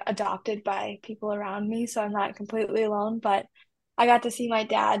of been adopted by people around me, so I'm not completely alone. But I got to see my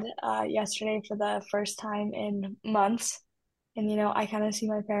dad yesterday for the first time in months, and I kind of see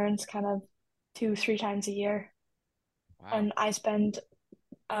my parents kind of 2, 3 times a year, Wow. and I spend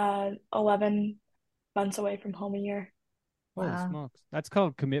 11 months away from home a year. Holy Wow. smokes. That's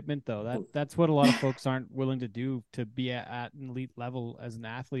called commitment though. That's what a lot of folks aren't willing to do to be at an elite level as an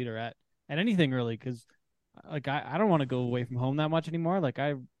athlete or at anything really. Cause like I don't want to go away from home that much anymore. Like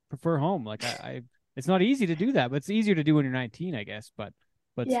I prefer home. Like I it's not easy to do that, but it's easier to do when you're 19, I guess. But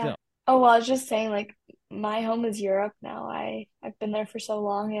Yeah. still. Oh, well, I was just saying, like, my home is Europe now. I've been there for so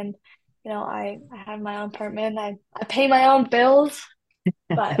long, and I have my own apartment. I pay my own bills,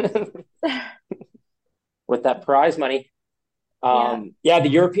 but With that prize money. yeah, Yeah, the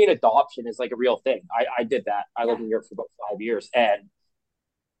European adoption is like a real thing. I did that. I lived yeah, in Europe for about 5 years, and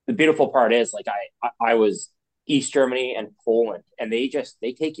the beautiful part is like I was East Germany and Poland, and they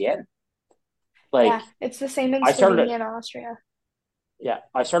take you in. Like yeah. It's the same in I started a Slovenia and Austria. yeah,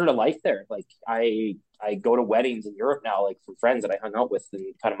 I started a life there. Like I go to weddings in Europe now, like from friends that I hung out with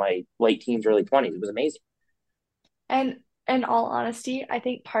in kind of my late teens, early 20s. It was amazing. And in all honesty, I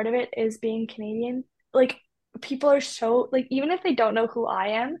think part of it is being Canadian. Like, people are so like, even if they don't know who I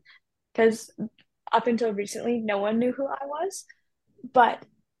am, because up until recently, no one knew who I was. But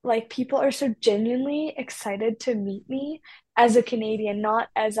like people are so genuinely excited to meet me as a Canadian, not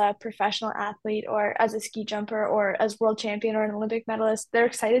as a professional athlete or as a ski jumper or as world champion or an Olympic medalist. They're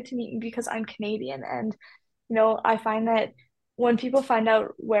excited to meet me because I'm Canadian. And, I find that when people find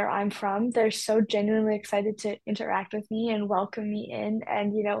out where I'm from, they're so genuinely excited to interact with me and welcome me in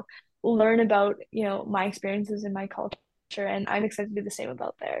and, learn about, my experiences and my culture. And I'm excited to do the same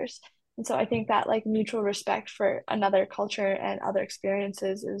about theirs. And so I think that like mutual respect for another culture and other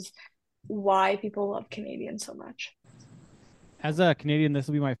experiences is why people love Canadians so much. As a Canadian, this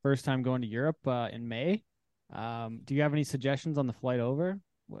will be my first time going to Europe in May. Do you have any suggestions on the flight over?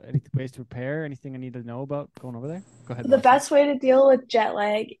 Any ways to prepare? Anything I need to know about going over there? Go ahead, The Melissa. best way to deal with jet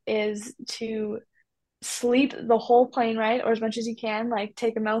lag is to sleep the whole plane ride or as much as you can, like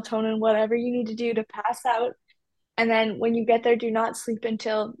take a melatonin, whatever you need to do to pass out. And then when you get there, do not sleep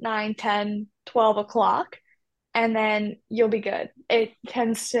until 9, 10, 12 o'clock, and then you'll be good. It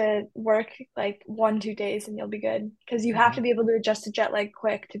tends to work like 1, 2 days and you'll be good because you have Okay. to be able to adjust to jet lag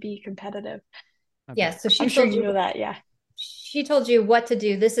quick to be competitive. Okay. Yeah, so I'm sure you know that, yeah. she told you what to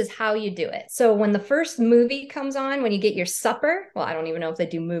do. This is how you do it. So when the first movie comes on, when you get your supper, well, I don't even know if they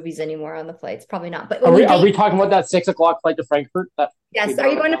do movies anymore on the flights, probably not. But Are when we you are get, we talking about that 6 o'clock flight to Frankfurt? That we yes, got are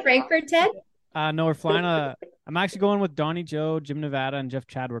you on going to now? Frankfurt, Ted? No, we're flying I'm actually going with Donnie Joe, Jim Nevada, and Jeff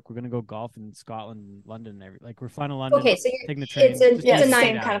Chadwick. We're gonna go golf in Scotland and London. We're flying to London, Okay, so taking the it's train. a Just it's a doing Yes, nine eight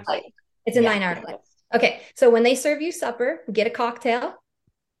same kind of hours. flight. it's a Yeah. 9 hour flight. Okay, so when they serve you supper, get a cocktail,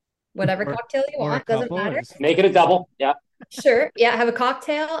 whatever Or cocktail you or a want, doesn't couple, or matter. just Make it a double. Yeah. Sure, yeah, have a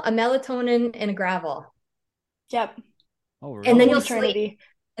cocktail, a melatonin, and a gravel, Yep. oh and then really? you'll Holy sleep. Trinity.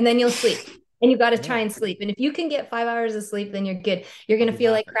 And then you'll sleep. And you got to try Yeah. and sleep. And if you can get 5 hours of sleep, then you're good. You're I'll going be to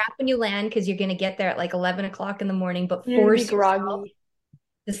feel like laughing. crap when you land because you're going to get there at like 11 o'clock in the morning, but You're gonna be force yourself groggy.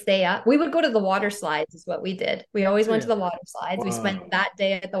 to stay up. We would go to the water slides, is what we did. We always went to the Really? water slides. We spent that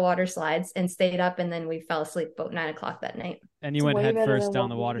day at the water slides and stayed up, and then we fell asleep about 9 o'clock that night. And you It's went way head better first than down what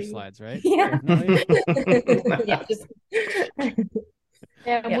the we water do. slides, right? Yeah. Definitely. Yeah.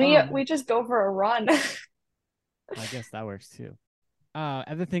 Yeah, Yeah. we just go for a run. I guess that works too.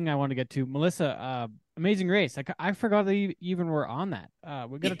 Other thing I want to get to, Mellisa, Amazing Race. I forgot that you even were on that.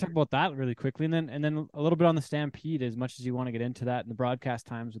 We're gonna talk about that really quickly, and then a little bit on the Stampede, as much as you want to get into that in the broadcast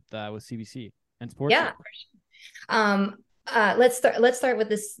times with CBC and Sports. Yeah. Let's start with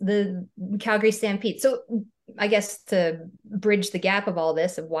the Calgary Stampede. So I guess to bridge the gap of all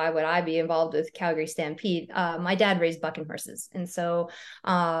this of why would I be involved with Calgary Stampede, my dad raised bucking horses, and so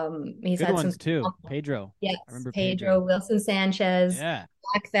he's Good had ones some too. Pedro. yes, I remember Pedro, Wilson Sanchez, Yeah.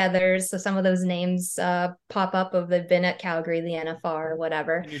 Black Feathers. So some of those names pop up of they've been at Calgary, the NFR, or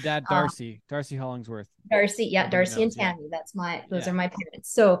whatever. And your dad, Um, Darcy Hollingsworth. Darcy Everybody and knows, yeah. Tammy. Those Yeah. are my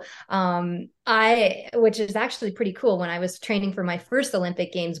parents. So which is actually pretty cool. When I was training for my first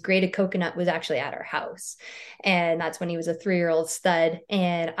Olympic Games, Graded Coconut was actually at our house. And that's when he was a 3-year-old stud.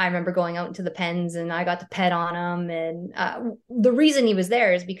 And I remember going out into the pens and I got to pet on him. And the reason he was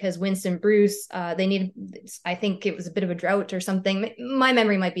there is because Winston Bruce, they needed, I think it was a bit of a drought or something. My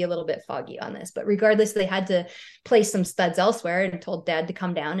memory might be a little bit foggy on this, but regardless, they had to place some studs elsewhere and told dad to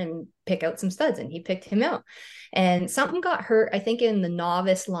come down and pick out some studs, and he picked him out. And something got hurt, I think, in the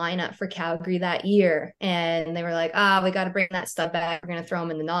novice lineup for Calgary that year. And they were like, we got to bring that stud back. We're going to throw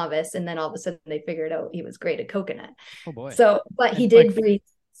him in the novice. And then all of a sudden they figured out he was great at coconut. Oh boy. So, but he And, did like, breed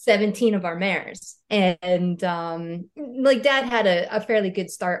 17 of our mares. And like dad had a fairly good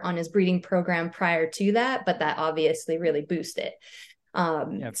start on his breeding program prior to that, but that obviously really boosted.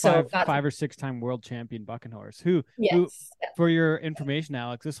 Yeah, So five or 6-time world champion bucking horse. Who, yes. for your information,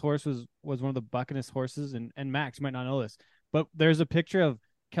 Alex, this horse was one of the buckinest horses, and Max, you might not know this, but there's a picture of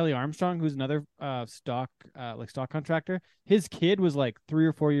Kelly Armstrong, who's another stock contractor. His kid was like 3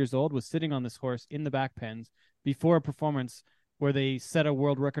 or 4 years old, was sitting on this horse in the back pens before a performance where they set a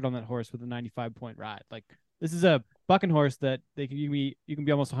world record on that horse with a 95-point ride. Like, this is a bucking horse that you can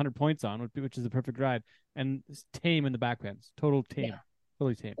be almost 100 points on, which is a perfect ride, and it's tame in the back pens. Total tame. Yeah.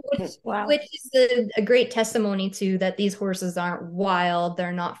 Totally tame. Wow. Which is a great testimony to that these horses aren't wild.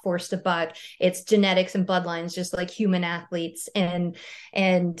 They're not forced to buck. It's genetics and bloodlines, just like human athletes. And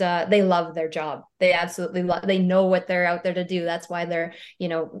they love their job. They absolutely love, they know what they're out there to do. That's why they're,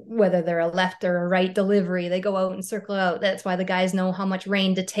 whether they're a left or a right delivery, they go out and circle out. That's why the guys know how much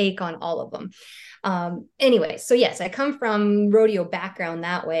rein to take on all of them. Anyway, so yes, I come from rodeo background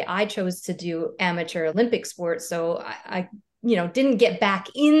that way. I chose to do amateur Olympic sports. So I didn't get back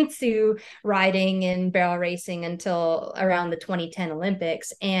into riding and barrel racing until around the 2010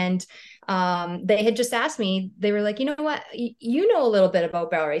 Olympics. And they had just asked me, they were like, you know what, you know a little bit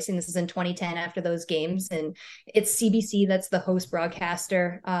about barrel racing. This is in 2010 after those games. And it's CBC, that's the host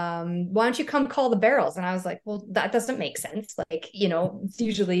broadcaster. Why don't you come call the barrels? And I was like, well, that doesn't make sense. Like, it's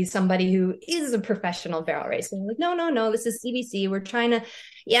usually somebody who is a professional barrel racer. Like, no, this is CBC. We're trying to,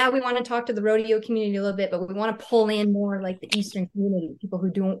 we want to talk to the rodeo community a little bit, but we want to pull in more like the Eastern community, people who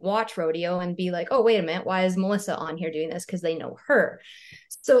don't watch rodeo, and be like, oh, wait a minute, why is Mellisa on here doing this? Because they know her.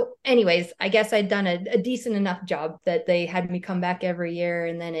 So anyways, I guess I'd done a decent enough job that they had me come back every year.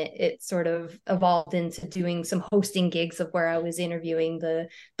 And then it sort of evolved into doing some hosting gigs of where I was interviewing the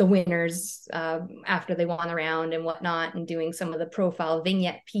winners after they won the round and whatnot, and doing some of the profile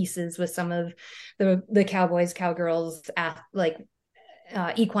vignette pieces with some of the cowboys, cowgirls,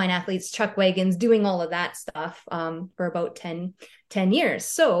 equine athletes, chuck wagons, doing all of that stuff for about 10 years.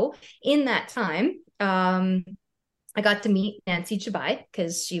 So in that time, I got to meet Nancy Chabai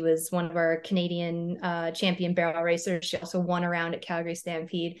because she was one of our Canadian champion barrel racers. She also won around at Calgary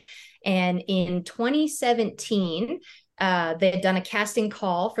Stampede. And in 2017, they had done a casting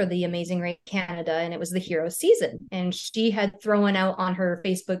call for the Amazing Race Canada, and it was the hero season. And she had thrown out on her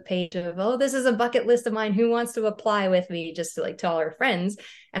Facebook page of, oh, this is a bucket list of mine. Who wants to apply with me? Just to tell her friends.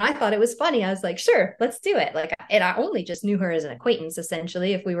 And I thought it was funny. I was like, sure, let's do it. And I only just knew her as an acquaintance,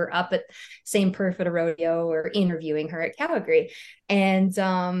 essentially, if we were up at same perf at a rodeo or interviewing her at Calgary. And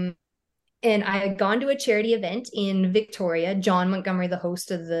and I had gone to a charity event in Victoria. John Montgomery, the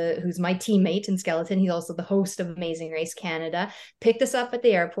host of who's my teammate in skeleton, he's also the host of Amazing Race Canada, picked us up at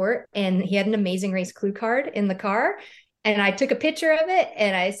the airport, and he had an Amazing Race clue card in the car. And I took a picture of it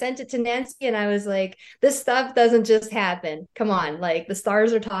and I sent it to Nancy, and I was like, this stuff doesn't just happen. Come on, like the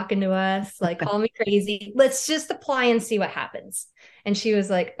stars are talking to us, like call me crazy. Let's just apply and see what happens. And she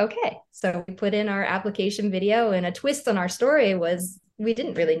was like, okay. So we put in our application video, and a twist on our story was we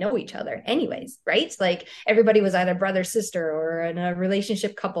didn't really know each other anyways, right? Like everybody was either brother, sister, or in a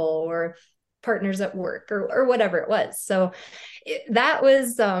relationship couple, or partners at work, or whatever it was. So that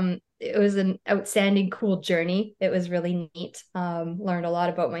was it was an outstanding, cool journey. It was really neat. Learned a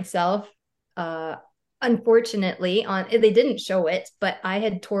lot about myself. Unfortunately, they didn't show it, but I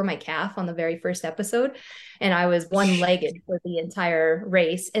had tore my calf on the very first episode, and I was one-legged for the entire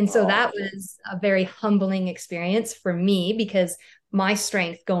race. And so that was a very humbling experience for me, because my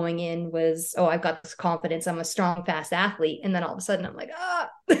strength going in was, oh, I've got this confidence, I'm a strong, fast athlete. And then all of a sudden I'm like, I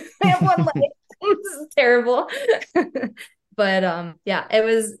have one leg. This is terrible. But yeah, it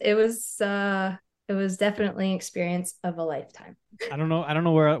was definitely an experience of a lifetime. I don't know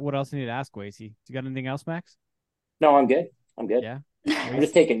what else I need to ask, Wasey. You got anything else, Max? No, I'm good. Yeah. I'm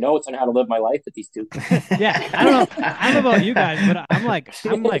just taking notes on how to live my life with these two. Yeah, I don't know. I don't know about you guys, but I'm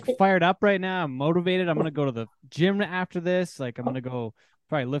like fired up right now. I'm motivated. I'm gonna go to the gym after this. Like I'm gonna go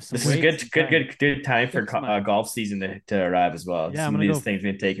probably lift some This is weights. good time for golf season to arrive as well. Yeah, some of these things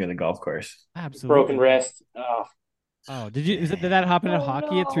we take you to the golf course. Absolutely. Broken wrist. Oh, did that happen at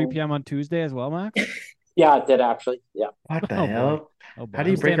hockey at 3 p.m. on Tuesday as well, Max? Yeah, it did actually. Yeah. What the hell? Oh, boy. How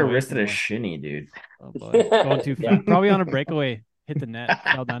do you break a wrist at a shinny, dude? Oh boy, going too fast. Probably on a breakaway. Hit the net.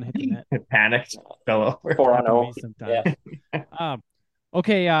 Fell down. Hit the net. Panicked. Fell over. 4-0. Yeah.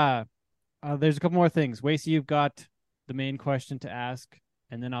 Okay. There's a couple more things. Wasey, you've got the main question to ask,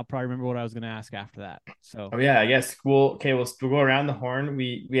 and then I'll probably remember what I was going to ask after that. So. Oh yeah, I guess we'll go around the horn.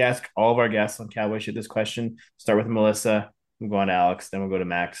 We ask all of our guests on Cowboy Shit this question. Start with Mellisa. We'll go on to Alex, then we'll go to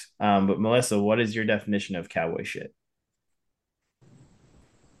Max. But Mellisa, what is your definition of cowboy shit?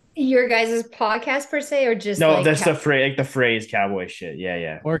 Your guys' podcast per se, or just no? Like that's the phrase, like the phrase "cowboy shit."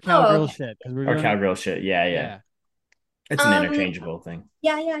 Yeah. Or cowgirl shit, or cowgirl shit. Yeah. It's an interchangeable thing.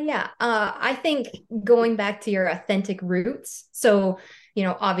 Yeah. I think going back to your authentic roots. So,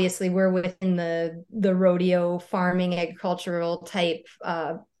 obviously we're within the rodeo farming agricultural type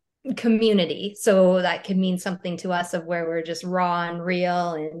community. So that could mean something to us of where we're just raw and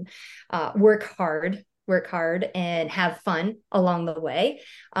real, and work hard and have fun along the way.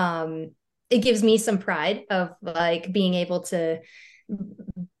 It gives me some pride of like being able to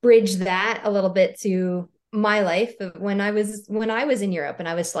bridge that a little bit to my life. When I was in Europe and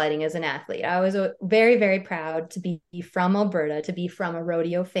I was sliding as an athlete, I was very, very proud to be from Alberta, to be from a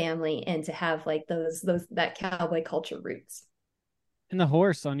rodeo family, and to have like that cowboy culture roots. And the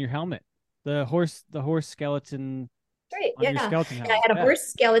horse on your helmet, the horse skeleton. Right, yeah. And I had a horse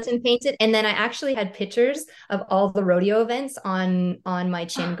skeleton painted, and then I actually had pictures of all the rodeo events on my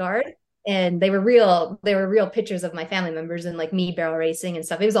chin guard, and they were real pictures of my family members and like me barrel racing and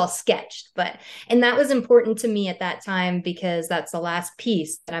stuff. It was all sketched, and that was important to me at that time, because that's the last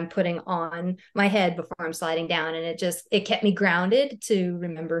piece that I'm putting on my head before I'm sliding down, and it kept me grounded to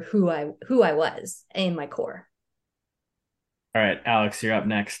remember who I was in my core. All right, Alex, you're up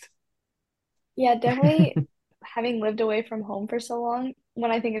next. Yeah, definitely. Having lived away from home for so long,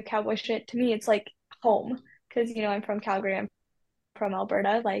 when I think of cowboy shit, to me it's like home, because I'm from Calgary, I'm from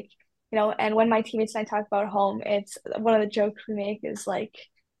Alberta, like, and when my teammates and I talk about home, it's one of the jokes we make is like,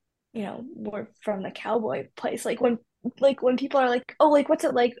 we're from the cowboy place. Like when people are like, oh, like what's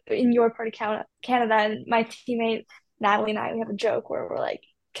it like in your part of Canada, and my teammate Natalie and I, we have a joke where we're like,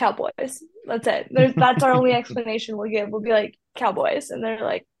 cowboys, that's it. That's our only explanation we'll give. We'll be like, cowboys, and they're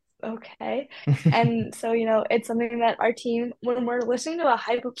like, okay. And so it's something that our team, when we're listening to a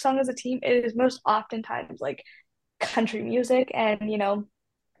hype up song as a team, it is most oftentimes like country music, and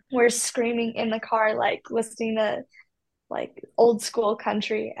we're screaming in the car, like listening to like old school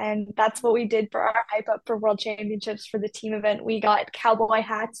country. And that's what we did for our hype up for World Championships. For the team event, we got cowboy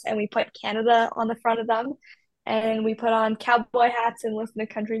hats and we put Canada on the front of them, and we put on cowboy hats and listened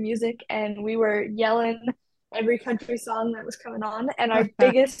to country music, and we were yelling every country song that was coming on. And our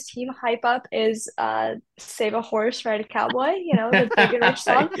biggest team hype up is Save a Horse, Ride a Cowboy, the Big and Rich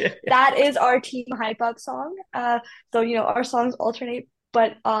song. Yeah. That is our team hype up song. So our songs alternate,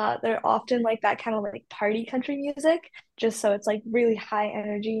 but they're often like that kind of like party country music, just so it's like really high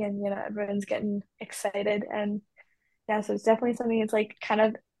energy, and everyone's getting excited. And yeah, so it's definitely something that's like kind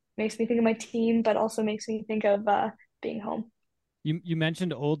of makes me think of my team, but also makes me think of being home. You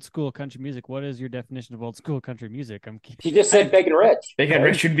mentioned old school country music. What is your definition of old school country music? He just said Big and Rich. Big and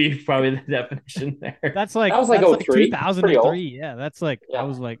Rich would be probably the definition there. That's That was like that's like 03. It's pretty old. 2003. Yeah, that's like I Yeah.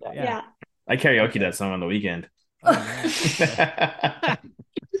 was like, Yeah. I karaoke that song on the weekend. Oh, man.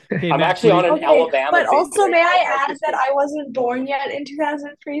 Okay, I'm Max, actually what on do an Okay, Alabama. but Big also and may Rich I add podcast. that I wasn't born yet in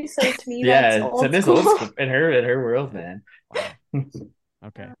 2003, so to me that's Yeah, so old this school. old school in her world, man.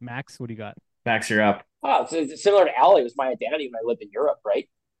 Okay, Max, what do you got? Max, you're up. Oh, it's similar to Ali. It was my identity when I lived in Europe, right?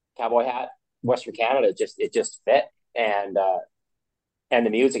 Cowboy hat, Western Canada, it just fit, and the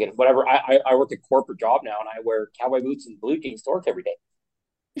music and whatever. I work a corporate job now, and I wear cowboy boots and blue jeans to work every day.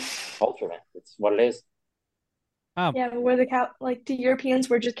 Culture, man. It's what it is. Yeah, we're the Europeans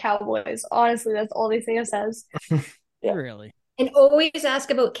were just cowboys. Honestly, that's all they say of says. Yeah. Really? And always ask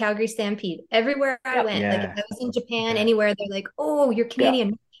about Calgary Stampede. Everywhere I went, like if Yeah. I was in Japan, Okay. anywhere, they're like, "Oh, you're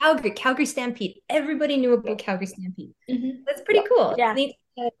Canadian." Calgary Stampede. Everybody knew about Calgary Stampede. Mhm. That's pretty cool. Yeah. It's neat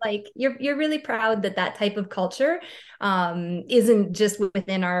that, like you're really proud that type of culture isn't just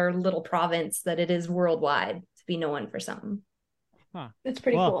within our little province, that it is worldwide to be known for something. It's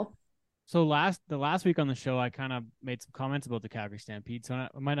pretty Well, cool. So the last week on the show, I kind of made some comments about the Calgary Stampede, so I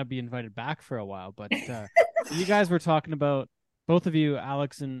might not be invited back for a while. But you guys were talking about, both of you,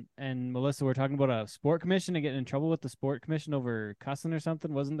 Alex and Mellisa, were talking about a sport commission and getting in trouble with the sport commission over cussing or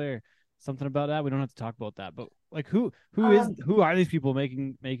something. Wasn't there something about that? We don't have to talk about that, but like who are these people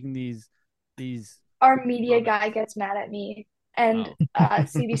making these? Our media guy gets mad at me, and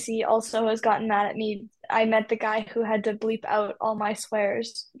CBC also has gotten mad at me. I met the guy who had to bleep out all my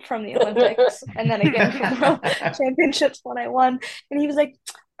swears from the Olympics and then again from the World Championships when I won. And he was like,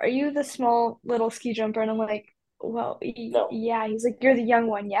 "Are you the small little ski jumper?" And I'm like, "Well, No. yeah." He's like, "You're the young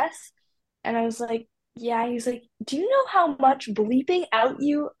one, yes?" And I was like, "Yeah." He's like, "Do you know how much bleeping out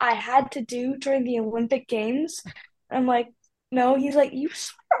you I had to do during the Olympic Games?" I'm like, "No." He's like, "You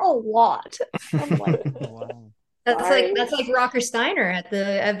swear a lot." I'm like, Wow. That's like Rocker Steiner at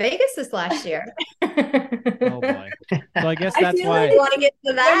Vegas this last year. Oh boy. So I guess I that's feel why. like- Want to get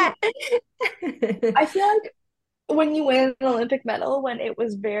to that? I feel like when you win an Olympic medal, when it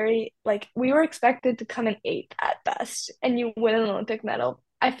was very like we were expected to come in 8th at best, and you win an Olympic medal,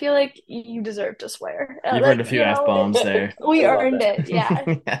 I feel like you deserve to swear. You've earned a few F-bombs there. We I love earned that. it,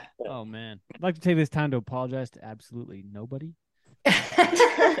 yeah. Oh man, I'd like to take this time to apologize to absolutely nobody.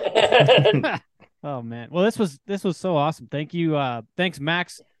 Oh man. Well, this was so awesome. Thank you. Thanks,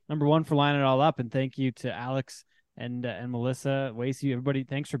 Max, number one, for lining it all up, and thank you to Alex and Mellisa, Wasey, everybody.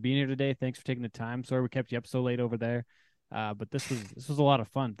 Thanks for being here today. Thanks for taking the time. Sorry we kept you up so late over there. But this was a lot of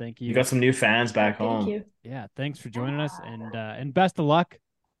fun. Thank you. You got some new fans back home. Thank you. Yeah, thanks for joining us, and best of luck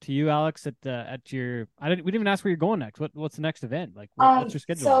to you, Alex, at your. We didn't even ask where you're going next. What's the next event? Like, what's your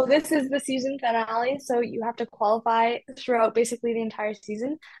schedule? So this is the season finale, so you have to qualify throughout basically the entire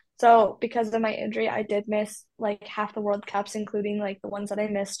season. So because of my injury, I did miss like half the World Cups, including like the ones that I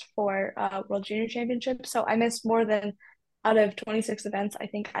missed for World Junior Championships. So I missed more than, out of 26 events, I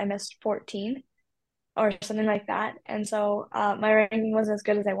think I missed 14 or something like that. And so my ranking wasn't as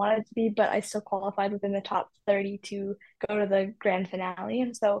good as I wanted it to be, but I still qualified within the top 30 to go to the grand finale.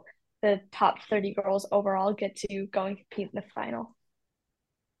 And so the top 30 girls overall get to go and compete in the final.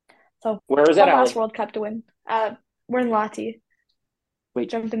 So Where is that, one last Ali? World Cup to win. We're in Loutitt. Wait.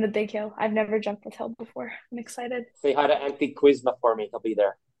 Jumped in the big hill. I've never jumped this hill before. I'm excited. Say hi to Anthony Quizma for me. He'll be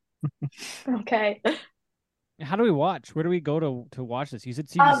there. Okay. How do we watch? Where do we go to watch this? You said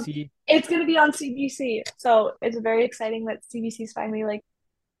CBC. It's going to be on CBC. So it's very exciting that CBC is finally like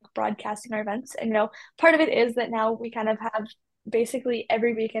broadcasting our events. And, part of it is that now we kind of have basically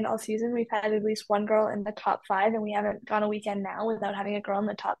every weekend all season, we've had at least one girl in the top 5, and we haven't gone a weekend now without having a girl in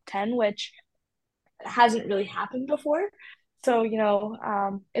the top 10, which hasn't really happened before. So,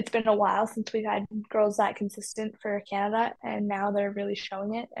 it's been a while since we've had girls that consistent for Canada, and now they're really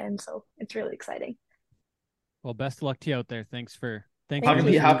showing it. And so it's really exciting. Well, best of luck to you out there. Thanks for How can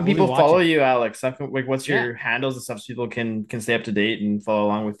listening. people We'll be follow watching. you, Alex? What's your handles and stuff so people can stay up to date and follow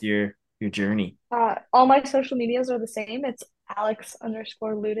along with your journey? All my social medias are the same. It's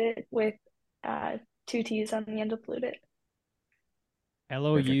Alex_Loutitt with 2 T's on the end of Loutitt.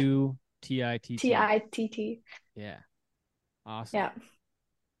 Loutitt. Titt. Yeah. Awesome. Yeah.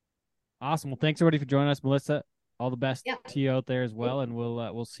 Awesome. Well, thanks everybody for joining us. Melissa, all the best Yeah. to you out there as well, and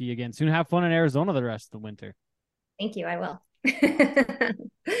we'll see you again soon. Have fun in Arizona the rest of the winter. Thank you. I will.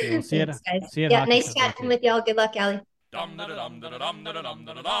 We'll see you. Thanks, guys. See you. Yeah, nice chatting with y'all. Good luck, Allie. Dum da da dum da da dum da da dum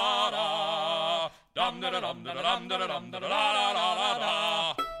da da da da. Dum da da dum da da dum da da dum da da da da da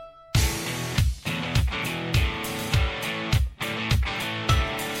da.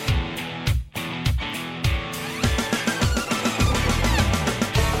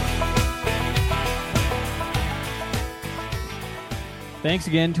 Thanks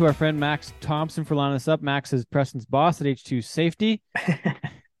again to our friend Max Thompson for lining us up. Max is Preston's boss at H2 Safety.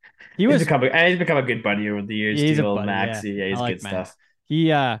 He He's was become a good buddy over the years he's too, a old buddy, Max. yeah. Yeah, I he's like good Max. stuff. He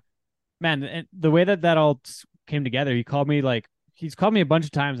man, and the way that all came together, he called me like he's called me a bunch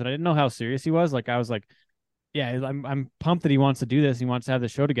of times and I didn't know how serious he was. Like I was like, yeah, I'm pumped that he wants to do this. He wants to have the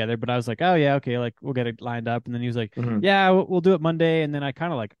show together, but I was like, oh yeah, okay, like we'll get it lined up. And then he was like, yeah, we'll do it Monday. And then I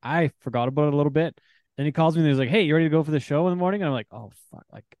kind of like I forgot about it a little bit. Then he calls me and he's like, hey, you ready to go for the show in the morning? And I'm like, oh fuck,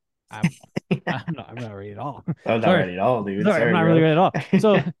 like I'm I'm not ready at all. I'm not ready at all, dude. Sorry, I'm not really ready at all.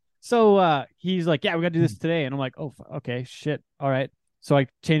 So So he's like, yeah, we got to do this today. And I'm like, oh, okay, shit. All right. So I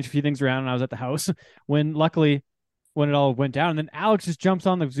changed a few things around and I was at the house when luckily when it all went down. And then Alex just jumps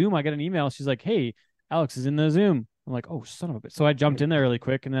on the Zoom. I got an email. She's like, hey, Alex is in the Zoom. I'm like, oh, son of a bitch. So I jumped in there really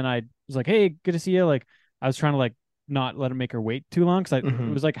quick. And then I was like, hey, good to see you. Like I was trying to like not let her make her wait too long. Cause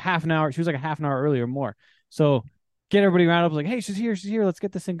it was like half an hour. She was like a half an hour early or more. So get everybody around. I was like, hey, she's here. She's here. Let's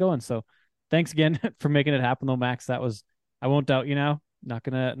get this thing going. So thanks again for making it happen though, Max. That was, I won't doubt you now. Not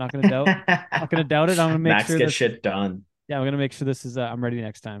gonna doubt. Not gonna doubt it. I'm gonna make Max sure gets shit done. Yeah, I'm gonna make sure this is. I'm ready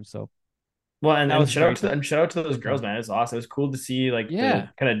next time. So, well, and shout out to those girls, fun. man. It's awesome. It was cool to see like the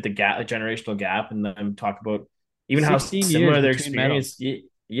kind of the gap, like generational gap, and them talk about even how similar their experience.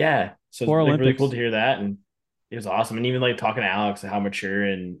 Yeah, so it's like really cool to hear that, and it was awesome. And even like talking to Alex, how mature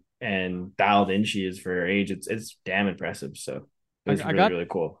and dialed in she is for her age. It's damn impressive. So it was really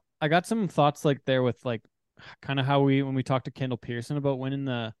cool. I got some thoughts like there with like kind of how when we talked to Kendall Pearson about winning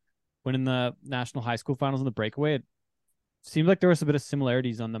the national high school finals in the breakaway, it seemed like there was a bit of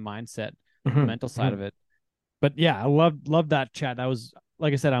similarities on the mindset, the mental side of it. But yeah, I loved that chat. That was,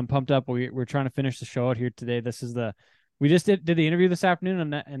 like I said, I'm pumped up. We're trying to finish the show out here today. This is we just did the interview this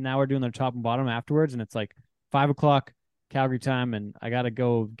afternoon and now we're doing the top and bottom afterwards. And it's like 5:00 Calgary time. And I got to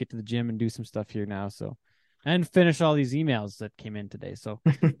go get to the gym and do some stuff here now. So, and finish all these emails that came in today. So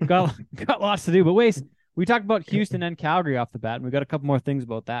got lots to do, but we talked about Houston and Calgary off the bat, and we got a couple more things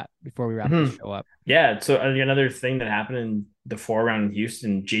about that before we wrap the show up. Yeah, so another thing that happened in the 4 round in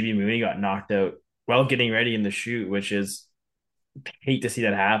Houston, JB Mooney got knocked out while getting ready in the shoot, which is hate to see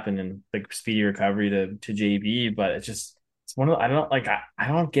that happen and like speedy recovery to JB, but it's one of I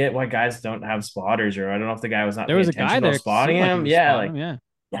don't get why guys don't have spotters, or I don't know if the guy was not there was a guy there spotting him. Yeah, I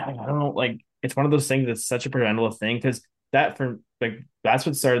don't know, like it's one of those things that's such a preventable thing because that's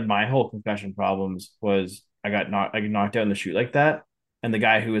what started my whole concussion problems was I got knocked out in the shoot like that, and the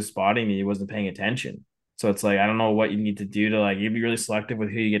guy who was spotting me wasn't paying attention. So it's like I don't know what you need to do to like you'd be really selective with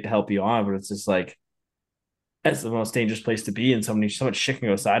who you get to help you on, but it's just like that's the most dangerous place to be, and so much shit can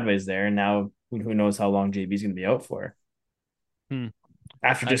go sideways there. And now who knows how long JB's going to be out for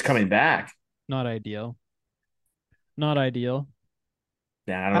after just coming back. Not ideal.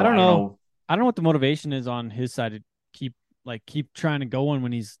 Yeah, I don't know. I don't know what the motivation is on his side to keep trying to go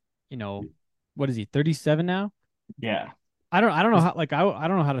when he's, what is he, 37 now? Yeah. I don't know how, I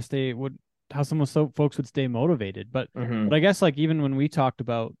don't know how to stay, how folks would stay motivated, but I guess like even when we talked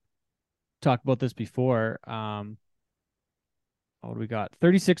about this before, what do we got?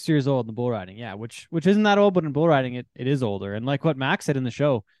 36 years old in the bull riding. Yeah. Which isn't that old, but in bull riding, it is older. And like what Max said in the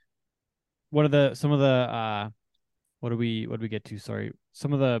show, what did we get to? Sorry.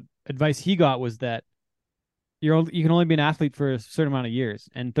 Some of the advice he got was that you can only be an athlete for a certain amount of years,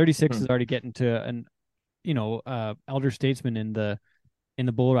 and 36 is already getting to an elder statesman in the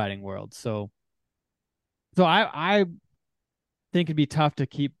bull riding world. So I think it'd be tough to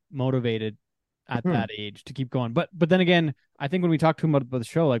keep motivated at that age to keep going. But then again, I think when we talk to him about the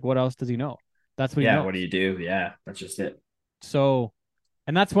show, like what else does he know? That's what he knows. What do you do? Yeah, that's just it. So,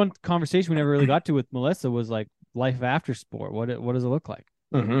 and that's one conversation we never really got to with Mellisa was like life after sport. What does it look like?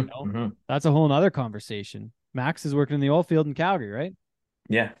 That's a whole nother conversation. Max is working in the oil field in Calgary, right?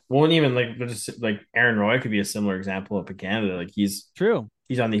 Yeah. Well, and even like Aaron Roy could be a similar example up in Canada. Like he's true.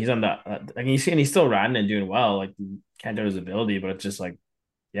 He's on the he's still riding and doing well. Like can't doubt his ability, but it's just like,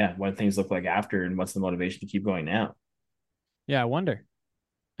 yeah, what things look like after, and what's the motivation to keep going now? Yeah, I wonder.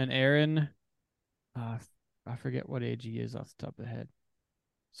 And Aaron, I forget what age he is off the top of the head.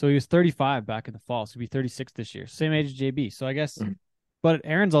 So he was 35 back in the fall. So he'll be 36 this year. Same age as JB. So I guess, but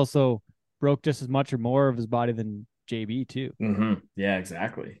Aaron's also broke just as much or more of his body than JB too. Yeah,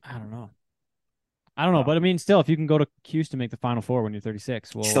 exactly. I don't know, but I mean, still, if you can go to Houston to make the Final Four when you're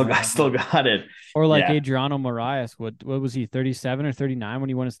 36, well, still got it. Or like Adriano Moraes, what was he, 37 or 39 when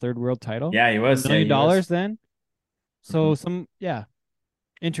he won his third world title? Yeah, he was $1 million then. So interesting. Yeah,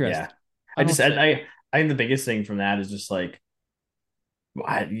 I think the biggest thing from that is just like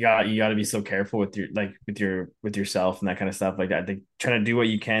you got to be so careful with yourself and that kind of stuff. Like I think trying to do what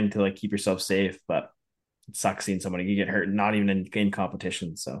you can to like keep yourself safe, but It sucks seeing somebody get hurt, not even in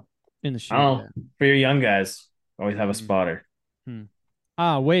competition. So in the I don't shoot. know. For your young guys, always have a Yeah. spotter.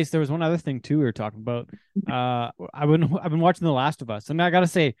 Waste. There was one other thing too we were talking about. I've been watching The Last of Us, and I gotta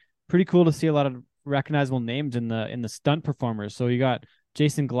say, pretty cool to see a lot of recognizable names in the stunt performers. So you got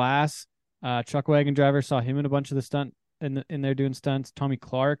Jason Glass, truck wagon driver. Saw him in a bunch of the stunt in there doing stunts. Tommy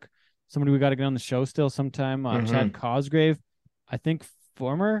Clark, somebody we got to get on the show still sometime. Chad Cosgrave, I think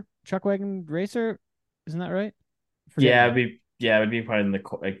former truck wagon racer, isn't that right? Yeah, Forget it would be part in the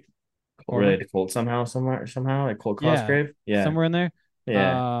like former. related to Colt somehow like Colt Yeah, Cosgrave. Yeah, somewhere in there.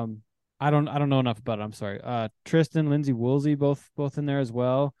 yeah. Um, I don't know enough about it. I'm sorry. Tristan, Lindsay Woolsey, both in there as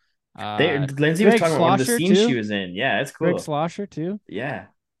well. Lindsay was Greg talking about one of the Schlosser scenes she too. was in. Yeah, it's Greg cool. Slosher too. Yeah.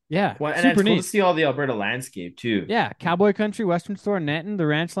 Yeah, Well, and super it's cool to neat. see all the Alberta landscape too. Yeah, Cowboy Country Western Store in Nanton, the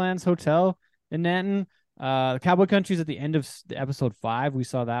Ranchlands Hotel in Nanton. The Cowboy Country's at the end of episode 5. We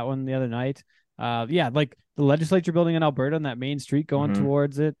saw that one the other night. Yeah, like the legislature building in Alberta and that main street going Mhm.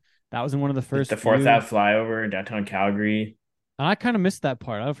 towards it. That was in one of the first The Fourth few. Ave flyover in downtown Calgary. And I kind of missed that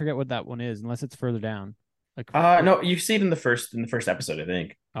part. I don't forget what that one is, unless it's further down. Like, No, you see it in the first episode, I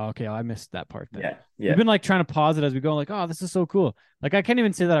think. oh, okay, I missed that part then. Yeah, We've yeah. been like trying to pause it as we go, like, oh, this is so cool. Like, I can't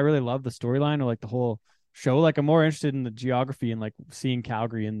even say that I really love the storyline or like the whole show. Like, I'm more interested in the geography and like seeing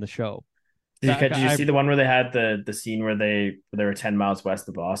Calgary in the show. Did you see the one where they had the scene where they were 10 miles west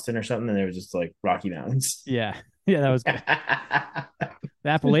of Boston or something, and they were just like Rocky Mountains? Yeah, yeah, that was good. The They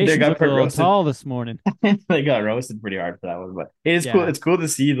Appalachians got look a little roasted. tall this morning. They got roasted pretty hard for that one, but it is cool. Yeah. It's cool to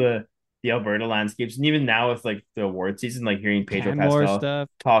see the Alberta landscapes, and even now with like the award season, like hearing Pedro Canmore Pascal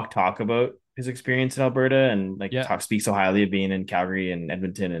stuff. talk about his experience in Alberta and like Yeah. speak so highly of being in Calgary and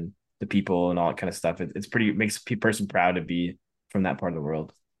Edmonton and the people and all that kind of stuff. It's pretty, it makes a person proud to be from that part of the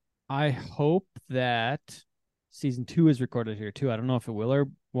world. I hope that season 2 is recorded here too. I don't know if it will or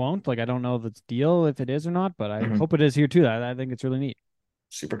won't. Like, I don't know if it's deal if it is or not, but I hope it is here too. I think it's really neat.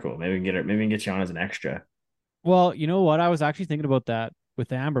 Super cool. Maybe we can get it. Maybe we can get you on as an extra. Well, you know what? I was actually thinking about that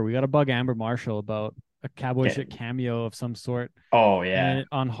with Amber. We got to bug Amber Marshall about a cowboy shit cameo of some sort. Oh yeah,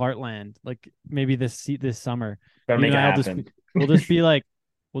 on Heartland, like maybe this summer. gotta make it happen. We'll just be like,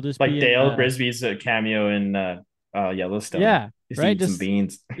 be Dale Brisby's cameo in Yellowstone. Yeah, just right. Eat some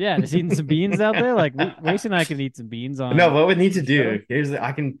beans. Yeah, just eating some beans out there. Like Wace and I can eat some beans on. No, what we need to do here's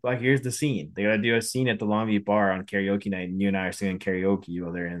the scene. They gotta do a scene at the Longview bar on karaoke night, and you and I are singing karaoke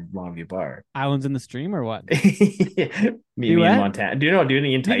while they're in Longview bar. Islands in the Stream or what? me in Montana. Do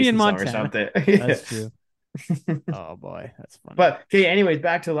any Tyson song or something? That's true. Oh boy, that's funny. But okay, anyways,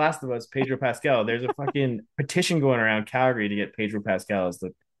 back to The Last of Us. Pedro Pascal. There's a fucking petition going around Calgary to get Pedro Pascal as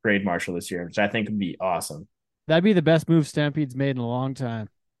the parade marshal this year, which I think would be awesome. That'd be the best move Stampede's made in a long time.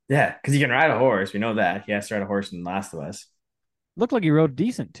 Yeah, because he can ride a horse. We know that. He has to ride a horse in The Last of Us. Looked like he rode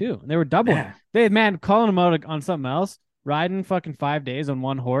decent too. They were doubling. Yeah. They calling him out on something else. Riding fucking 5 days on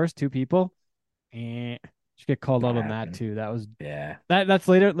one horse, 2 people. And should get called out on that too. That was That's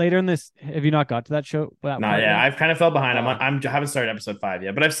later in this. Have you not got to that show? I've kind of fell behind. I haven't started episode 5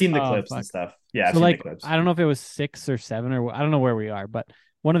 yet, but I've seen the clips and stuff. Yeah, I've seen the clips. I don't know if it was 6 or 7 or I don't know where we are, but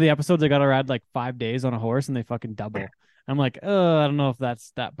one of the episodes I got to ride like 5 days on a horse and they fucking double. I'm like, I don't know if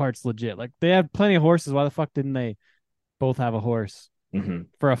that part's legit. Like they had plenty of horses. Why the fuck didn't they both have a horse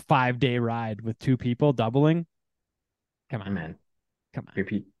for a 5-day ride with 2 people doubling? Come on, man. Come on.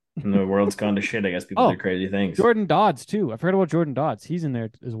 Repeat. The world's gone to shit. I guess people do crazy things. Jordan Dodds too. I've heard about Jordan Dodds. He's in there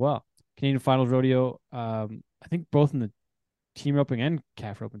as well. Canadian Finals Rodeo. I think both in the team roping and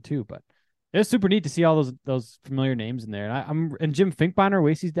calf roping too. But it's super neat to see all those familiar names in there. And and Jim Finkbeiner,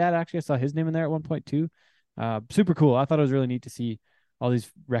 Wasey's dad. Actually, I saw his name in there at one point too. Super cool. I thought it was really neat to see all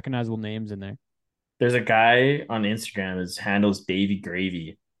these recognizable names in there. There's a guy on Instagram. His handle's Davey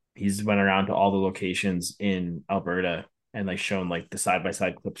Gravy. He's went around to all the locations in Alberta and like shown like the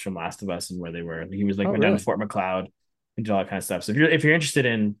side-by-side clips from Last of Us and where they were. He was like went down to Fort McLeod and did all that kind of stuff. So if you're interested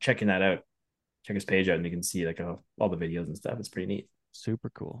in checking that out, check his page out and you can see like all the videos and stuff. It's pretty neat. Super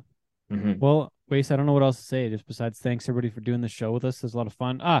cool. Well, Wace, I don't know what else to say just besides thanks everybody for doing the show with us. It was a lot of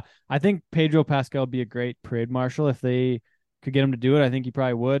fun. I think Pedro Pascal would be a great parade marshal if they could get him to do it. I think he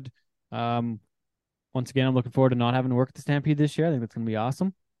probably would. Once again, I'm looking forward to not having to work at the Stampede this year. I think that's going to be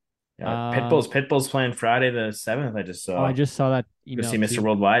awesome. Yeah, Pitbull's playing Friday the 7th. I just saw. I just saw that email. Go see Mr.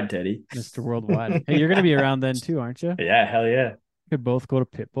 Worldwide, Teddy. Mr. Worldwide. Hey, you're going to be around then too, aren't you? Yeah, hell yeah. Could both go to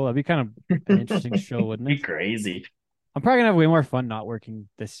Pitbull. That'd be kind of an interesting show, wouldn't it? Be crazy. I'm probably gonna have way more fun not working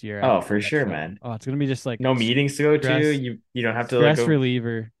this year. Oh, for sure, man. Oh, it's gonna be just like no meetings to go to. You don't have to stress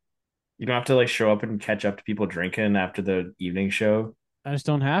reliever. You don't have to like show up and catch up to people drinking after the evening show. I just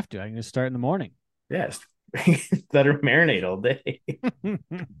don't have to. I can just start in the morning. Yes. Let her marinate all day.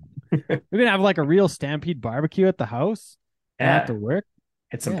 We're gonna have like a real Stampede barbecue at the house after work.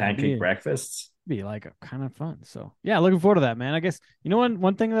 Hit some Yeah, pancake breakfasts. Be like kind of fun. So yeah, looking forward to that, man. I guess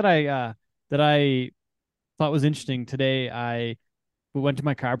one thing that I thought was interesting today. We went to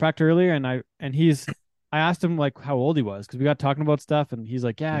my chiropractor earlier, and I asked him like how old he was because we got talking about stuff, and he's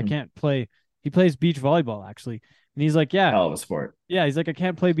like, yeah, I can't play. He plays beach volleyball actually, and he's like, yeah, hell of a sport. Yeah, he's like, I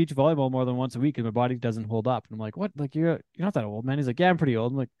can't play beach volleyball more than once a week, and my body doesn't hold up. And I'm like, what? Like you're not that old, man. He's like, yeah, I'm pretty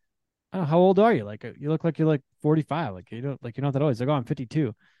old. I'm like, oh, how old are you? Like you look like you're like 45. Like you don't like you're not that old. He's like, oh, I'm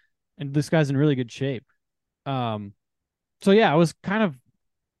 52, and this guy's in really good shape. So yeah, I was kind of.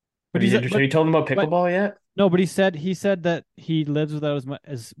 But have you told him about pickleball yet? No, but he said that he lives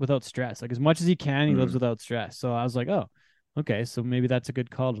without stress. Like as much as he can, he lives without stress. So I was like, oh, okay, so maybe that's a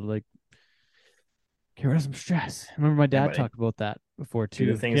good call to like get rid of some stress. I remember my dad talked about that before too.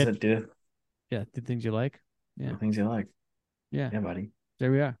 Do the things that do. Yeah, the things you like. Yeah, the things you like. Yeah, buddy.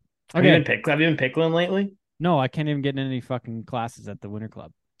 There we are. Okay. Have you been pickling lately? No, I can't even get in any fucking classes at the Winter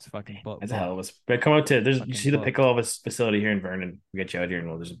Club. It's fucking That's a hell of a. But come out to you see the pickle facility here in Vernon. We get you out here and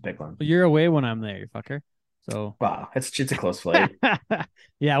we'll just pickling. Well, you're away when I'm there, you fucker. So wow, it's a close flight.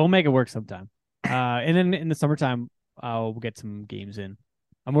 Yeah, we'll make it work sometime. And then in the summertime, we'll get some games in.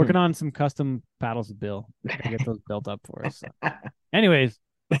 I'm working on some custom paddles with Bill. Gotta get those built up for us. So. Anyways,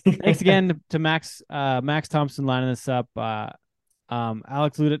 thanks again to Max Thompson lining this up.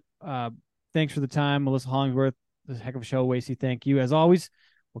 Alex Loutitt, thanks for the time. Melissa Hollingsworth, this is a heck of a show. Wasey, thank you. As always,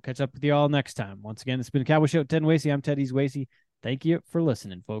 we'll catch up with you all next time. Once again, it's been Cowboy Show. Ted Wasey. I'm Teddy's Wasey. Thank you for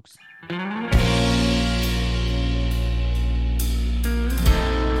listening, folks.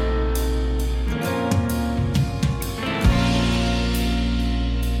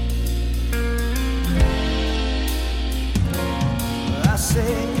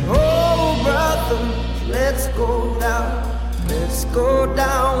 Say, oh brother, let's go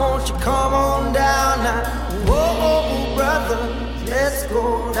down, won't you come on down now? Oh brother, let's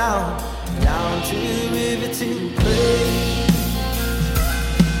go down to the river to play.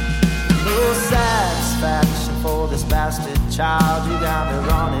 No satisfaction for this bastard child, you got me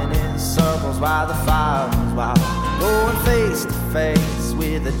running in circles while the fire is wild, going face to face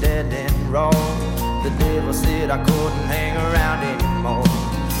with a dead end road. The devil said I couldn't hang around anymore.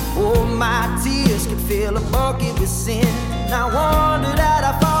 Oh, my tears could fill a bucket with sin. I wondered had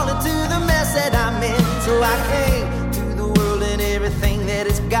I fallen to the mess that I'm in. So I came to the world and everything that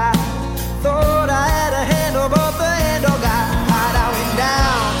it's got. Thought I had a handle, but the handle got hot. I went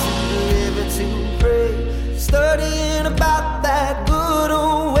down to the river to pray, studying about that good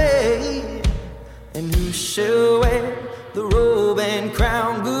old way. And who shall wear the robe and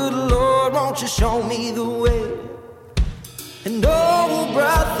crown? Good Lord, won't you show me the way? And oh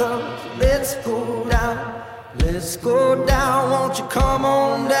brother, let's go down, won't you come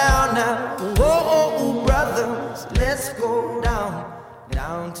on down now? Oh brothers, let's go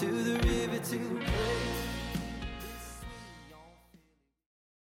down to the river to